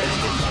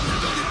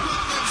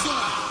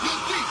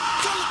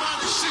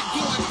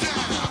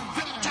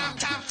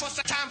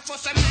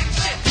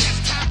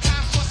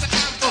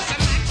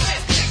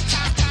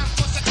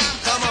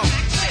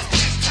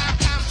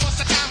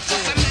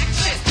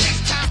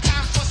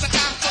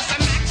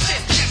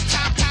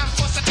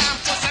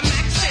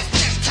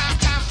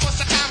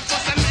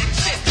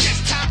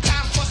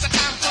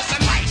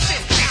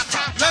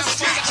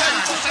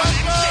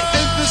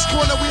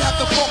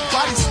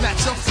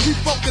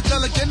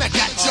 funkadelic and I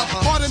got you.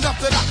 Hard enough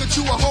that I could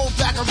chew a whole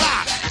bag of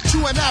rock.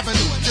 Chew an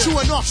avenue, chew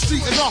an off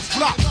street and off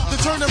block. To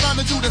turn around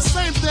and do the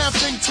same damn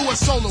thing to a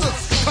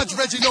soloist. Cause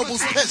Reggie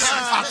Noble's pissed.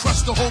 I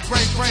crushed the whole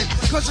brain frame.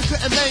 Cause you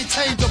couldn't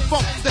maintain the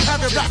funk. The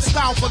heavy rap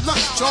style for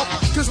lunch, chump.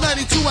 Cause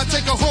 92 I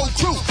take a whole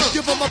crew.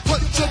 Give them a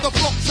punch to the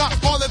funk, not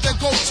all of them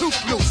go too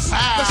loose.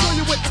 I'll show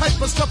you what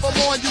type of stuff I'm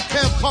on. You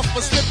can't puff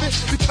or slip it.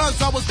 Because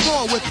I was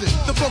born with it.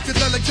 The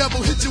funkadelic devil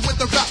hit you with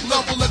the rap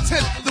level of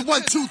 10. The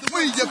 1, 2,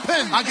 3, your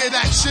pen. I get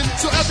action.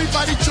 So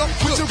everybody jump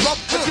with your up.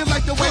 If you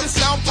like the way the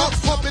sound pump,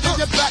 pump it in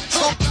your back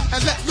trunk.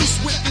 And let loose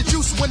with the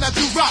juice when I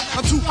do rock.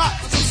 I'm too hot.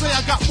 Some say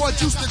I got more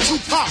juice than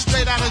Tupac.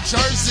 Straight out of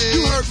Jersey.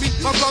 You heard me,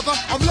 my brother.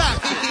 I'm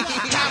laughing.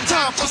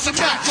 Time for some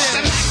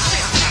action.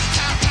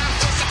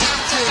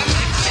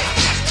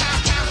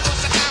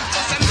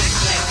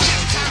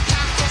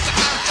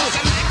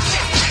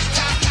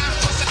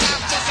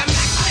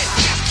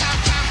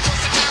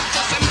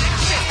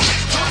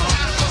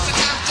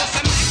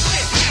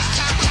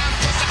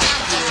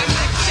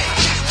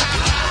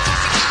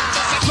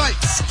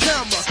 Lights,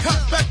 camera, cut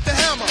back the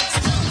hammer.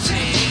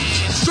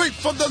 Straight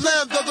from the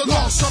land of the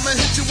lost. I'ma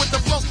hit you with the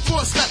blunt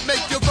force that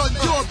make you run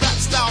your rap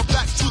style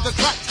back to the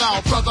crack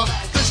style, brother.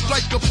 This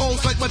strike the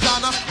pose like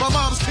Madonna. My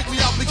mom's picked me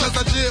out because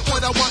I did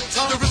what I want.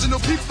 The original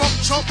P-Funk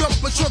chumped up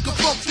my trunk of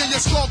funk in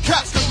your skull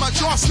caps. Cause my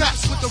jaw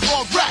snaps with the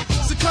raw rap.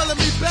 So color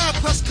me bad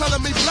plus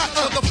color me black.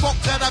 For the funk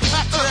that I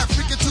pack, I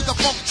freak it to the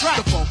funk track.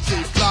 The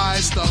funky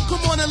fly stuff.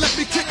 Come on and let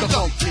me kick the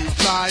funky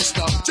fly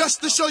stuff.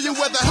 Just to show you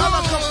where the hell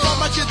I come from,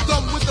 I get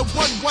done with the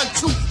 1, 1,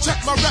 2. Check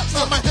my raps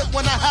on my hip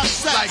when I have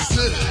sex. Like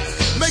this.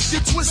 Make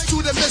you twist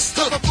to the mist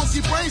of a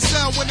funky brain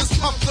sound when it's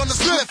pumped on the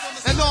spliff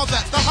and all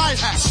that, the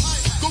hi-hat.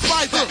 Go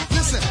by that,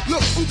 listen,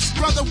 look, oops,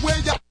 brother, where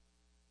ya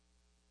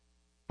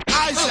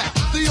eyes at?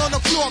 They on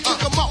the floor, cook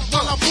 'em up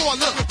while I pour,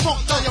 let the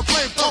funk down your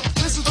brain pump.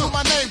 Listen to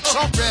my name,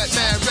 Trump, red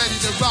man, ready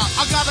to rock.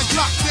 I got a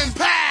Glock, then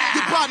pow!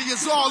 Your body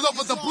is all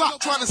over the block,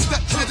 trying to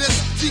step to this.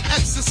 The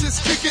exorcist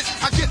kick it,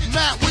 I get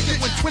mad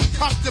wicked when twin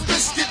pop the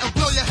biscuit and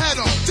blow your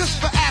head off. Just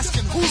for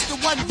asking, who's the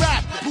one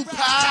rapping? Who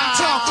pow?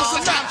 Time for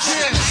some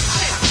action.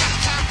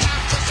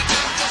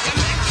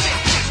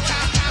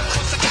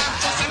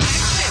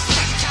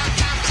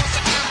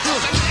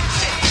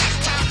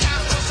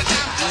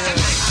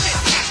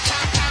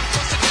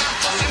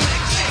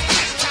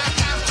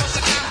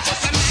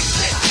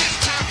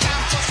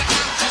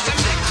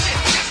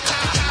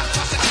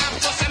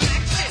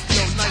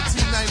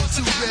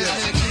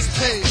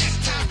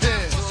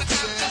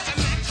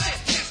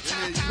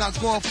 Not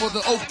going for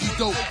the okie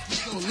doke.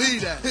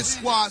 Believe that. His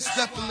squad's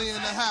definitely in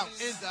the house.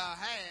 In the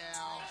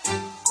house.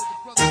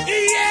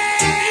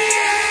 Yeah!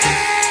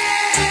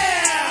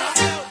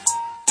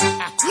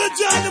 Look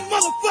down the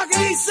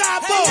motherfucking East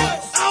Side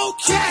boys.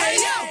 Okay.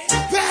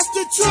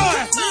 Pastor Troy.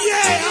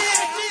 Yeah.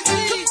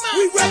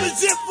 We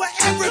represent for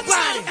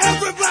everybody.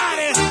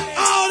 Everybody.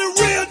 All the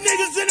real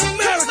niggas in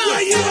America.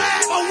 Where you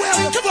at? Or where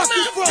the fuck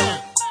you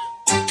from?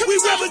 We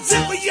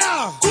represent for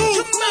y'all.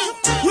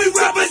 We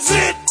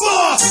represent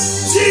for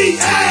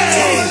GA,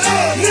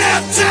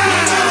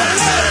 Naptown,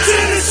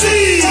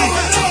 Tennessee,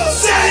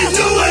 St.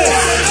 Louis,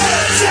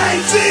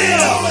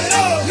 Jacksonville,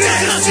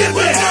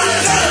 Mississippi,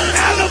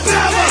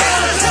 Alabama,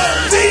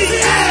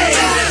 VA,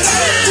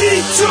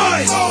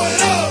 Detroit,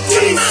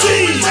 DC,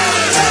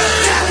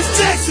 Dallas,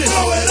 Texas,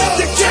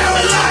 the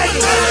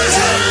Carolinas,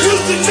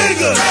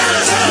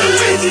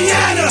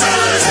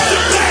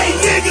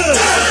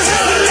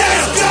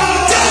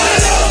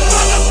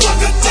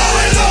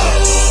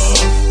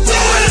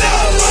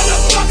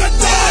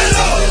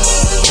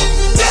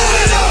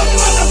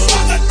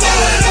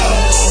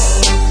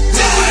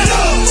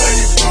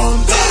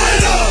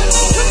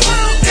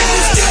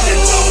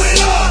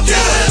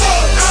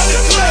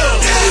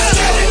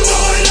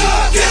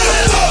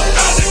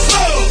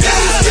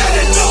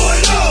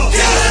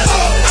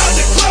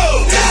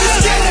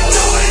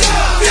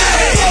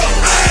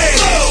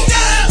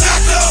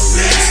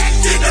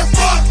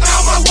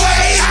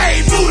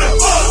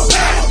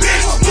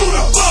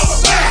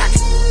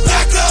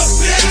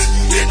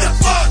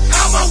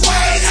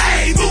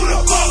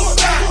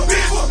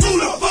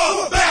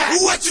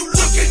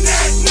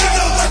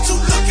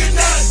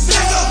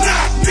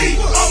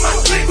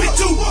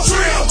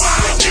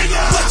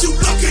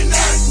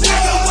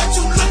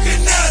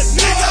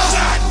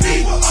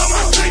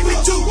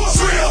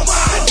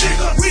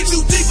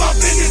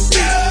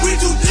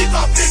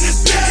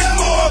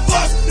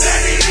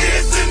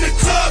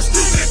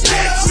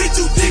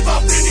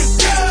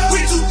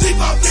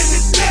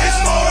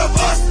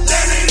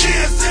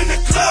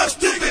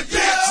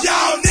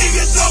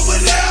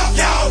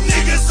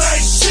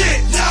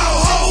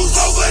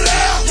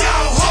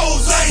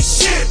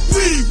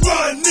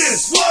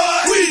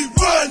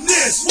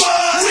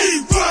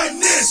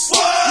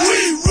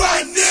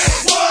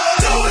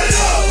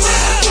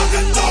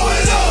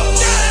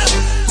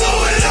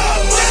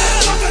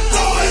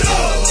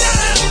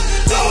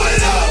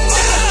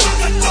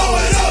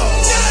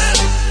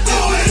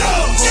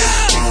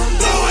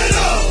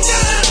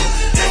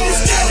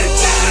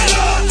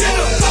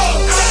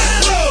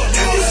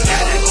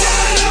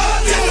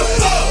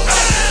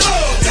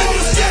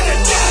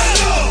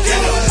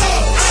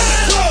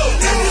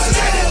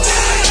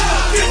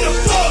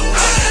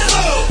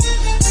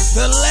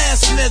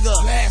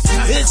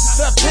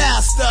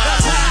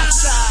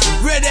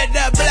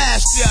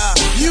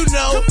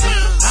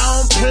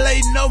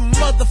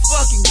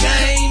 motherfucking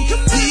game.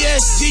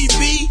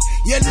 PSGB,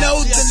 you know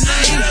the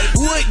name.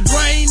 Wood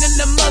grain in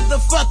the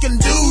motherfucking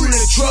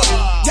dually truck.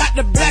 Got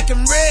the black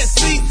and red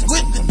seats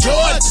with the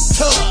Georgia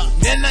tuck.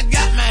 Then I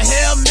got my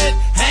helmet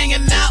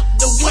hanging out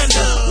the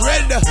window,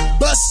 ready to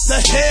bust the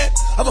head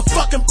of a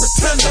fucking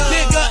pretender.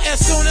 Nigga, as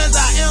soon as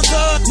I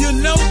enter, you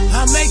know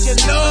I make a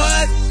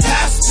noise.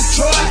 Past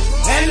Detroit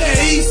and the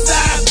East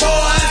Side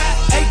boys.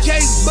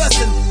 AK's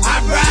bustin', I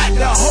ride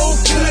the whole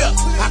clip.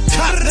 I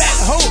cut that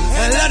hoe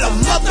and let a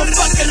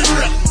motherfucking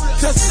rip.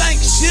 To sink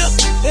ship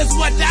is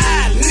what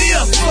I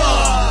live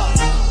for.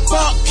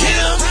 Fuck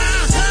him,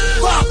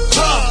 fuck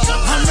her.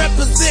 I'm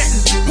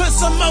representing, put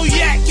some more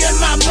yak in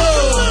my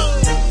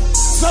mug,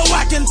 so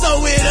I can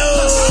throw it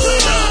up.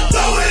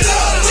 Throw it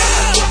up,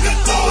 fucking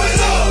throw it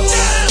up.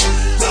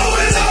 Throw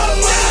it up,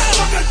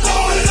 fucking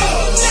throw it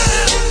up.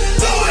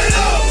 Throw it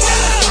up,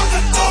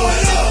 fucking throw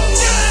it up.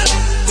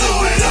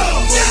 Throw it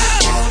up,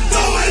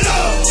 throw it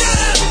up.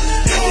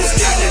 If you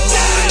got it,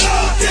 throw it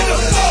up. Get the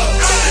fuck.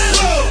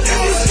 If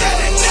you got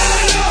it, throw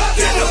it up.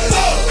 Get the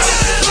fuck.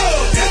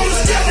 If you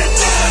got it,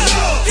 throw it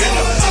up. Get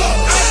the fuck.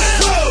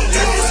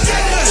 If you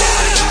got it,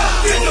 throw it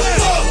up. Get the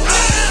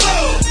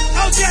fuck.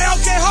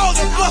 Okay, hold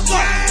the fuck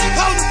up.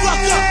 Hold the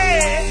fuck up.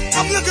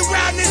 I'm looking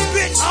around this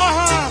bitch.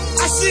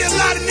 I see a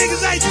lot of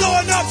niggas ain't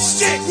throwing up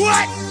shit.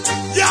 What?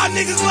 Y'all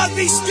niggas must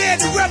be scared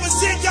to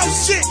represent your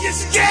shit. You're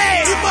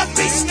scared. You must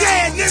be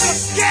scared, nigga.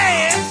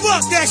 Scared.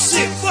 Fuck that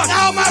shit. Fuck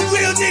all my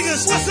real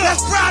niggas.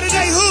 That's proud of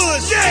they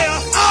hoods. Yeah.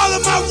 All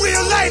of my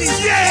real ladies.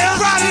 Yeah.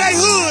 Proud of they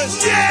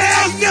hoods. Yeah. They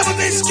ain't never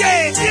been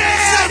scared.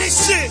 Yeah. Say this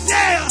shit.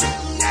 Yeah.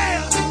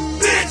 Yeah.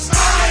 Bitch,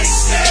 I ain't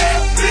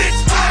scared. Bitch,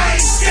 I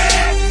ain't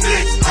scared.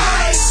 Bitch,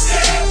 I ain't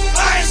scared.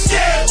 I ain't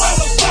scared,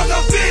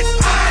 motherfucker. Bitch,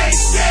 I ain't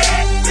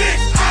scared.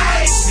 Bitch, I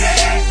ain't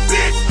scared.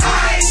 Bitch,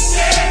 I ain't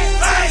scared.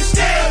 I ain't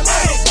scared,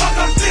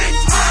 motherfucker. Bitch,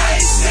 I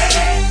ain't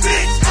scared.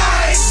 Bitch,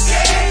 I ain't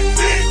scared.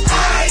 Bitch,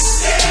 I ain't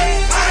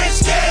scared. I ain't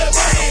scared,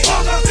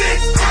 motherfucker.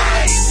 Bitch, I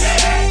ain't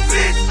scared.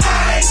 Bitch,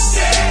 I ain't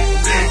scared.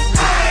 Bitch,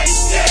 I ain't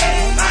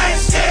scared. I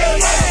ain't scared,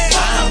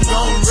 motherfucker. I'm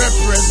gonna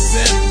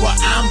represent where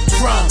I'm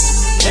from.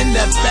 In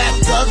the back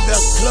of the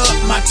club,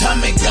 my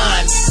Tommy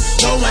gun.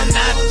 Going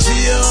out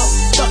chill,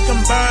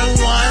 fucking burn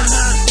one.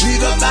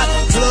 Leave about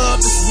the club,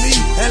 it's me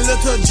and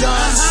Little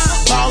John.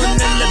 Falling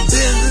in the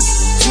business,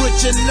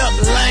 switching up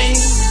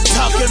lanes.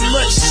 Talking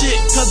much shit,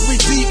 cause we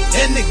deep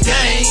in the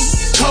game.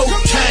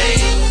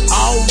 Cocaine,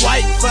 all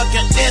white,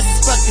 fucking S,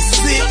 fucking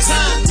six.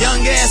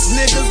 Young ass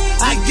niggas,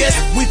 I guess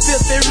we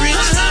filthy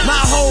rich. My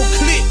whole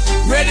clique,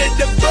 ready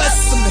to bust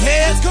some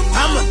heads.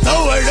 I'ma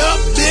throw it up,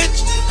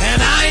 bitch,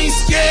 and I ain't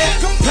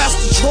scared.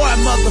 Pastor Troy,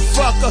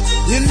 motherfucker,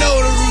 you know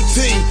the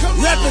routine.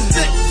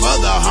 Represent for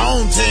the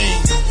home team.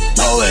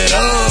 Throw it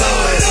up.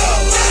 Throw it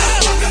up.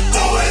 Fucking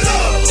throw it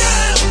up.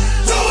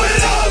 Throw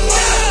it up.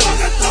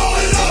 Fucking throw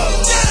it up.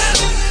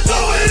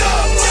 Throw it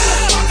up.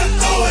 Fucking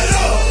throw it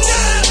up.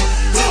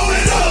 Throw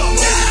it up.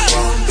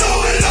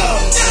 Throw it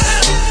up.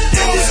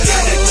 If you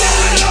got it, throw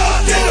it up.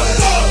 Get the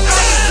fuck.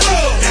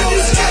 If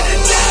you got it,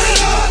 throw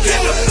it up. Get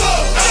the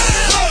fuck.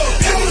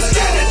 If you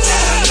got it,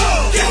 throw it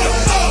up. Get the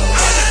fuck.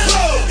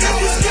 If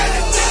you got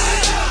it, throw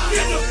it up.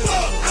 Get the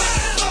fuck.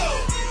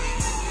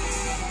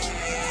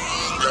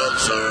 Don't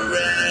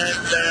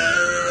surrender.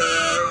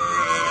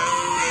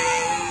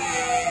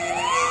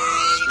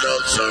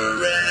 Don't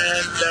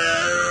surrender.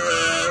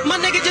 My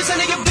nigga just a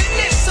nigga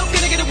business, so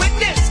can I get a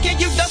witness? Can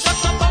you just fuck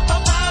up?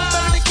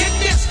 Better get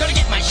this. Gonna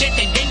get my shit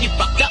and then you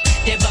fucked up.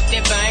 They buck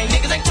their bang.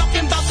 Niggas ain't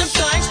talking about them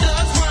things.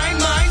 Thugs,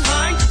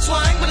 mine,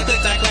 swine. With a good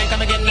time, clank,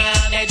 come again now.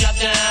 They drop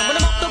down. When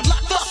I'm off the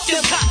block, fuck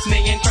them cops.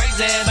 Me and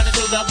crazy, better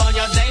do the on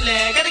your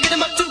daily. Gotta get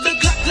them up to the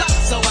clock,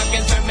 so I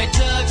can turn my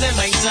tugs and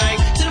maintain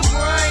to the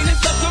brain and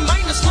stuff from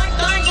mine. The swank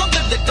thing, gon'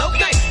 live the dope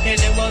game. And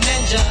then we'll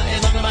ninja.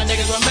 As long as my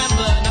niggas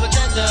remember, never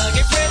tender.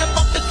 Get rid of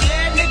off the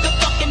glare, nigga,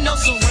 fucking no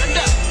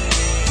surrender.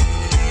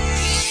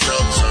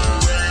 Don't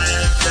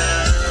surrender.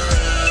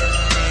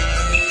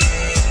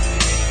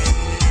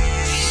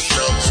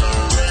 Don't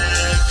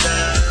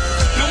surrender.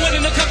 No one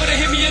in the cover to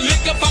hit me and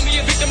lick up. Find me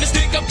a victim to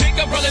stick up, pick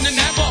up, rolling in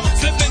that ball.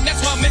 Slipping, that's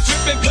why I'm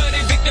tripping.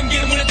 Bloody victim,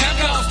 get him when the time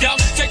calls, y'all.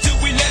 Take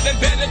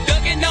 211, better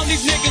ducking on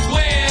these niggas,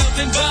 wells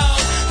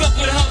involved. Fuck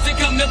with the hoes and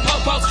come to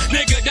po-pos.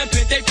 Nigga, done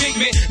bit they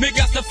pigment. Me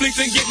got the fleece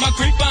and get my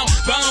creep on.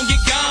 Bone,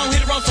 get gone, hit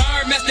the wrong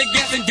tire, mess the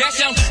gas and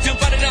dash on. Jump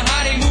out of the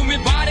hottie,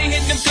 movement body,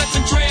 hitting them cuts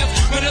and trails.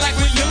 Running like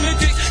we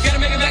lunatics. Gotta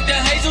make it back to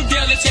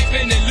Hazeldale, and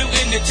chafing and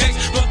looting the checks.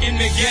 Fucking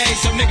me gay,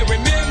 so nigga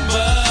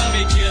remember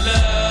me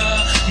killer.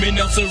 Me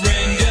no surrender.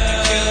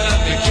 Me killer,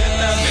 me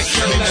killer.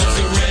 Me no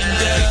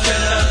surrender. Me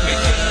killer, me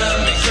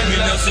killer. Me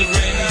no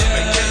surrender.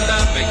 Me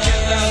killer, me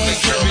killer. Me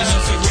killer, me no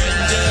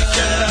surrender.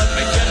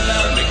 Me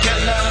killer, me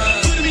killer.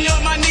 Putting me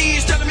on my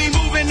knees, telling me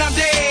moving, I'm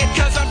dead.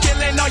 Cause I'm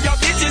killing all your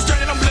bitches,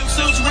 turning them blue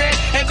suits red.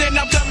 And then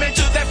I'm coming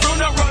to that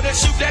funeral to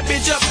shoot that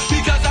bitch up.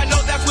 Because I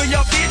know that's where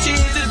your bitch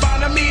is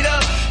bound to meet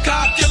up.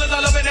 Cop killers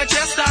all over that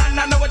chest line.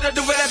 I know what to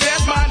do with that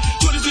best mine.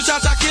 22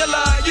 shots, I kill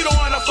her. You don't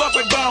wanna fuck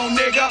with bone,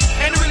 nigga.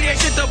 And it really ain't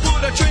shit to pull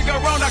the trigger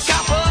on a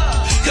copper.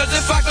 Cause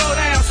if I go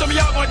down, some of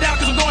y'all going down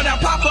cause I'm going down.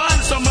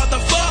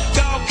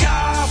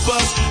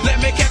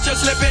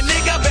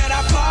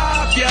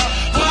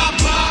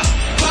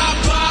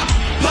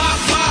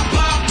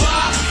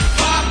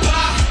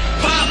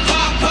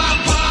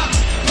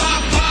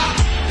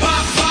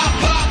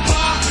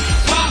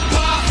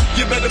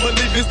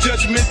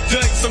 Judgment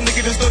Day, some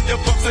nigga just throw your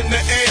pumps in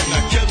the air.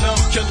 Now kill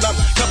 'em,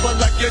 couple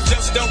like you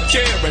just don't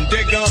care. And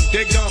dig 'em,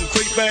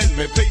 creepin',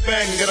 me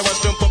peepin'. Gotta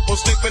watch them purple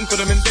sleepin', put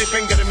 'em in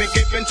deepin'. Gotta me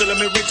keepin', till I'm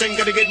reaching.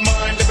 Gotta get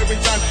mine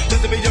every time, just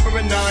to be over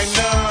a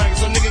 9-9.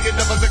 So nigga get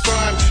up as a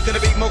crime.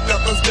 Gotta be more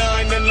couples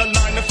dying in the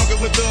line. I'm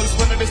fucking with thugs,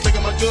 when I just take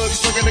my drugs.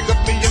 Fucking to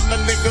me and my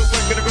nigga.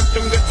 We're gonna rip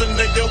them guts and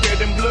they go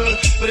get in blood.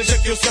 Better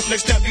check yourself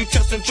next time you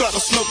test and try to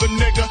smoke a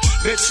nigga.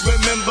 Bitch,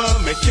 remember,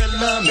 me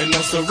killer, me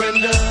no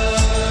surrender.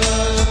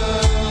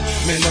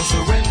 Me no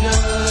surrender.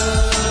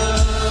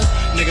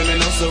 Nigga, me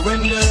no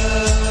surrender.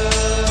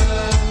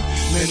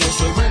 Me no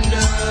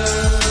surrender.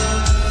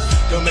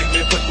 Don't make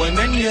me put one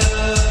in ya.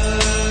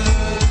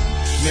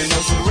 Me no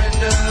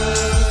surrender.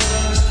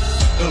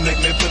 Don't make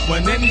me put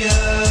one in ya.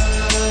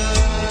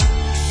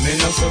 Me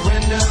no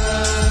surrender.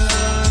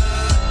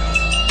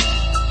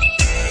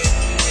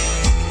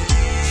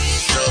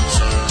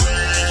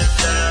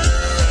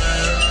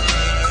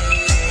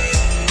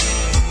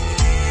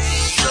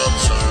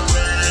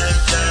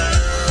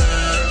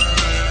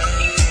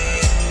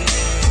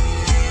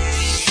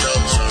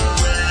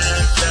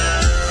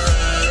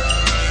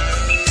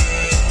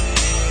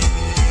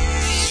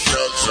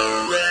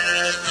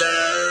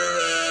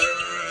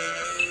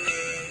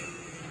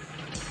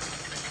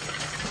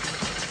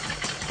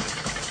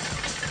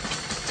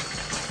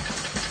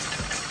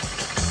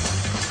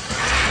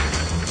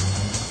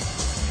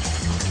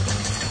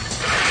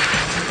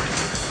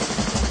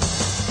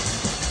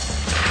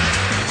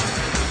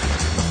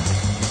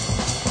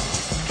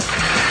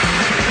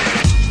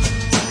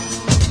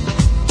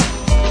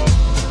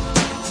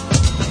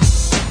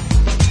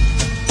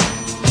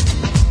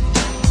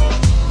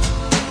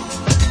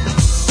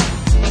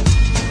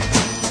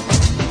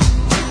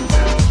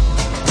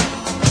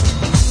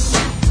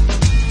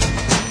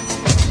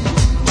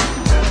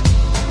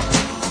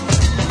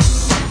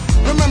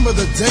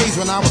 Days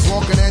when I was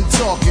walking and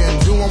talking,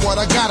 doing what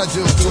I gotta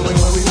do, doing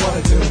what we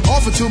wanna do.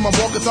 Offered to my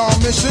walkathon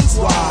missions.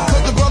 Why?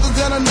 Cause the brothers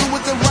that I knew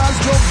with the rides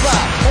go by.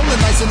 Only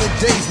nights in the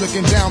days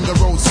looking down the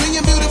road,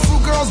 seeing beautiful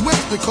girls with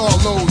the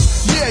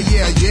carloads.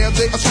 Yeah,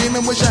 they are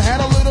screaming, wish I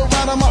had a little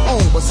ride of my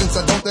own. But since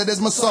I don't, that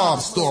is my sob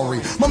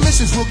story. My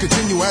missions will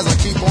continue as I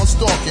keep on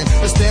stalking.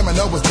 The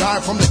stamina was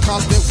dying from the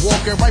constant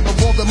walking. Right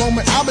before the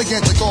moment I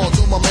began to call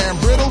to my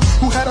man Brittle,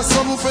 who had a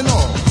sunroof and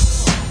all.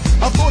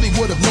 I thought he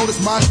would have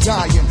noticed my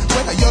dying.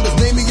 When I yelled his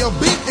name in your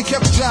beat, it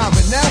kept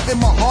jiving. Now in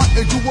my heart,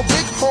 it grew a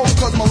big hole.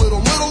 Cause my little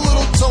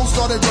toe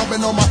started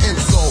rubbing on my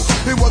insole.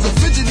 It was a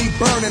fidgety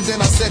burn, and then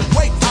I said,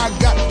 wait, I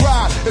got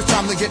pride. It's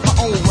time to get my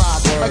own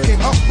ride. I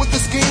came up with the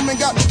scheme and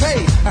got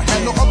paid. I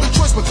had no other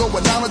choice but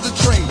going down at the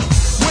train.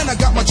 When I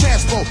got my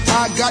chance,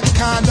 I got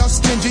kinda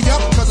stingy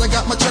up. Cause I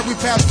got my cherry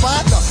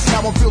Pathfinder.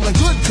 Now I'm feeling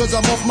good cause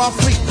I'm off my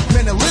feet.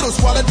 Men and little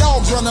swatted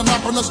dogs running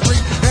up on the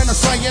street. And I'm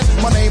saying,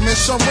 my name is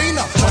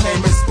Sharina. My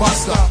name is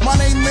Buster. My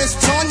name is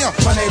Tanya.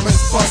 My name is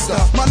Buster.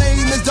 My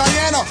name is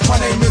Diana. My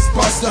name is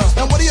Buster.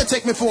 And what do you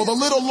take me for? The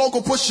little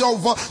local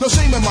pushover. No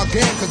shame in my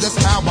game cause that's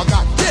how I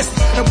got this.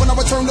 And when I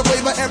return the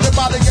favor,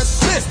 everybody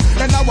gets pissed.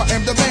 And now I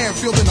am the man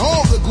fielding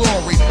all the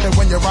glory. And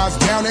when your eyes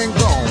down and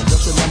gone,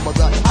 just remember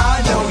that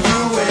I know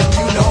you and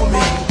you know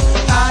me.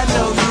 I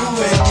know you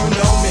and you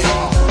know me.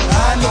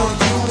 I know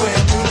you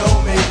and you know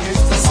me.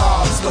 It's the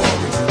sob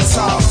story. The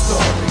sob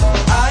story.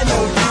 I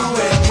know you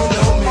and you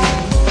know me.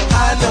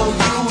 I know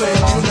you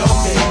and you know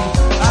me.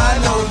 I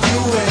know you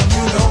and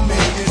you know me.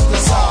 It's the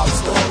sob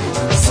story.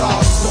 The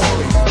sob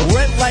story.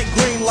 Red light,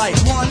 green light.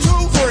 1, 2,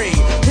 3.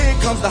 Here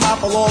comes the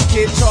hop along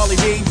kid, Charlie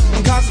D.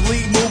 I'm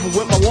constantly moving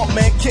with my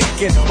Walkman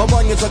kicking. My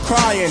bunions are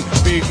crying,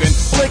 beefing,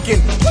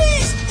 flicking. Please.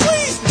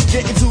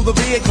 Get into the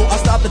vehicle, I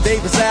stopped at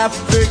Davis Ave.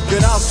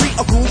 Figured I'll see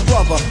a cool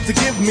brother to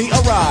give me a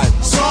ride.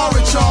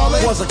 Sorry, Charlie,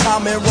 was a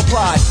common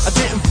reply. I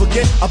didn't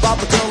forget about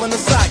the girl and the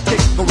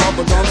sidekick, the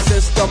rubber drum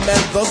system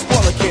and the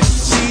spoiler kid.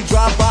 She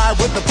drive by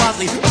with the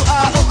posse.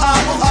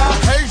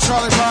 Hey,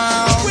 Charlie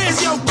Brown, where's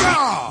your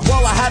girl?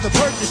 Well, I had the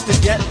purchase to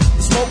get.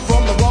 The smoke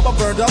from the rubber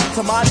burned up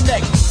to my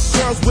neck.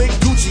 Girls with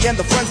Gucci and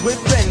the friends with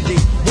Fendi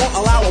won't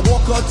allow a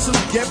walker to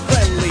get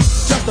friendly.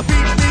 Just a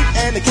beep beep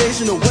and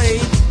occasional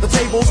wave. The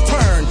tables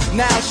turn,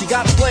 now she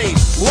got played.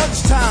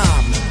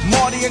 Lunchtime,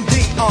 Marty and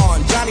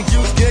Dion, Johnny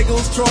Juice,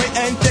 Giggles, Troy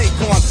and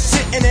Daquan,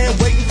 sitting there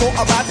waiting for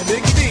a ride to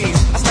Big D's.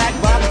 I snack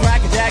by the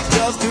Cracker Jacks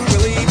just to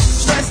relieve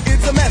stress.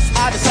 It's a mess.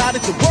 I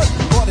decided to work,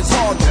 but it's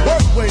hard to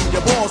work when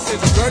your boss is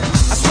a jerk.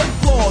 I sweat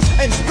floors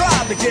and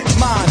strive to get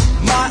mine.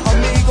 My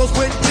amigos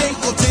with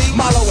Dinkle T,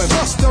 Milo and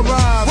Busta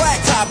Rhymes, Black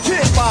Top,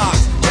 Kid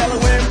Box, Yellow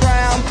and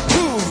Brown,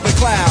 who's the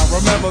clown?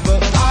 Remember the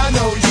I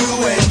know you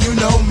and you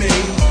know me.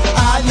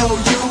 I know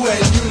you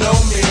and you know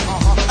me.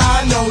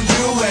 I know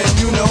you and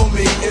you know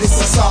me. It's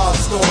a sob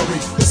story,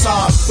 the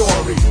sob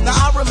story. Now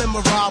I remember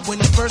Rob when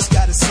he first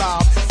got his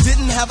sob.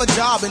 Didn't have a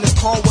job and his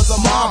car was a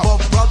mob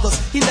of brothers.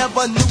 He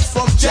never knew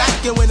from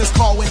jacking when his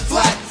car went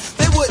flat.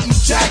 They wouldn't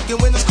jack, and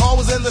when his car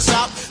was in the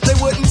shop, they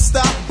wouldn't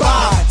stop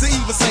by to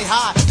even say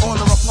hi or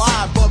to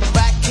reply. But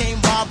back came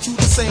Rob to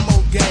the same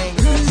old gang.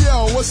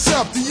 Yo, what's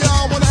up? Do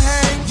y'all wanna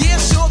hang? Yeah,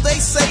 sure, they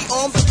say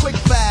on the quick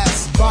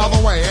fast. By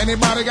the way, any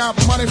Anybody got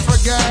money for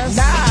gas?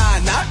 Nah,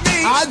 not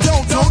me. I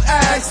don't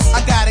ask. I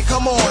got it,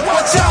 come on.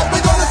 Watch out,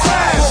 we gonna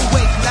crash. Oh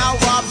wait, now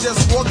Rob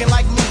just walking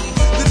like me.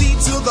 The D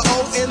to the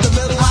O in the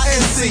middle,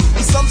 I-N-C.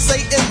 Some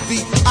say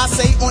envy, I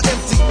say on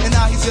empty. And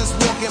now he's just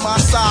walking my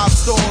sob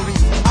story.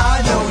 I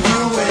know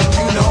you and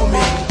you know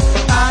me.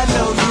 I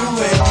know you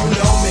and you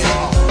know me.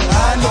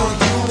 I know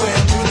you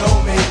and you know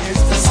me.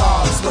 It's the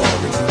sob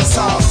story, the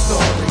sob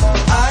story.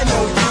 I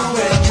know you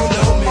and you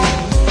know me.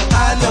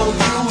 I know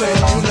you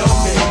and you know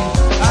me.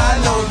 I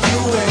know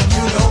you and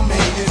you know me.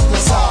 It's the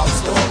sob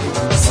story,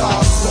 the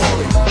sob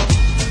story.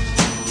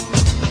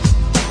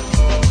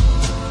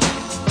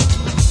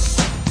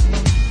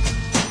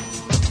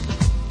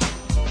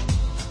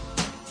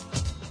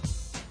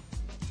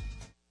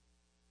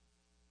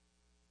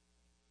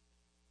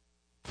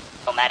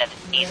 No matter the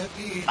season,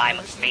 climb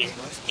a reason,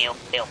 still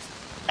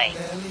play.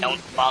 Don't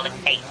fall in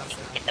faith,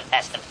 get the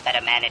best of a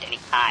better man at any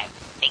time.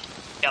 Make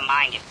your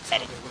mind if you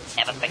said it.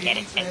 Never forget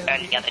it and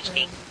turn the other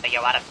cheek, so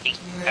you're out of cheek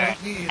to turn.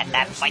 At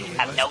that point you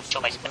have no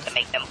choice but to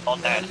make them all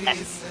learn a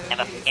lesson.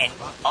 Never forget,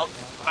 all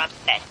were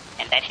upset,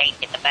 and that hate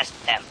get the best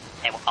of them.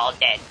 They were all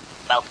dead.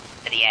 Welcome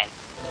to the end.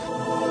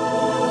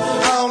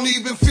 I don't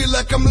even feel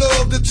like I'm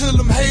loved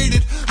until I'm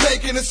hated,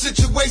 making the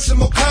situation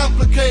more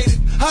complicated.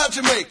 How'd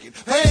you make it?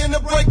 Paying to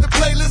break the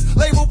playlist,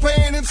 label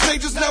paying in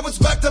stages, now it's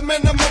back to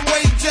minimum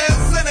wages.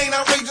 It ain't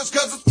outrageous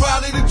cause it's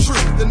probably the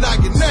truth, and now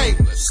you're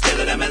nameless. Still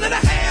in a minute and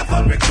a half,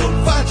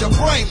 unrecruited. Find your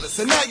brainless,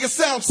 and now your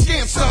sound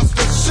skin starts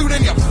to shoot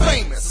and you're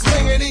famous,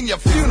 laying in your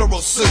funeral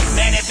suit.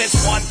 Man, if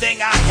it's one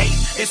thing I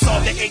hate, it's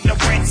all the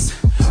ignorance.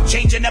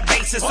 Changing the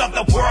basis of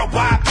the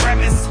worldwide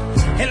premise.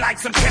 And like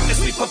some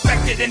chemists, we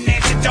perfected an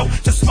antidote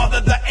to smother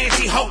the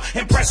anti-hope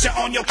and pressure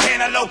on your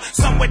cantaloupe.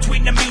 Somewhere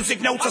between the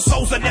music notes, our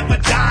souls will never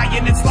die.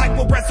 And it's like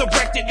we're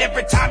resurrected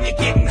every time you're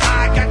getting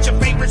high. Got your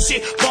favorite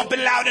shit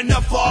bumping loud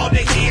enough for all to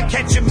hear.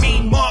 Catch your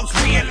mean mugs,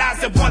 realize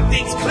that one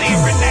thing's clear,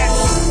 and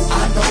that's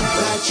I know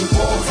that you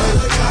all heard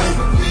the kind.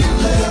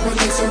 Let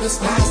release or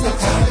despise the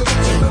time.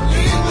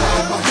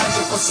 I'm behind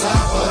your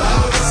facade, but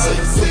I don't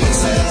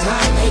say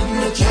time hating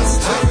the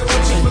just time.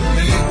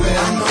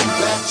 I know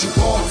that you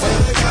all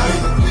heard the kind.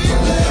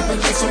 Let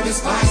release or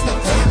despise the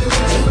time.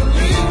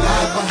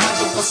 I'm behind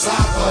your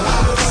facade, but I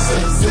don't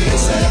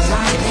say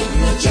time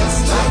hating the just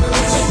time.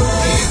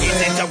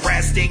 It's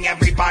interesting,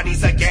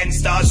 everybody's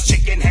against us.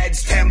 Chicken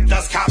heads tempt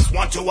us, cops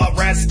want to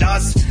arrest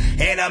us.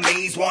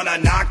 Enemies wanna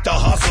knock the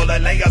hustle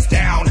and lay us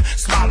down,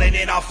 smiling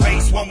in our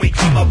face when we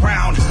come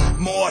around.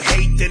 More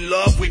hate than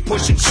love, we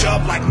push and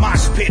shove like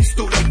mosh pits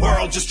through the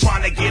world, just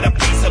trying to get a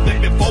piece of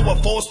it before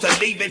we're forced to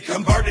leave it,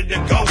 converted to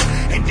ghost,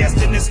 and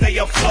destined to stay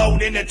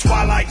afloat in the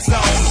twilight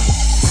zone.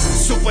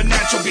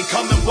 Supernatural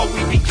becoming what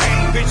we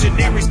became.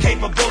 Visionaries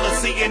capable of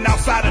seeing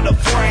outside of the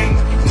frame.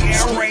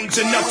 Yeah, range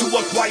enough to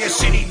acquire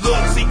shitty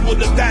looks, equal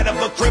to that of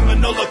a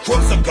criminal or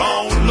crooks are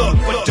gone. Look,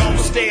 but don't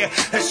stare,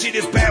 that shit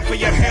is bad for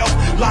your health.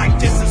 Like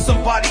dissing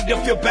somebody to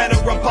feel better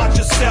about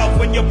yourself.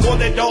 When you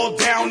pull it all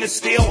down, it's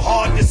still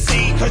hard to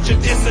see, cause you're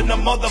dissing the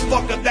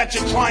motherfucker that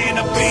you're trying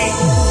to be.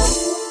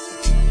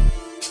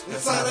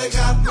 That's how they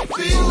got me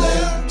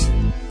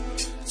feeling.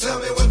 Tell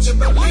me what you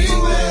believe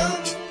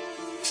in.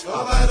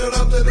 I'll light it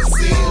up to the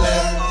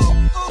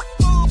ceiling.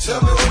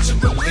 Tell me what you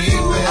believe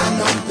in. I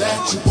know that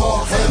you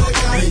all heard the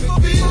kind.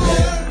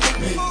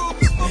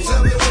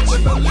 Tell me what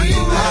you believe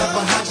in. I'm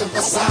behind your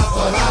facade,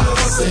 but I don't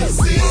say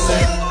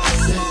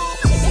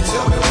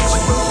Tell me what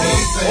you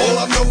believe in. All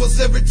I know is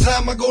every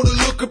time I go to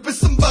look up, it's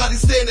somebody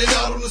standing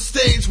out on the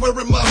stage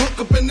wearing my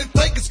hookup, and they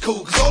think it's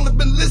cool, cause all I've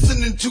been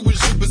listening to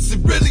is you. But see,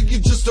 really, you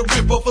just a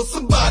rip-off of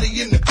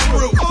somebody in the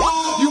crew.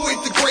 You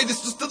ain't the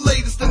greatest, just the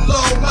latest in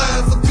long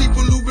lines of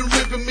people who've been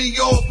ripping me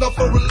off now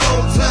for a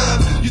long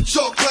time. You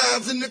chalk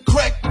lines in the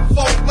crack,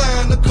 fault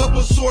line. A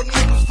couple short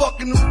niggas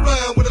fucking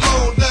around with a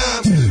long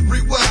dime.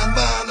 Rewind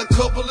mine a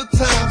couple of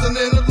times and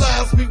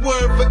analyze me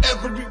word for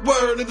every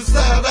word and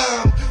decide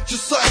I'm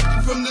just like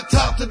you from the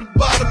top to the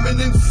bottom, and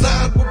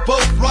inside we're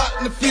both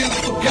rotten and feeling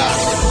forgotten.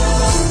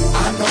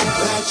 I know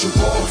that you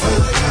all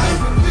heard the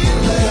kind.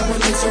 Let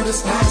release or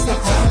despise the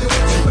time.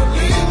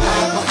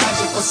 I'm behind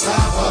your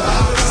facade, but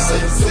I don't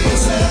say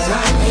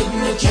time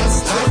hating the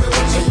just time.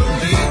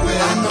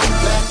 I know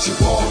that you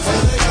all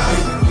heard the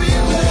kind.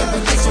 Let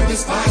release or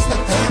despise the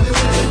time.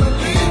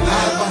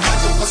 I'm behind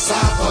your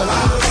facade, but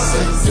I don't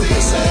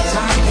say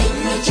time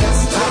hating the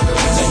just time.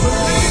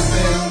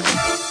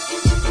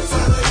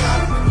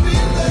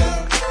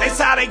 That's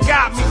how they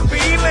got me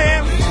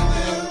feeling.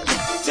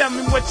 Tell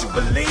me what you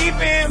believe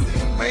in.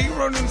 Man, you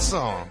wrote in the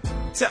song.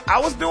 I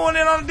was doing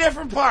it on a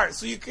different part,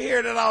 so you could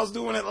hear that I was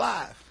doing it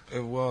live.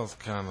 It was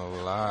kind of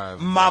live.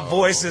 My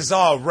voice is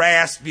all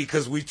raspy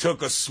because we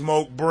took a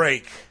smoke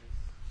break.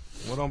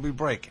 What don't be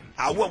breaking?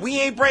 We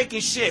ain't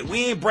breaking shit.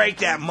 We ain't break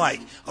that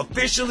mic.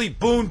 Officially,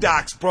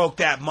 Boondocks broke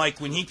that mic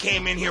when he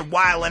came in here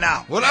wilding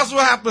out. Well, that's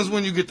what happens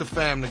when you get the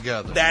fam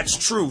together. That's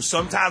true.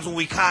 Sometimes when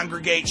we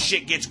congregate,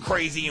 shit gets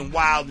crazy and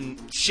wild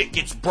and shit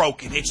gets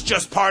broken. It's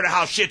just part of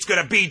how shit's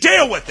gonna be.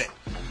 Deal with it.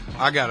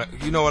 I got it.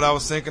 You know what I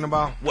was thinking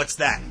about? What's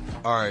that?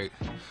 All right.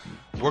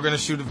 we're going to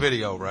shoot a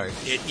video, right?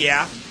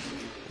 Yeah.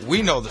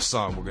 We know the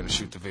song we're going to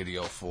shoot the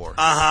video for.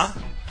 Uh-huh.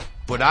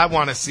 But I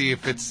want to see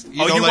if it's, you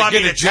want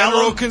get me a to tell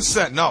general them?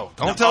 consent. No,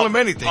 don't tell them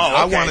anything.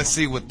 I okay. want to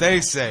see what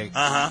they say.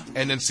 Uh-huh.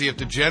 And then see if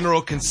the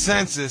general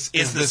consensus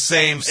is the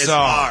same as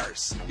song.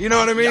 ours. You know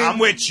what I mean? Yeah, I'm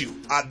with you.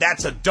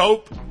 That's a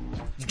dope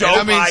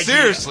idea.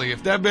 seriously,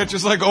 if that bitch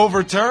is like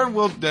overturned,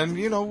 well, then,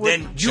 we'll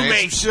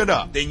change some shit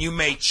up. Then you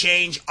may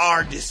change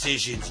our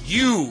decisions.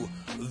 You,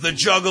 the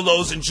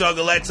juggalos and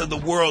juggalettes of the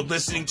world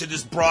listening to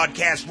this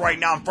broadcast right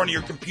now in front of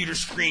your computer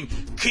screen,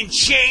 can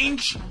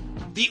change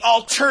the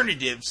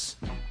alternatives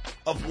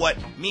of what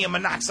me and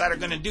Monoxide are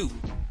going to do.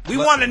 We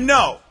want to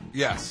know.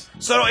 Yes.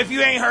 So if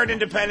you ain't heard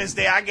Independence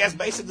Day, I guess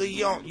basically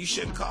you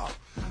shouldn't call.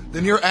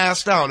 Then you're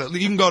asked out.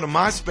 You can go to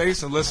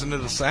MySpace and listen to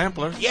the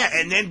sampler. Yeah,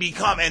 and then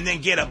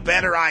get a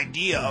better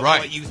idea of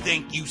what you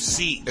think you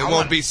see. It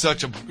won't be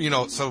such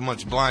so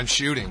much blind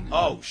shooting.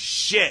 Oh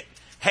shit.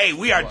 Hey,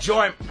 we are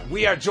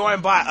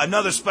joined by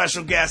another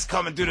special guest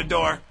coming through the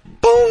door.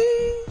 Boom!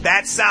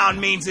 That sound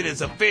means it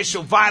is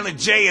official. Violent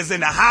J is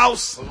in the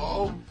house.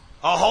 Hello?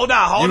 Oh, hold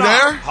on.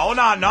 There? Hold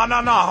on. No,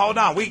 hold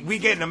on. We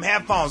getting them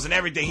headphones and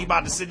everything. He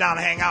about to sit down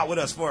and hang out with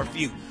us for a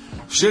few.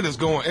 Shit is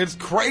going. It's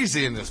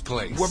crazy in this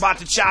place. We're about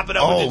to chop it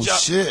up with the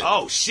shit.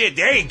 Oh, shit.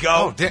 There you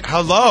go.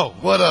 Hello.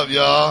 What up,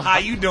 y'all? How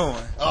you doing?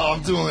 Oh,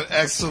 I'm doing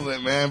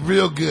excellent, man.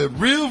 Real good.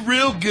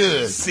 Real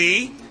good.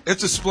 See?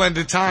 It's a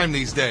splendid time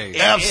these days.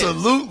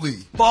 Absolutely.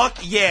 Fuck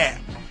yeah.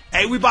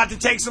 Hey, we about to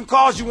take some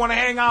calls. You want to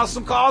hang out with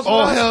some calls?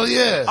 Oh, hell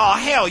yeah. Oh,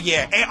 hell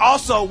yeah. And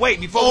also,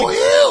 wait, before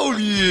hell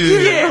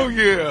yeah. Hell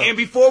yeah. And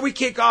before we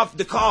kick off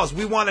the calls,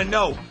 we want to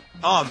know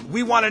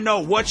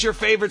what's your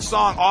favorite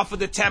song off of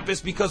The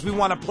Tempest, because we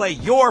want to play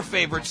your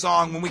favorite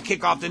song when we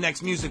kick off the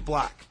next music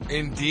block.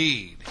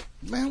 Indeed.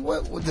 Man,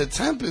 what with The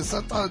Tempest?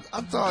 I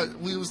thought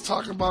we was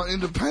talking about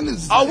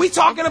Independence Day. Oh, we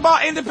talking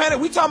about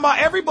Independent. We talking about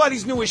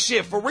everybody's newest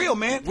shit, for real,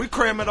 man. We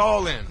cram it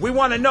all in. We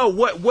want to know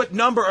what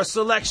number or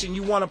selection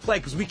you want to play,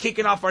 because we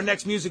kicking off our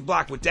next music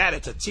block with that.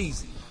 It's a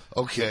teasy.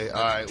 Okay,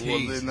 all right.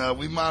 Well, then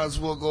we might as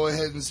well go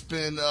ahead and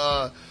spin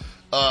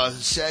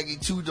Shaggy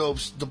Two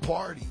Dopes The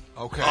Party.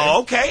 Okay.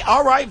 Oh, okay.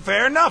 All right.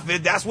 Fair enough.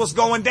 That's what's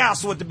going down.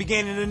 So at the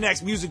beginning of the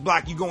next music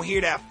block, you're going to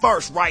hear that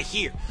first right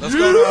here. Let's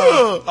go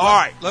to, all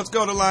right. Let's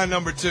go to line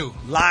number 2.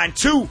 Line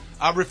 2.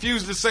 I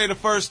refuse to say the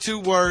first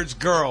 2 words.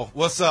 Girl,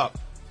 what's up?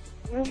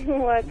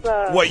 What's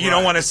up? What, you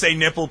don't want to say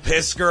nipple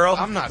piss, girl?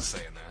 I'm not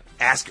saying that.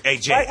 Ask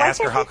AJ. Ask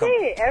her how come.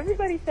 Say it?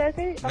 Everybody says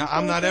it.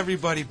 I'm not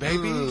everybody,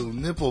 baby. Ooh,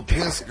 nipple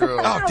piss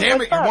girl. Oh,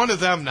 damn it. You're one of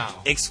them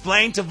now.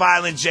 Explain to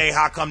Violent J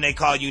how come they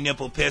call you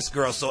nipple piss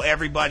girl, so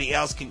everybody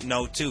else can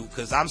know too,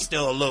 because I'm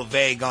still a little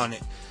vague on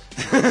it.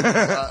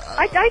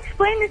 I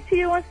explained this to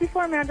you once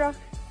before, Mandra.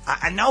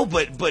 I know,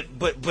 but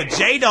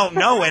Jay don't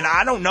know, and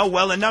I don't know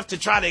well enough to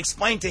try to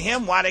explain to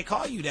him why they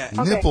call you that.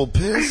 Okay. Nipple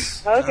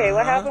piss? Okay,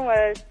 what happened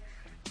was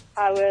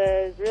I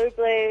was really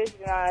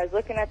blazed, and I was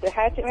looking at the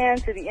Hatchet Man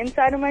to the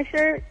inside of my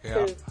shirt,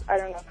 because, I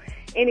don't know.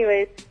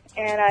 Anyways,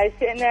 and I was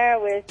sitting there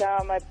with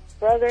my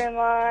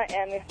brother-in-law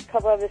and a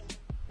couple of his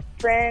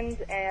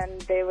friends, and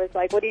they was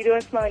like, what are you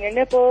doing smelling your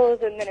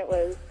nipples? And then it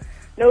was,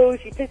 no,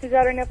 she pisses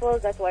out her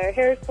nipples, that's why her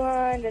hair is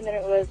blonde. And then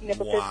it was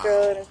nipple piss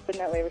girl, and it's been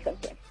that way ever since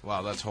then.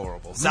 Wow, that's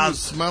horrible. Sounds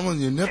smelling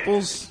your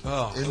nipples,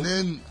 and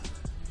then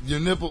your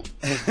nipple.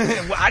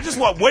 I just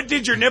want, what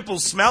did your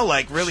nipples smell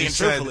like, really and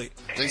truthfully?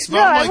 They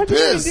smell like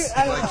piss.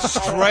 Like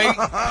straight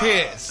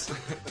piss.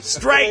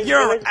 Straight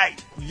urine.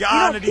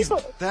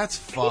 That's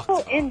fucked.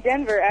 People in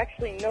Denver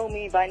actually know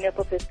me by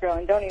Nipple Piss Girl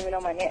and don't even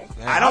know my name.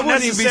 I don't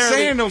wouldn't even be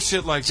saying no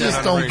shit like that.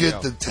 Just don't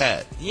get the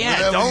tat.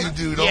 Yeah,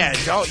 Whatever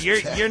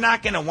you do, you're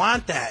not gonna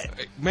want that.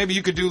 Maybe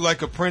you could do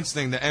like a Prince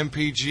thing, the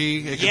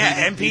MPG.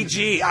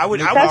 MPG. I would.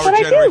 That's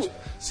what I do.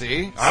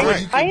 See,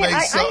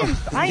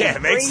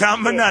 make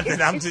something or nothing.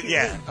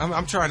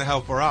 I'm trying to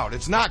help her out.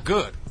 It's not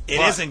good. It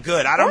isn't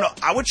good. I don't know.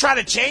 I would try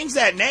to change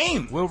that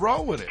name. We'll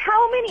roll with it.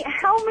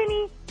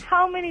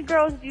 How many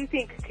girls do you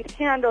think could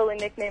handle a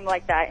nickname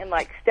like that and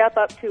like step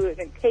up to it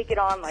and take it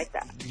on like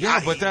that?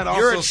 Yeah, but that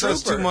also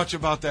says too much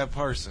about that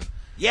person.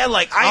 Yeah,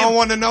 like I don't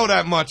want to know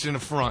that much in the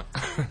front.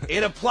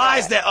 It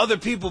applies that other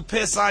people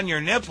piss on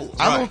your nipples.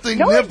 I don't think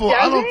nipple.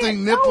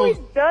 No,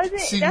 it doesn't.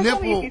 See, that's nipple.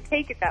 only if you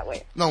take it that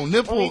way. No,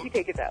 nipple. Only if you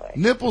take it that way.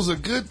 Nipple's a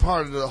good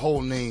part of the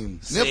whole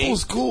name. See?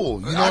 Nipple's cool.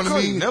 You know what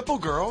I mean? Nipple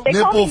girl.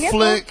 Nipple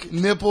flick.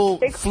 Nipple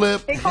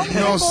flip. You know what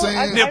I'm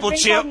saying? Nipple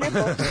chip.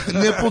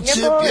 Nipple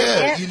chip.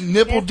 Yeah.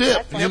 Nipple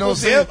dip. You know what I'm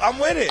saying? I'm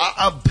with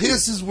it.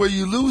 Piss is where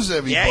you lose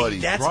everybody.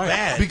 Yeah, that's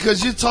bad.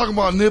 Because you're talking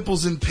about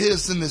nipples and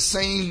piss in the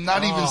same,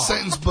 not even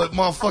sentence, but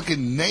motherfucking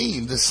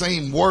name. The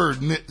same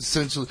word,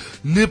 essentially.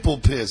 Nipple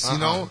piss, you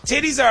know?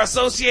 Titties are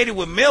associated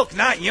with milk,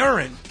 not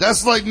urine.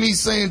 That's like me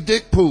saying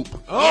dick poop.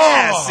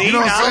 Yeah, see, you know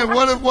what I'm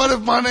saying? What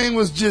if my name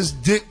was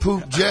just Dick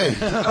Poop J?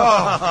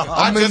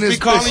 I'd just be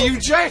calling you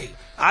Jay.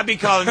 I be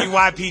calling you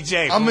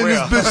YPJ. For I'm in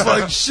real. this bitch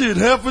like shit.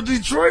 Half of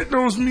Detroit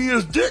knows me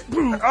as Dick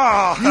Poop.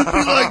 Oh. You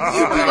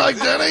be like,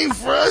 that ain't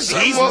fresh.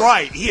 He's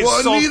right. He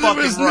is so neither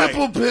fucking is right.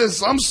 nipple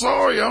piss. I'm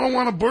sorry. I don't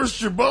want to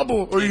burst your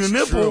bubble or your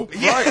nipple.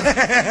 Right. They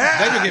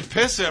can get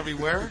piss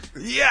everywhere.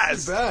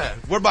 Yes. Bad.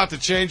 We're about to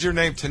change your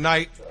name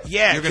tonight.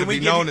 Yeah. You're going to be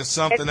known as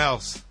something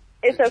else.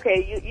 It's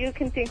okay. You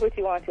can think what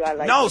you want to. I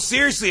like No, it.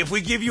 seriously, if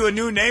we give you a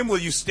new name, will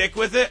you stick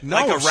with it? No,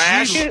 like a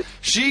rash?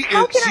 She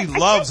I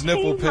loves can't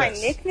nipple change my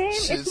piss. nickname.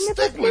 It's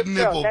Stick with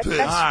nipple piss.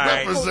 All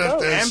right. Represent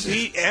that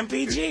shit.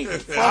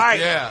 MPG. All right.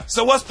 Yeah.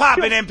 So what's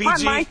popping,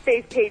 MPG? My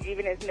MySpace page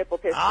even is nipple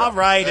piss. All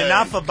right, Hey,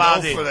 enough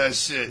about go it. for that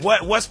shit.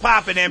 What's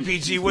popping,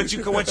 MPG? What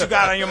you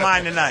got on your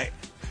mind tonight?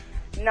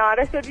 No, I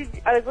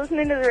was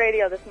listening to the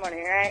radio this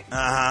morning, right?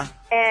 Uh-huh.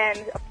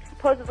 And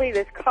supposedly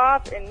this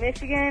cop in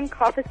Michigan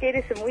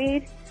confiscated some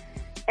weed,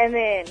 and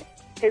then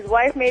his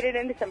wife made it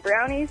into some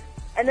brownies,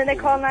 and then they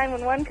called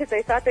 911 because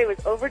they thought they was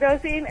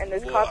overdosing, and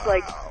this cop's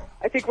like,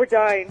 I think we're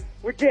dying.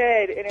 We're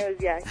dead. And it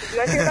was, yeah. Did you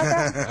guys hear about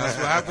that? That's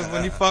what happens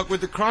when you fuck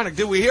with the chronic.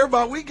 Did we hear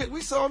about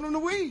we sold him the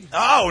weed?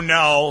 Oh,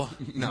 no.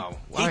 No.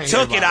 He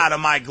took it out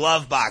of my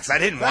glove box. I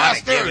didn't want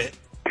to give it.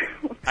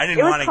 I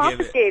didn't want to give it. It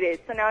was confiscated,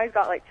 so now he's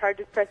got, like,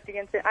 charges pressed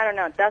against it. I don't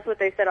know. That's what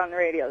they said on the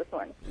radio this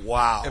morning.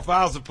 Wow. If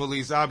I was the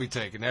police, I'd be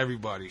taking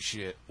everybody's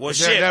shit. Well, There'd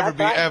shit. never be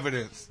That's right.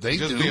 evidence. They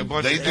Just do. be a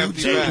bunch They of do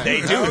empty too. bags.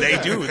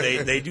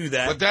 They do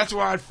that. But that's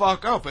where I'd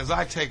fuck up, is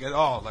I take it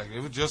all. Like, it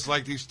was just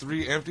like these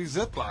 3 empty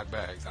Ziploc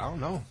bags. I don't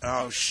know.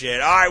 Oh,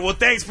 shit. All right, well,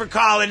 thanks for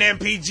calling,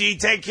 MPG.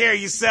 Take care of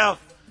yourself.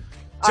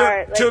 All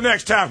right, Till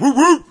next time. Woo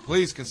woo.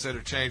 Please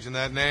consider changing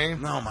that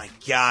name. Oh, my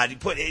God.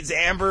 It's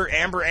Amber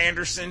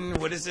Anderson.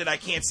 What is it? I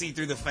can't see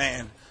through the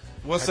fan.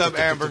 What's up,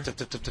 Amber?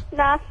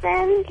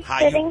 Nothing.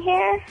 Sitting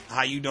here.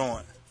 How you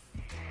doing?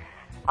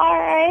 All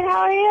right.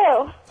 How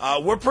are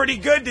you? We're pretty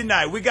good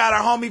tonight. We got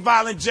our homie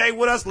Violent J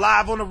with us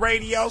live on the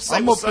radio. Say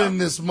I'm what's up in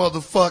this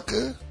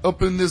motherfucker.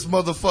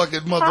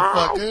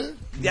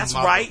 That's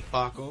right.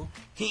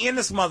 He in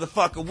this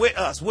motherfucker with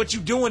us. What you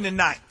doing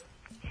tonight?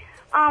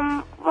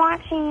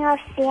 Watching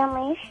UFC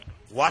Unleashed.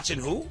 Watching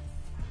who?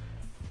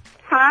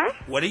 Huh?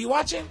 What are you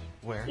watching?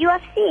 Where?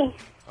 UFC.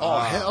 Oh,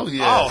 hell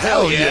yeah. Oh,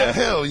 hell yeah.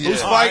 Hell yeah.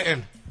 Who's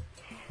fighting?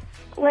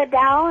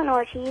 Liddell and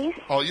Ortiz.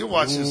 Oh, you're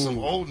watching some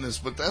oldness,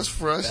 but that's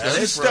fresh. They're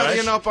That's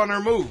studying fresh. up on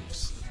their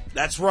moves.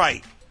 That's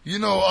right. You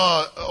know,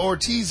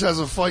 Ortiz has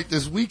a fight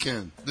this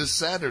weekend, this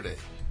Saturday.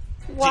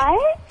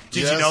 What?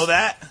 Did you know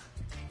that?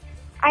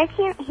 I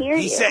can't hear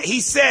you.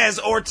 He says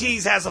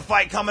Ortiz has a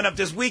fight coming up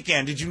this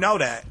weekend. Did you know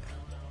that?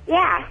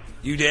 Yeah.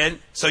 You did?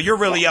 So you're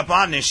really up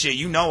on this shit.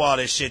 You know all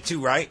this shit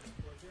too, right?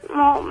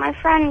 Well, my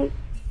friend,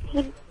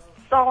 he's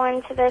all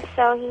into this,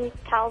 so he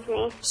tells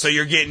me. So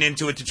you're getting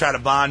into it to try to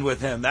bond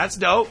with him. That's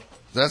dope.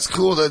 That's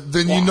cool.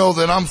 Then you know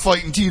that I'm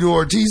fighting Tito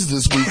Ortiz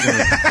this weekend.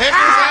 Kick his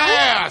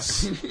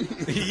ass!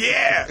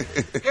 Yeah.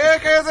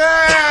 Kick his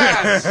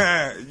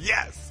ass!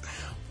 Yes.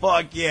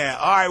 Fuck yeah.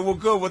 All right, well,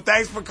 good. Well,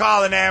 thanks for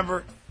calling,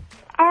 Amber.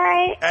 All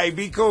right. Hey,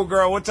 be cool,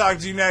 girl. We'll talk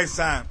to you next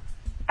time.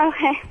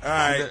 Okay. All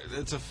right.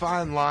 It's a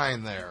fine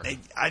line there.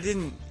 I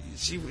didn't.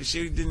 She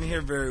didn't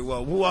hear very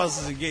well. Who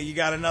else is it? You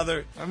got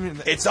another? I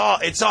mean, it's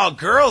all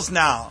girls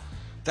now.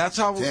 That's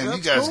how. Damn,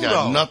 you guys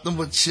got nothing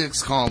but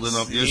chicks calling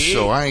up your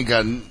show. I ain't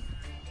got.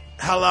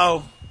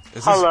 Hello.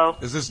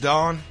 Is this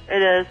Dawn?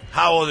 It is.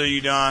 How old are you,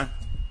 Dawn?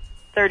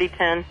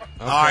 3010. Okay.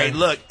 All right,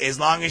 look, as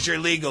long as you're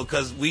legal,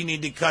 because we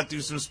need to cut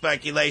through some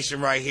speculation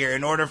right here.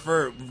 In order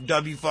for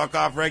fuck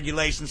off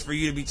regulations for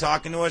you to be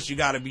talking to us, you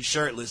got to be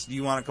shirtless. Do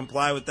you want to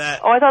comply with that?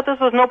 Oh, I thought this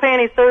was No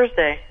Panties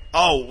Thursday.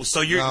 Oh,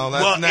 so you're... No,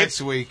 that's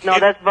next week. No,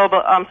 that's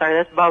Bubba. I'm sorry,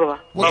 that's Bubba.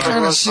 What Bubba kind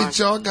of Rose shit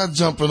y'all got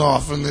jumping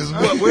off in this?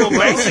 Well,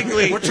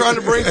 basically... We're trying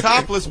to bring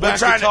topless back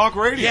to talk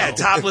radio. Yeah,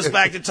 topless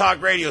back to talk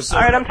radio. So,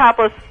 all right, I'm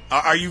topless.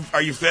 Are you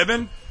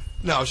fibbing?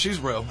 No, she's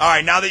real. All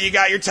right, now that you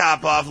got your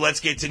top off, let's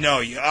get to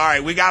know you. All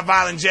right, we got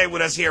Violent J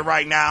with us here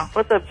right now.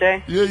 What's up,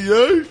 Jay?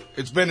 Yeah.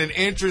 It's been an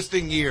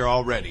interesting year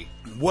already.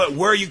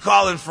 Where are you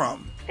calling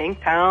from?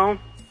 Inktown.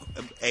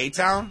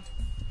 A-Town?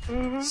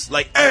 Mm-hmm. It's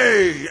like,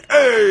 hey,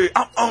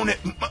 I'm on it.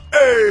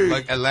 Hey.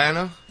 Like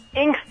Atlanta?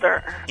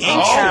 Inkster.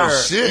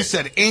 Oh, shit. You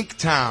said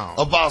Inktown.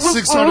 About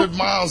 600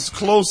 miles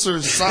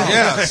closer south.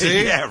 Yeah,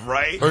 see? Yeah,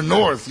 right? Or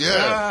north,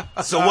 yeah.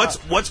 So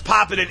what's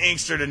popping in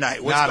Inkster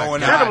tonight? What's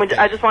going on? Nothing.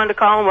 I just wanted to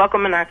call and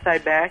welcome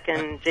Monoxide back,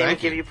 and Jamie Thank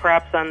give you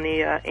props on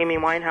the Amy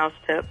Winehouse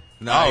tip.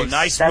 Oh,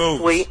 nice That's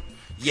move. sweet.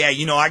 Yeah,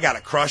 I got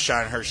a crush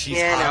on her. She's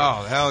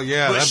hot. Oh, hell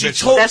yeah. But That she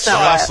bitch talks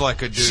looks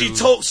like a dude. She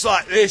talks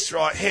like this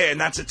right here,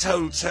 and that's a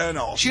total turn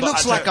off. She But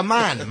looks like a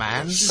man.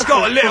 She's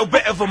got a little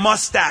bit of a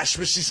mustache,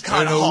 but she's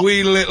kind And of a hot.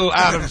 wee little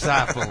Adam's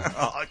apple.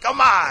 Oh, come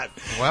on.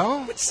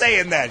 Well, Quit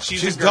saying that.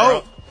 She's she's a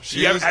girl. dope.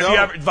 She is have dope. you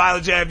ever,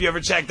 Violet J, have you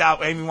ever checked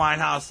out Amy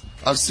Winehouse?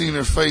 I've seen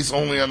her face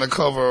only on the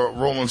cover of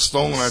Rolling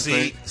Stone, I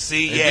think.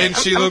 Yeah. Didn't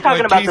she I'm look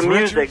talking like about Keith the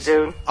music, Richards?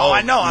 dude. Oh,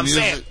 I know. I'm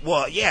music. saying,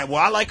 well,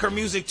 I like her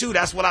music too.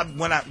 That's what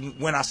when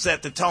I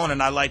set the tone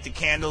and I light the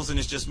candles and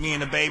it's just me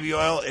and the baby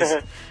oil.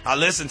 I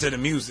listen to the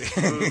music.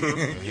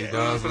 He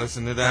does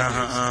listen to that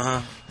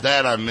music.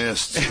 That I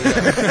missed.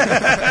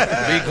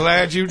 Be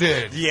glad you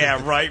did. Yeah,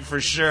 right, for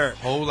sure.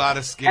 Whole lot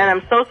of skin. And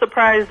I'm so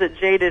surprised that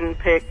Jay didn't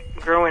pick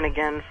Growing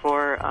Again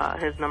for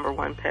his number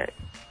one pick.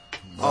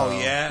 Oh,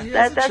 yeah?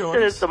 That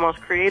shit is the most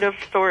creative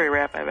story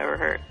rap I've ever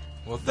heard.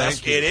 Well,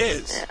 thank you. It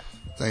is. Yeah.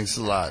 Thanks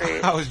a lot.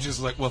 Great. I was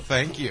just like, well,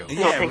 thank you.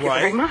 Yeah, Well, thank you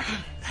very much.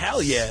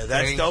 Hell yeah,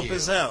 that's Thank dope you.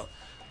 as hell.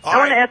 I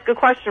want to ask a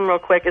question real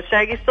quick. Is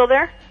Shaggy still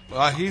there?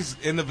 He's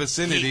in the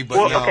vicinity, but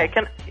Well, no. okay.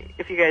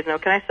 If you guys know,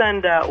 can I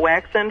send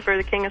Wax in for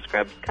the King of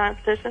Scrubs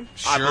competition?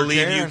 I Sure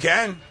believe can. you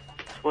can.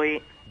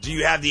 Sweet. Do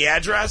you have the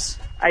address?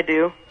 I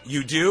do.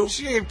 You do?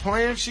 She ain't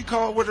playing. She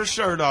called with her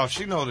shirt off.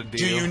 She know the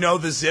deal. Do you know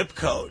the zip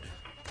code?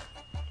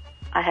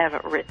 I have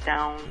it written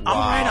down. All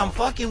right, I'm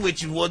fucking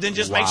with you. Well, then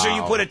just make sure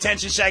you Wow. put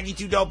attention Shaggy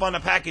 2 Dope on the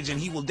package and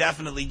he will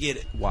definitely get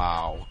it.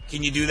 Wow.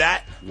 Can you do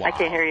that? I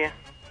can't hear you.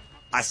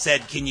 I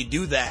said, can you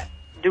do that?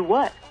 Do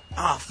what?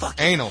 Oh, fuck.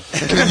 Anal.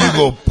 Can you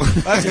go?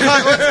 Let's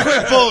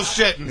quit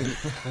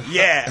bullshitting.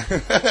 Yeah.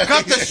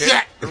 Cut the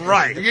shit.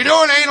 Right. Are you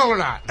doing anal or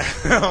not?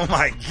 Oh,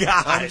 my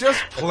God. I'm just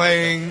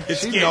playing.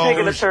 It's She getting-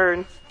 Taking a knows.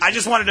 turn. I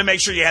just wanted to make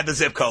sure you had the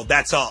zip code.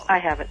 That's all. I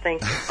have it.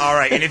 Thank you. All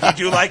right. And if you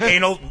do like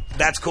anal,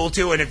 that's cool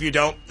too. And if you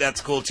don't, that's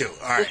cool too.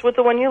 All right. Just with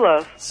the one you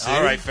love.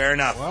 All right. Fair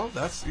enough. Well,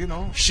 that's,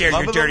 Share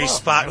love your of the dirty love,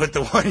 spot man. with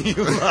the one you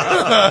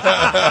love.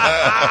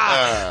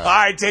 All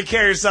right. Take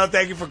care of yourself.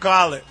 Thank you for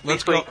calling.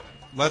 Let's go.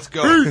 Let's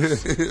go.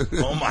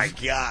 Oh, my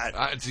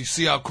God. Do you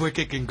see how quick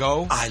it can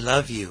go? I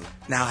love you.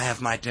 Now I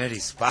have my dirty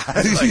spot.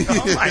 Like,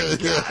 oh, my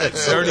God.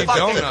 So Dirty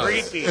fucking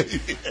donuts. creepy.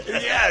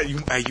 Yeah.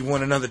 You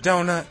want another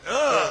donut?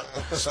 Ugh.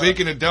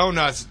 Speaking of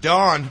donuts,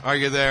 Dawn, are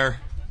you there?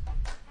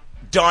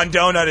 Don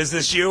Donut, is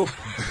this you?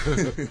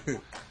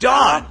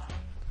 Don.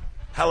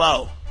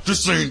 Hello.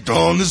 This ain't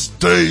Don, this is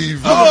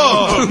Dave.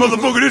 Oh,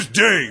 motherfucker, this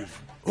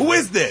Dave. Who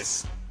is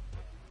this?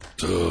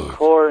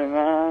 Corey,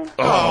 man.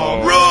 Oh,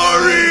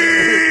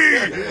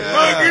 Rory!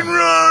 Fucking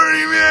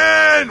Rory,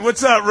 man!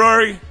 What's up,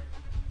 Rory?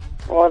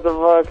 What the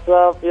fuck's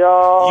up,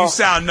 y'all? You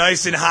sound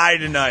nice and high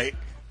tonight.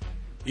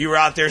 You were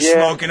out there Yeah.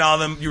 smoking all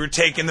them, you were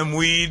taking them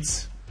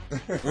weeds.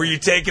 Were you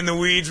taking the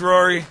weeds,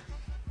 Rory?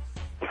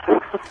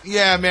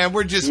 Yeah, man,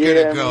 we're just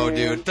gonna go, man.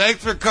 dude.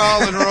 Thanks for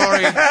calling,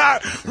 Rory.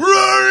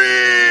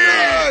 Rory!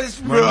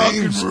 My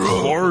name's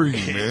Corey,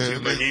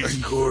 man. My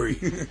name's Corey.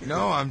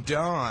 No, I'm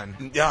Dawn.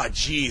 Oh,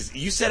 jeez.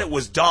 You said it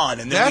was Dawn,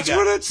 and then That's we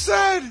got, what it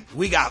said.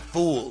 we got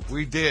fooled.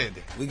 We did.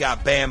 We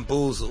got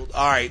bamboozled.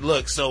 All right,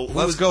 look, so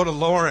Let's go to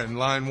Lauren,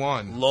 line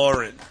 1.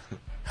 Lauren.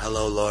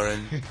 Hello,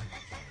 Lauren.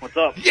 What's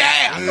up?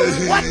 Yeah!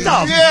 What the Yeah,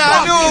 fuck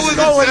I knew is it was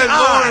going said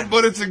on? Lauren,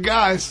 but it's a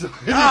guy. So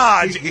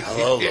Ah,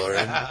 hello,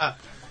 Lauren.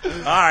 All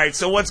right,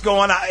 so what's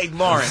going on? Hey,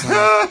 Lauren.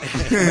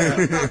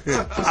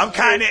 I'm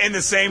kind of in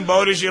the same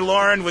boat as you,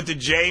 Lauren, with the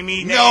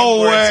Jamie name. No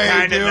where way, it's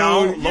kinda, dude.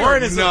 No. You're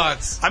Lauren is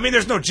nuts. I mean,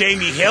 there's no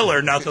Jamie Hill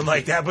or nothing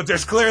like that, but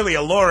there's clearly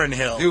a Lauren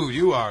Hill. Dude,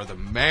 you are the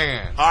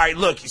man. All right,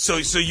 look, so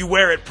you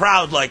wear it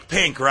proud like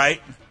Pink,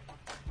 right?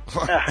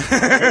 What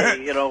are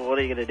you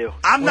gonna do?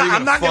 I'm What are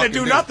you not gonna going to do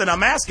fucking do? nothing.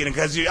 I'm asking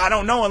because I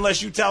don't know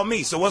unless you tell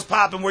me. So what's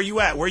popping? Where you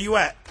at? Where you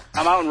at?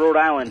 I'm out in Rhode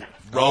Island.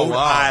 Oh, Rhode wow.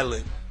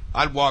 Island.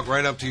 I'd walk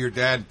right up to your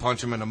dad and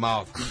punch him in the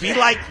mouth. Be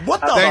like,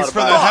 what the Thanks for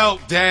the fuck?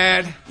 help,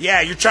 Dad.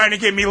 Yeah, you're trying to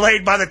get me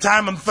laid by the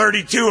time I'm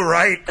 32,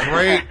 right?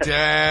 Great,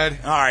 Dad.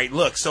 All right,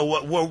 look, so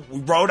what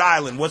Rhode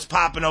Island, what's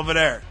popping over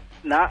there?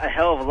 Not a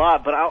hell of a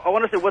lot, but I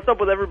want to say what's up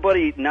with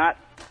everybody not,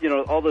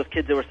 all those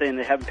kids that were saying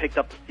they haven't picked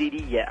up the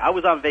CD yet. I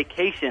was on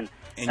vacation,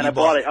 and you I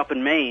bought it up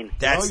in Maine.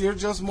 Well, you're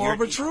just more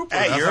of a trooper.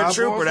 Hey, That's you're how a it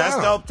trooper. boils That's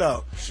down. dope,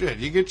 though. Shit,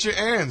 you get your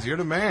hands. You're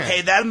the man.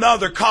 Hey, that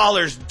other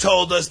callers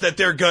told us that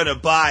they're going to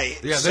buy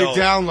it. Yeah, so- they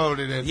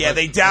downloaded it. Yeah, but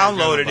they they're gonna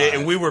downloaded buy it,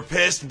 and we were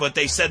pissed, but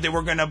they said they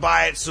were going to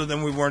buy it, so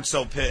then we weren't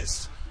so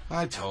pissed.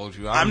 I told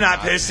you. I'm not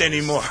pissed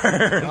anymore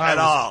at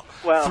all.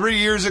 Well, 3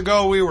 years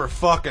ago, we were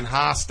fucking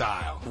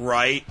hostile.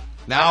 Right.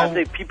 Now, I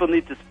think people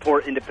need to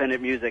support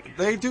independent music.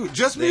 they do.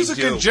 Just They music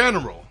do. in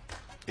general.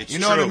 It's You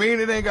know what I true. mean?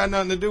 It ain't got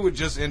nothing to do with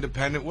just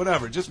independent,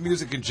 whatever. Just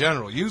music in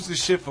general. Use the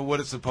shit for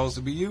what it's supposed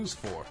to be used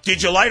for.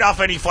 Did you light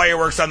off any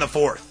fireworks on the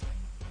 4th?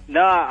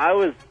 Nah, I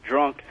was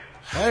drunk.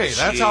 Hey,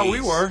 that's how we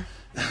Jeez. were.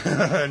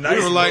 Nice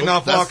We were lighting move.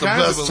 off all That's the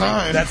kinds best of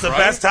time. That's the right?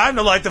 best time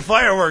to light the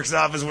fireworks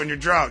off is when you're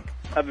drunk.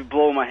 I'd be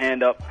blowing my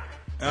hand up.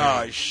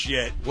 Oh,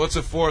 shit. What's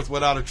a 4th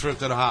without a trip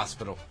to the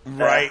hospital?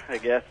 Right. I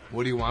guess.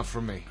 What do you want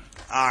from me?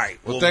 All right.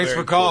 Well, thanks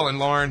very for calling,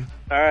 Lauren.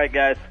 All right,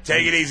 guys. cool.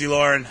 Take it easy,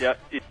 Lauren. Yep.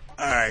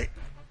 All right.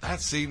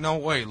 See, no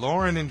way.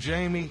 Lauren and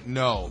Jamie?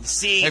 No.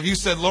 See- if you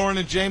said Lauren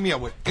and Jamie, I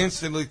would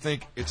instantly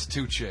think it's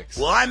two chicks.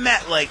 Well, I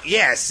met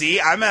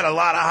I met a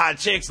lot of hot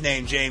chicks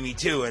named Jamie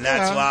too, and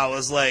that's Yeah. why I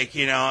was like,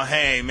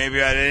 hey, maybe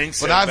I didn't.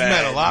 So But I've bad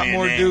met a lot being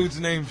more named. dudes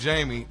named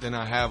Jamie than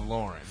I have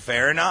Lauren.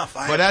 Fair enough.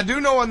 But I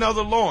do know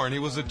another Lauren. He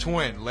was a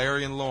twin,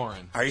 Larry and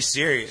Lauren. Are you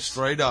serious?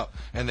 Straight up.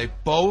 And they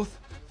both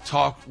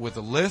talk with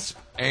a lisp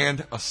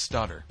and a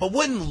stutter. But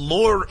wouldn't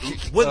Lawrence?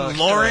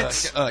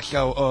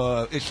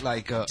 It's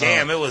like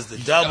damn, it was the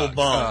double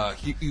bump.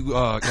 You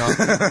going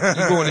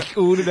to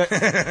school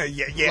today?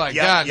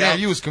 Yeah.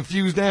 You was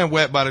confused and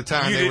wet by the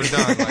time they were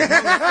done.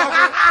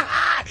 Like,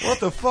 what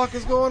the fuck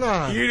is going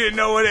on? You didn't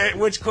know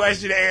which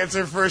question to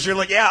answer first. You're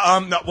like,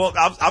 no, well,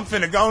 I'm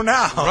finna go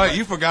now. Right,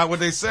 you forgot what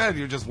they said.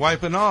 You're just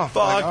wiping off.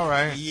 Fuck, like, all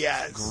right.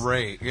 yes.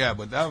 Great. Yeah,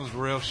 but that was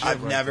real shit.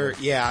 I've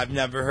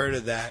never heard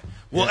of that.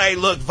 Well, hey,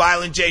 look,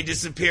 Violent J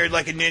disappeared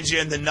like a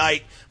ninja in the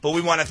night, but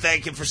we want to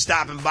thank him for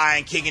stopping by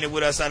and kicking it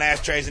with us on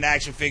Ashtrays and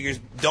Action Figures.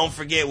 Don't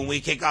forget, when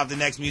we kick off the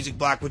next music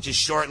block, which is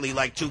shortly,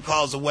 like 2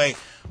 calls away,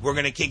 we're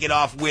going to kick it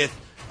off with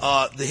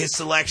his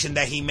selection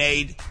that he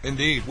made.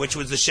 Indeed. Which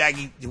was the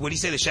Shaggy, what did he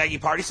say, the Shaggy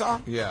Party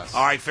song? Yes.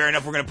 All right, fair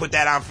enough. We're going to put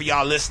that on for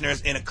y'all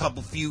listeners in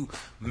a few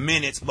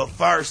minutes. But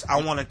first,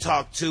 I want to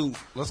talk to...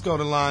 Let's go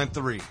to line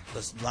 3.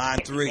 Line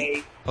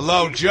 3.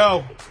 Hello,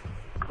 Joe.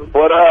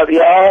 What up,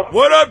 y'all?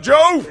 What up,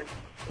 Joe?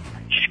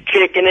 Just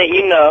kicking it,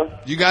 you know.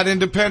 You got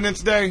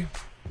Independence Day?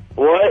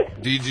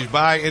 What? Did you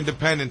buy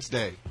Independence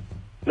Day?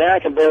 Man, I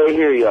can barely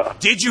hear y'all.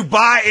 Did you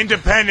buy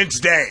Independence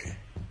Day?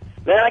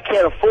 Man, I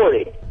can't afford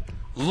it.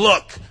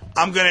 Look,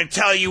 I'm going to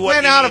tell you what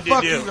you need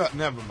to do.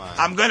 Never mind.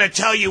 I'm going to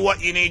tell you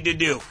what you need to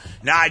do.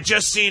 Now, I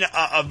just seen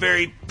a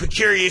very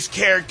peculiar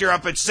character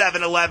up at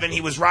 7-Eleven. He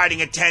was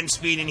riding a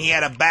 10-speed, and he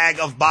had a bag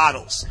of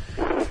bottles.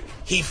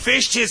 He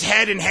fished his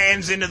head and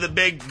hands into the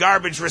big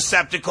garbage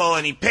receptacle,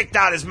 and he picked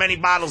out as many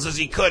bottles as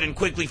he could and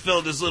quickly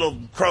filled his little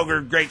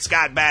Kroger Great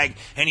Scott bag,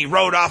 and he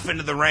rode off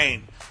into the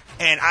rain.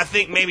 And I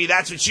think maybe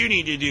that's what you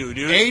need to do,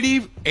 dude.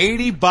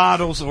 80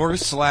 bottles or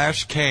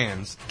 /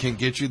 cans can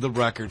get you the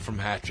record from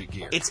Hatchet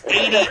Gear. It's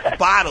 80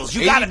 bottles.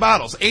 You 80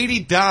 bottles, 80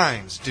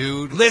 dimes,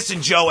 dude.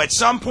 Listen, Joe, at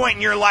some point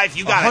in your life,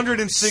 you got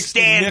to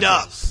stand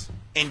nickels. up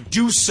and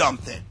do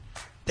something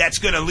that's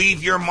going to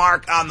leave your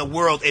mark on the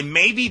world. And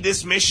maybe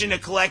this mission to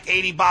collect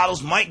 80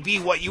 bottles might be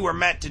what you were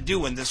meant to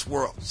do in this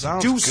world.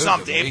 Sounds do good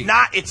something. to me. If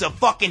not, it's a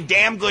fucking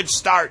damn good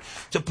start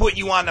to put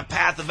you on the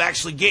path of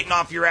actually getting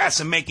off your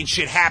ass and making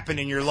shit happen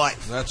in your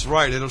life. That's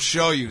right. It'll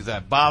show you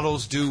that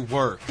bottles do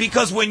work.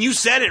 Because when you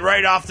said it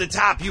right off the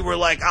top, you were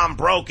like, I'm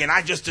broke, and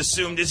I just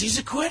assumed he's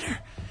a quitter.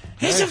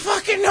 He's a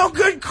fucking no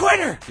good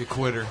quitter. You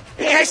quitter.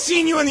 Hey, I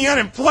seen you in the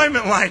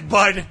unemployment line,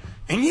 bud,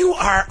 and you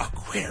are a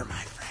quitter, my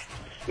friend.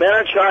 Man,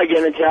 I tried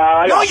getting a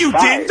job. No, you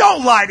didn't.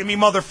 Don't lie to me,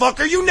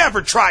 motherfucker. You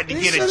never tried to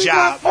get a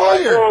job.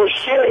 Oh,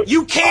 shit.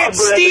 You can't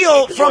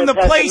steal from the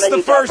place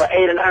the first... For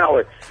 $8 an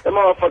hour. The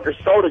motherfucker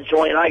sold a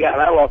joint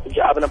I lost the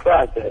job in the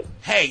process.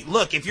 Hey,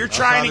 look, if you're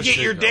trying to get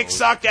your dick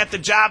sucked at the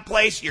job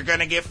place, you're going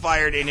to get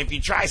fired. And if you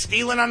try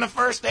stealing on the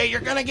first day,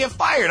 you're going to get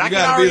fired. I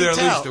can already tell. You got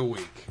to be there at least a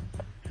week.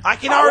 I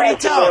can already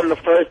tell. On the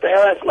first day,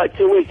 that's like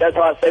 2 weeks. That's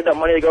how I saved up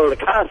money to go to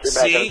the concert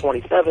back at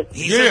 27.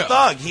 He's a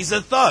thug. He's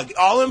a thug.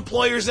 All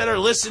employers that are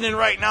listening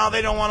right now,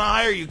 they don't want to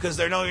hire you because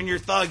they're knowing you're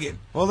thugging.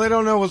 Well, they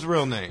don't know his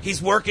real name. He's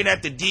working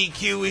at the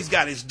DQ. He's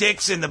got his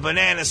dicks in the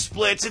banana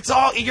splits. It's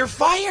all, you're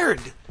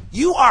fired.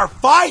 You are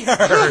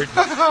fired.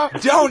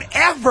 Don't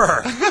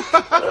ever.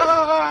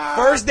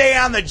 First day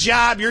on the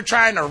job, you're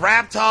trying to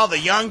rap to all the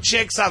young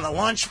chicks on the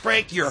lunch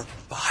break. You're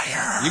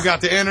fired. You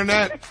got the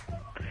internet?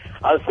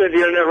 I'll send the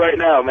internet right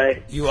now,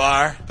 man. You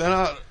are?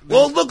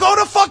 Well, go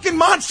to fucking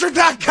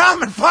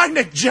monster.com and find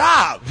a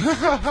job. Man,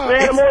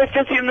 I'm only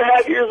 15 and a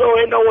half years old.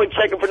 Ain't no one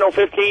checking for no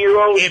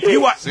 15-year-old. If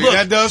you are, See,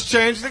 that does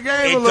change the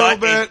game a little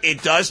bit.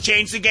 It does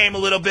change the game a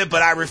little bit,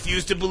 but I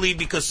refuse to believe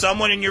because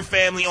someone in your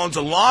family owns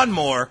a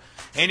lawnmower,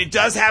 and it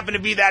does happen to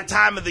be that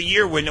time of the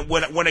year when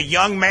a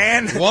young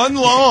man... One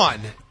lawn.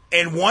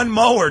 And one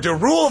mower to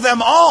rule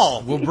them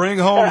all. We'll bring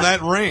home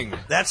that ring.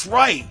 That's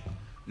right.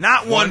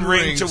 Not one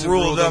ring to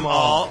rule them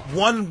all.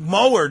 One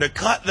mower to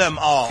cut them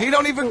all. He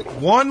don't even...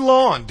 One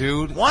lawn,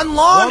 dude. One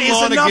lawn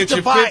is enough get to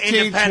you buy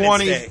 15, Independence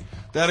 20. Day.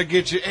 That'll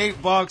get you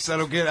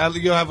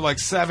 $8. You'll have like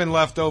 7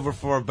 left over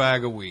for a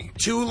bag of weed.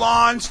 2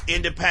 lawns,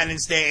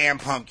 Independence Day, and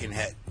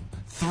Pumpkinhead.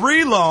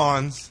 3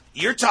 lawns.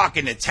 You're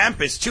talking to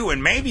Tempest, too,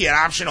 and maybe an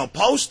optional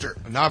poster.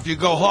 Now, if you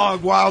go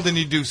hog wild and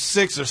you do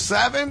 6 or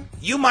 7...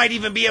 You might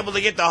even be able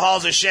to get the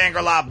Halls of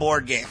Shangri-La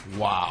board game.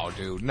 Wow,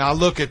 dude. Now,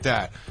 look at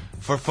that.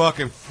 For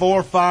fucking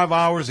 4 or 5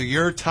 hours of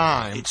your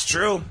time. It's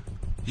true.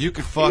 You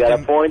could fucking... You got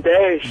a point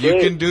there.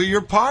 You can do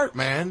your part,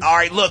 man. All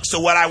right, look,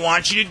 so what I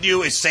want you to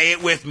do is say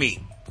it with me.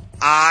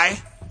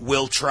 I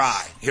will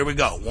try. Here we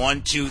go.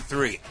 1, 2,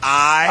 3.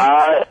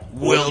 I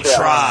will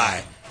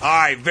try. All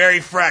right, very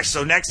fresh.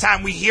 So next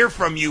time we hear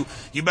from you,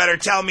 you better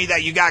tell me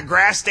that you got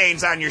grass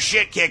stains on your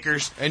shit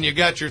kickers. And you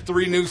got your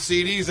 3 new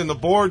CDs in the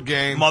board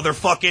game.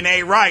 Motherfucking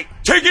A right.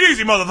 Take it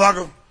easy,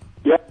 motherfucker.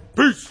 Yep.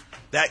 Peace.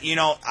 That, you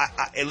know,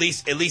 at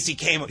least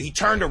he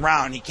turned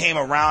around. He came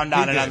around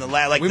on it on the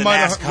like we the might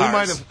NASCARs. We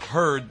might have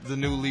heard the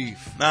new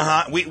Leaf.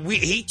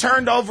 He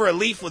turned over a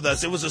leaf with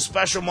us. It was a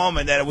special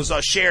moment that it was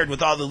shared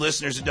with all the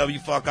listeners of W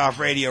Fuck Off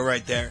Radio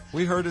right there.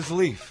 We heard his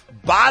Leaf.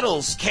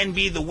 Bottles can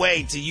be the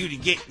way to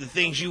get the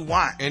things you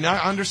want. And I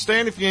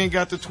understand if you ain't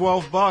got the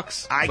 $12,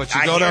 but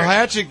you go to hear it.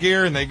 Hatchet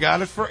Gear and they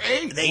got it for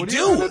 $8. They What are do.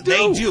 you gonna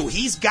They do.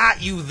 He's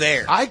got you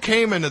there. I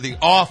came into the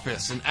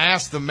office and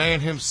asked the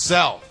man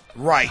himself,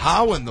 right,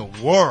 how in the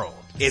world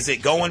is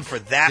it going for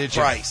that did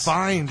price? You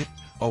find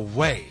a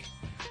way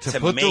to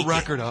put the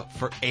record up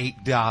for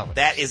 $8?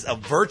 That is a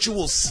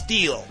virtual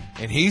steal.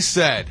 And he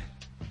said,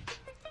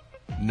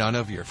 none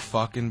of your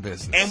fucking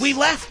business. And we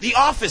left the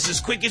office as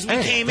quick as we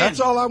came in. That's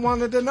all I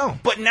wanted to know.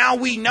 But now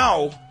we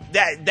know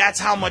that's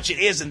how much it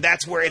is, and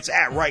that's where it's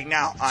at right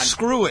now.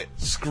 Screw it.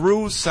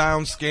 Screw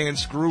SoundScan.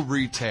 Screw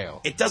retail.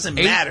 It doesn't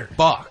matter.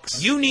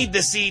 $8. You need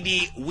the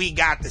CD. We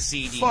got the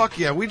CD. Fuck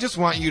yeah. We just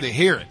want you to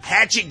hear it.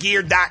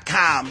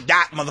 HatchetGear.com.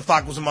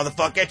 Motherfuckers and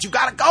motherfuckers. You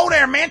gotta go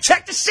there, man.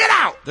 Check the shit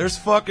out. There's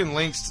fucking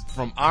links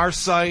from our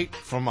site,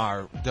 from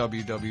our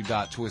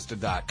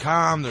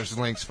www.twisted.com. There's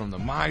links from the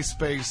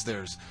MySpace.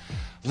 There's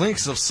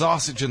links of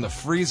sausage in the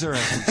freezer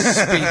as we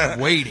speak,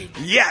 waiting.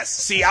 Yes.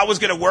 See, I was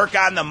going to work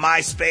on the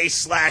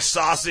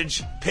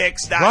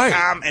MySpace/sausagepics.com,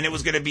 right, and it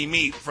was going to be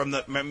me from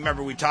the.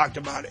 Remember, we talked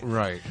about it.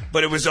 Right.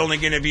 But it was only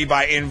going to be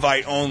by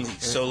invite only.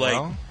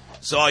 So,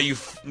 so all you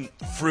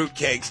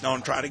fruitcakes,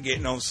 don't try to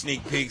get no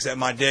sneak peeks at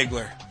my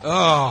Diggler.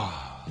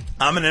 Oh.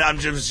 I'm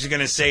just going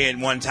to say it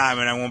one time,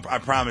 and I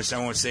promise I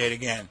won't say it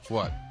again.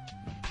 What?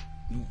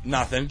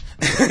 Nothing.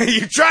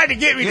 You tried to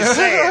get me to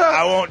say it.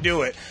 I won't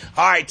do it.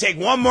 All right, take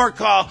one more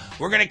call.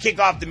 We're going to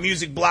kick off the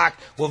music block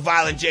with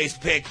Violent J's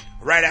pick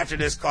right after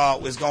this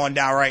call is going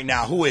down right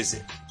now. Who is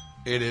it?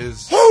 It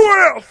is.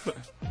 Who else?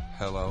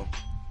 Hello.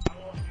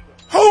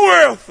 Who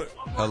else?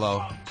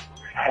 Hello.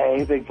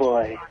 Hey, big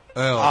boy.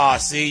 Oh,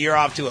 see, you're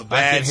off to a bad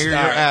start. I can hear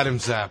start. your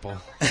Adam's apple.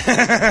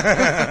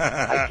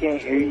 I can't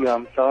hear you.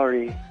 I'm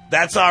sorry.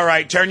 That's all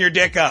right. Turn your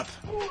dick up.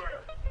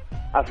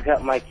 I've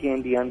got my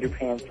candy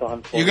underpants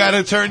on. You got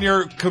to turn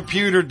your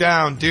computer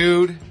down,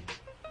 dude.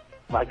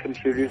 My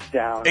computer's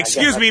down.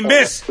 Excuse me,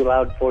 miss. Too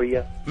loud for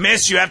you.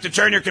 Miss, you have to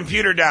turn your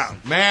computer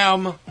down.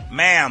 Ma'am.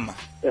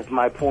 Is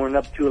my porn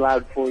up too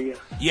loud for you?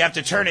 You have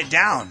to turn it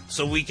down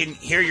so we can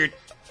hear your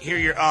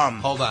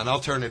Hold on,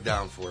 I'll turn it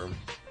down for him.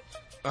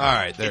 All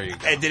right, there you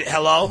go.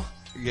 Hello?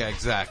 Yeah,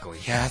 exactly.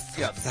 Yes.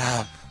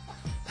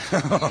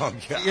 Oh,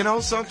 you know,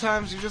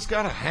 sometimes you just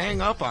gotta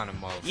hang up on him,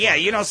 motherfucker. Yeah,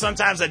 you know,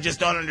 sometimes I just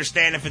don't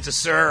understand if it's a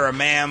sir or a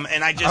ma'am,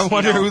 and I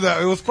wonder who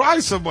that. It was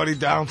probably somebody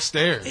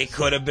downstairs. It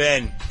could have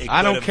been.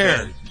 I don't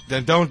care.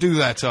 Then don't do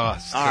that to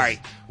us. All right.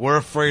 We're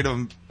afraid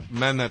of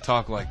men that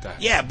talk like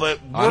that. Yeah, but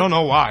I don't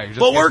know why.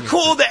 But we're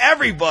cool to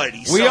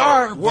everybody. We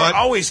are. We're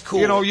always cool.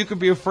 You know, you can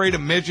be afraid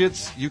of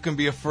midgets. You can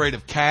be afraid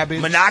of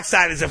cabbage.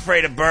 Monoxide is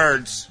afraid of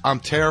birds. I'm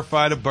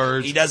terrified of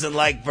birds. He doesn't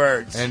like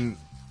birds. And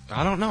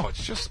I don't know.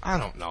 It's just, I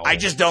don't know. I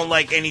just don't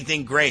like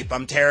anything grape.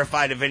 I'm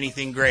terrified of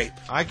anything grape.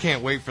 I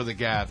can't wait for the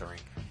gathering.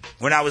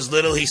 When I was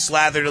little, he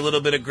slathered a little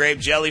bit of grape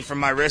jelly from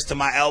my wrist to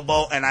my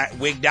elbow, and I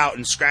wigged out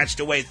and scratched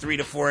away 3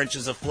 to 4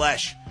 inches of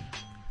flesh.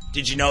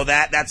 Did you know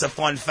that? That's a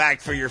fun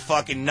fact for your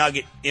fucking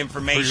nugget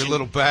information. For your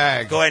little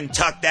bag. Go ahead and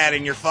tuck that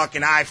in your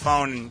fucking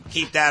iPhone and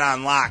keep that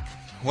on lock.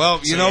 Well,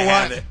 you know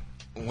what?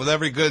 With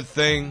every good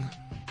thing,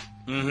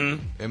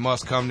 it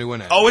must come to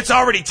an end. Oh, it's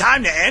already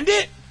time to end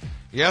it?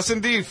 Yes,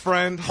 indeed,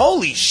 friend.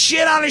 Holy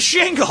shit on a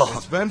shingle.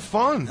 It's been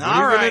fun. What All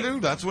are you right. going to do?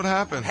 That's what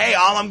happened. Hey,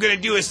 all I'm going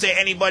to do is say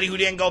anybody who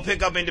didn't go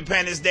pick up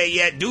Independence Day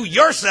yet, do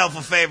yourself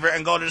a favor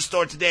and go to the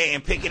store today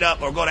and pick it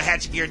up, or go to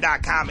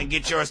HatchetGear.com and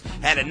get yours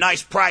at a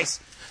nice price.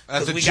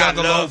 At the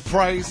Juggalo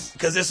price.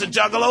 Because it's a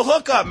Juggalo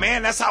hookup,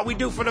 man. That's how we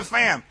do for the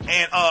fam.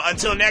 And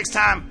until next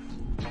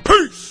time,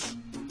 peace.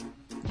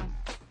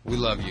 We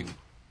love you.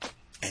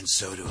 And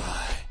so do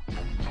I.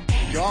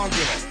 Y'all give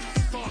a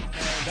fuck, man.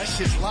 That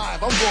shit's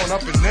live. I'm going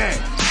up in there.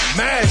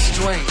 Mad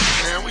strange.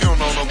 Man, we don't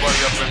know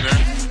nobody up in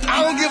there. I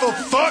don't give a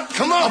fuck.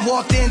 Come on. I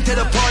walked into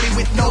the party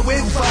with no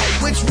invite.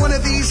 Which one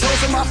of these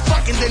hoes am I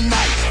fucking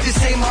tonight? This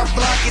ain't my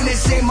block and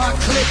this ain't my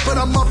clique, but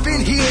I'm up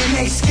in here and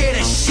they scared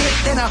of shit.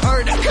 Then I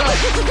heard a cut.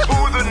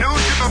 Who the new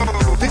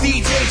The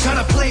DJ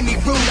tryna play me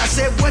rude. I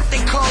said, what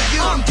they call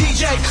you? I'm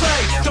DJ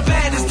Clay, the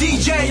baddest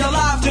DJ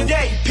alive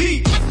today.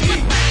 Pete.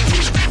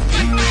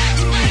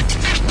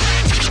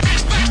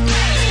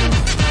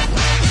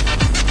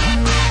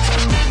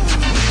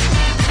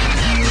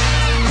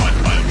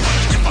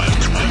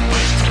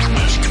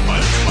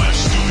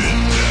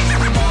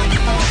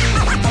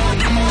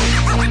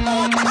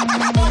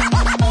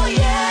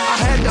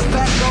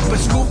 And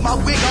scoop my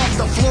wig off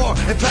the floor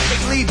and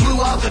practically blew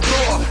out the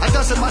door. I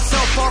dusted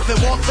myself off and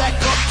walked back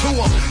up to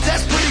him.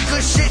 That's pretty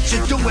good shit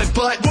you're doing,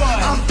 but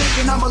I'm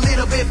thinking I'm a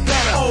little bit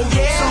better. Oh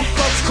yeah? Some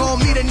folks call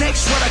me the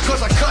next sweater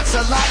cause I cuts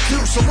a lot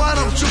too. So why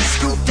don't you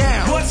scoop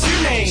down? What's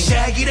your name?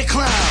 Shaggy the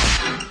Clown.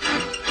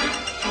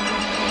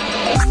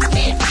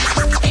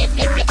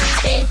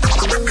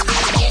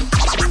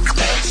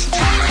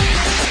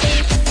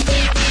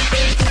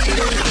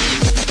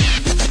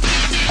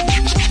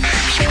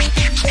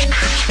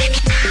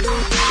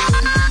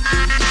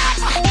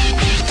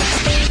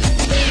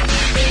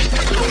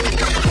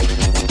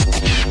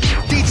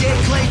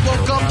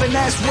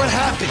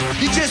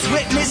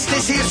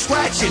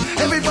 action.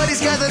 Everybody's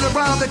gathered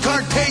around the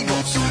card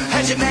tables.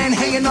 Hatchet man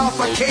hanging off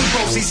our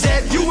cables. He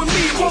said, you and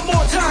me one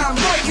more time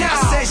right now.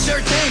 I said,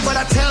 sure thing, but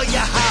I'll tell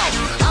you how.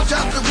 I'll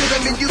drop the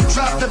rhythm and you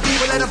drop the beat.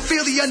 We'll let them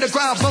feel the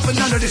underground bumping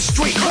under the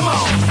street. Come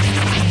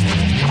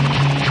on.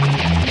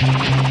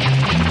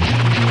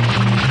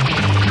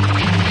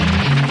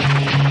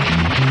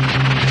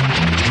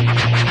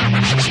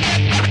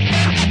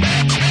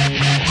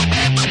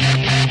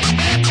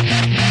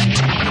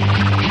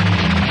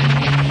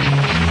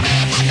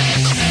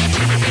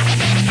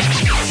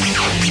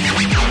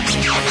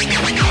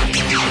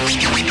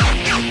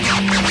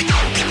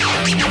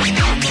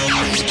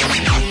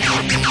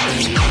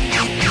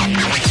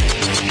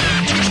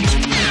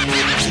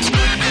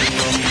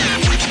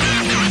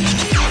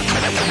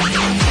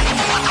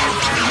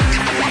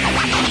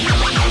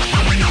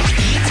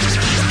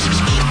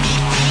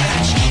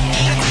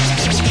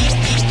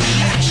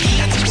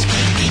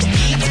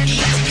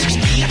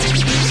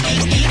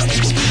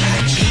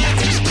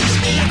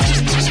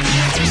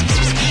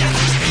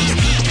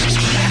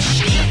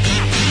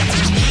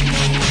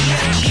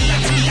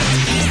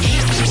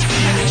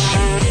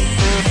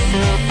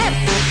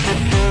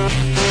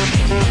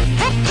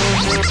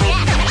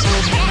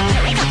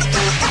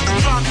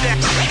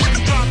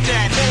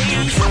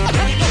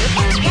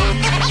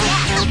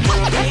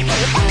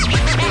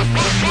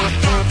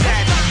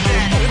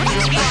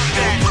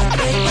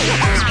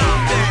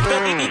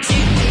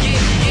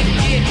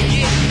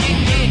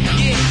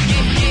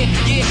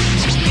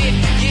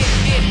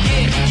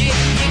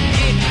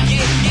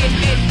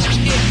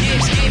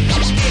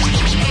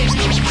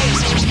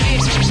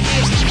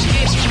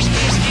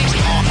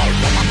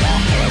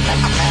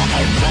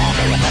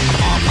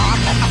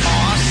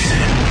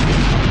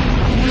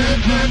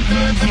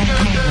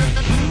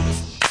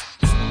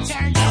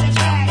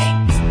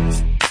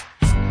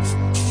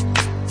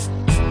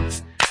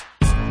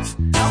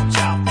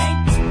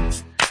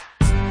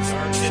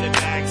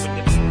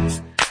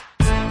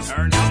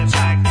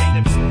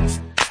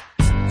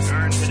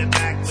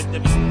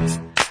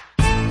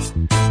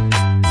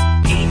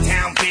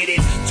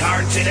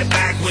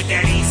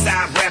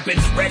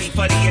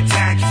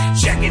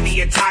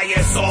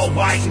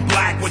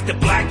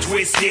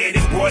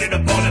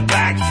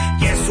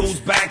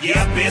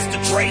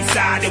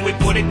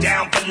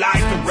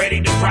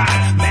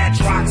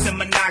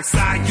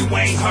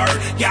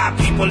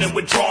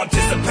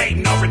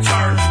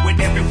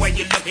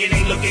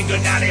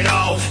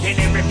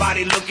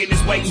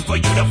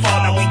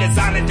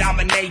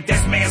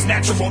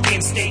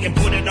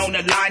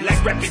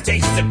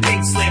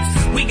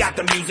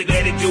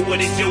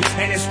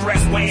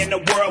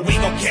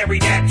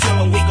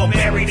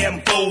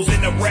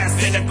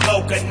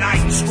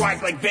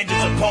 Like vengeance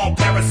upon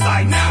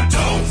parasite. Now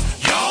don't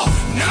y'all,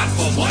 not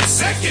for 1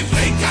 second,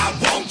 think I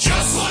won't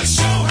just bust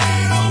your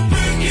head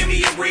open. Give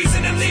me a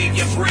reason to leave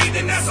you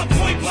breathing. That's a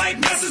point blank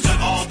message to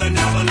all the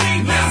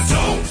non-believers. Now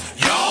don't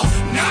y'all,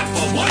 not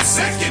for 1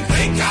 second,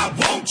 think I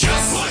won't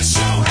just bust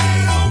your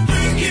head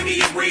open. Give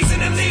me a reason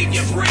to leave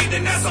you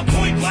breathing. That's a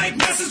point blank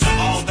message to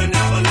all the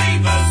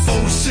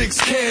non-believers.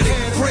 06 candy,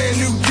 brand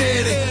new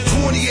daddy,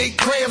 28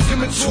 grams, give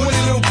me 20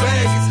 little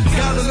baggies.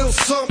 Got a little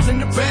something in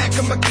the back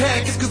of my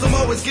khakis, cause I'm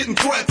always getting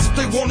threats if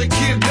they wanna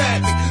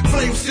kidnap me.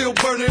 Flames still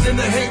burning and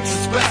the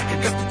hatred's back. I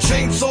got the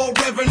chainsaw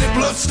revving and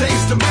blood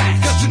stains to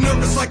match. Got you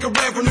nervous like a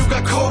reverend who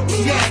got caught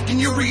in the act, and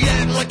you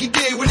react like he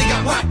did when he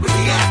got whacked with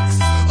the axe.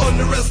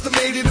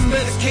 Underestimated and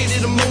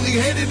medicated, I'm only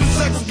hated and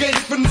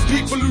segregated from the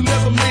people who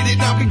never made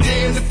it. I'll be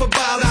damned if I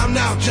bow down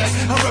now, Jack.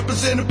 I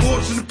represent a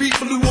portion of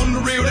people who on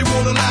the real, they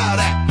won't allow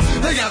that.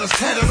 They got us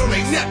tatted on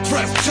their neck,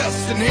 breast,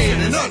 chest, and head,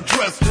 and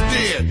undressed to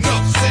dead.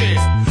 Enough said.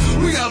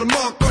 We got a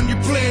mark on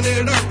your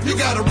planet Earth. You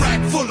got a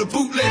rack full of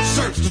bootleg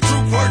shirts. The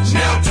truth hurts.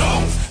 Now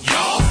don't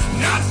y'all,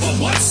 not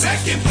for 1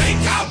 second, think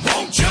I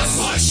won't just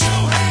bust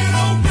your head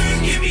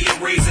open. Give me a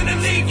reason to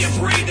leave you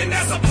breathing.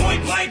 That's a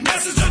point blank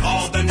message to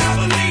all the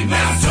non-believers.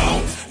 Now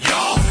don't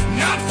y'all,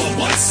 not for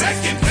 1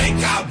 second, think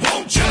I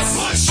won't just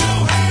bust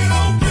your head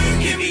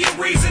open. Give me a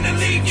reason to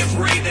leave you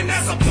breathing.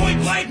 That's a point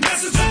blank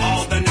message to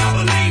all the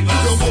non-believers.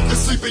 Don't woke the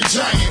sleeping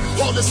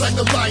giant, all this like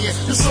a lion.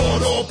 The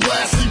sword all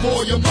blast, leave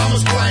all your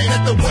mamas crying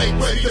at the wake,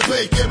 ready to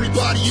bake.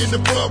 Everybody in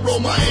the front row,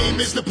 my aim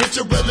is to put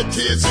your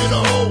relatives in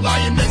a hole.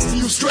 Lying next to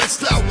you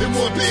stretched out in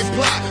one big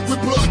plot,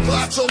 with blood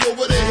clots all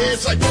over their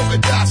heads like polka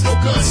dots. No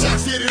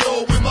gunshots, did it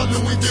all with my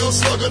Louisville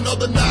slug.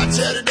 Another notch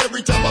at it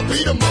every time I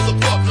beat a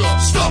motherfucker.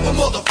 Stop a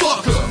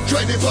motherfucker.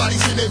 Drag their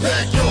bodies in their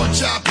backyard,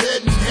 chop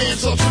head and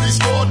hands off to this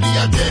the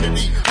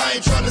identity. I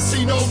ain't trying to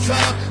see no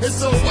time, and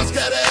so I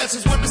scatter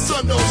ashes when the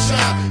sun don't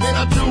shine. And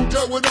I do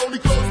dirt with only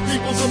close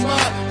peoples of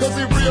mine, cause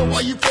it real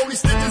while you phony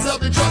stitches out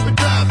there dropping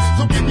dimes.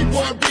 So give me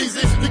one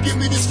reason to give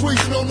me this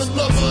squeezing on the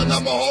lover, and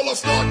I'm a haul,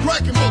 start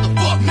cracking,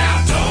 motherfucker. Now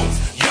don't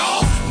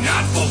y'all,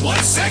 not for 1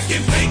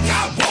 second, think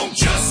I won't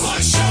just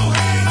bust your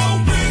head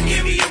open.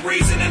 Give me a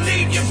reason to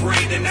leave you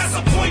breathing. That's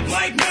a point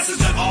blank message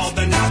to all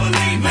the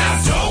non-believers. Now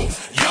don't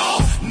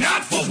y'all,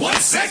 not for 1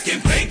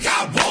 second, think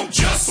I won't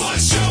just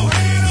bust your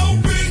head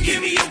open.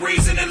 Give me a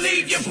reason to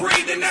leave you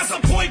breathing. That's a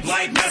point blank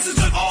blank message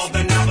at all,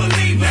 then I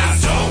believe. Now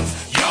don't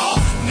y'all,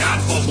 not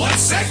for 1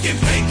 second,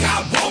 think I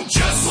won't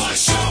just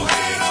bust your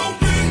head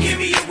open. Give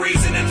me a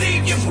reason to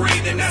leave you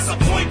breathing. That's a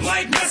point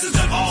blank message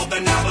at all,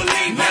 then I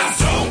believe. Now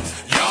don't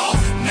y'all,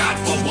 not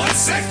for 1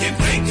 second,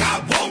 think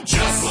I won't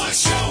just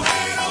bust your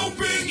head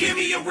open. Give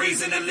me a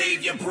reason to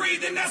leave you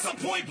breathing. That's a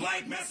point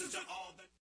blank message at all.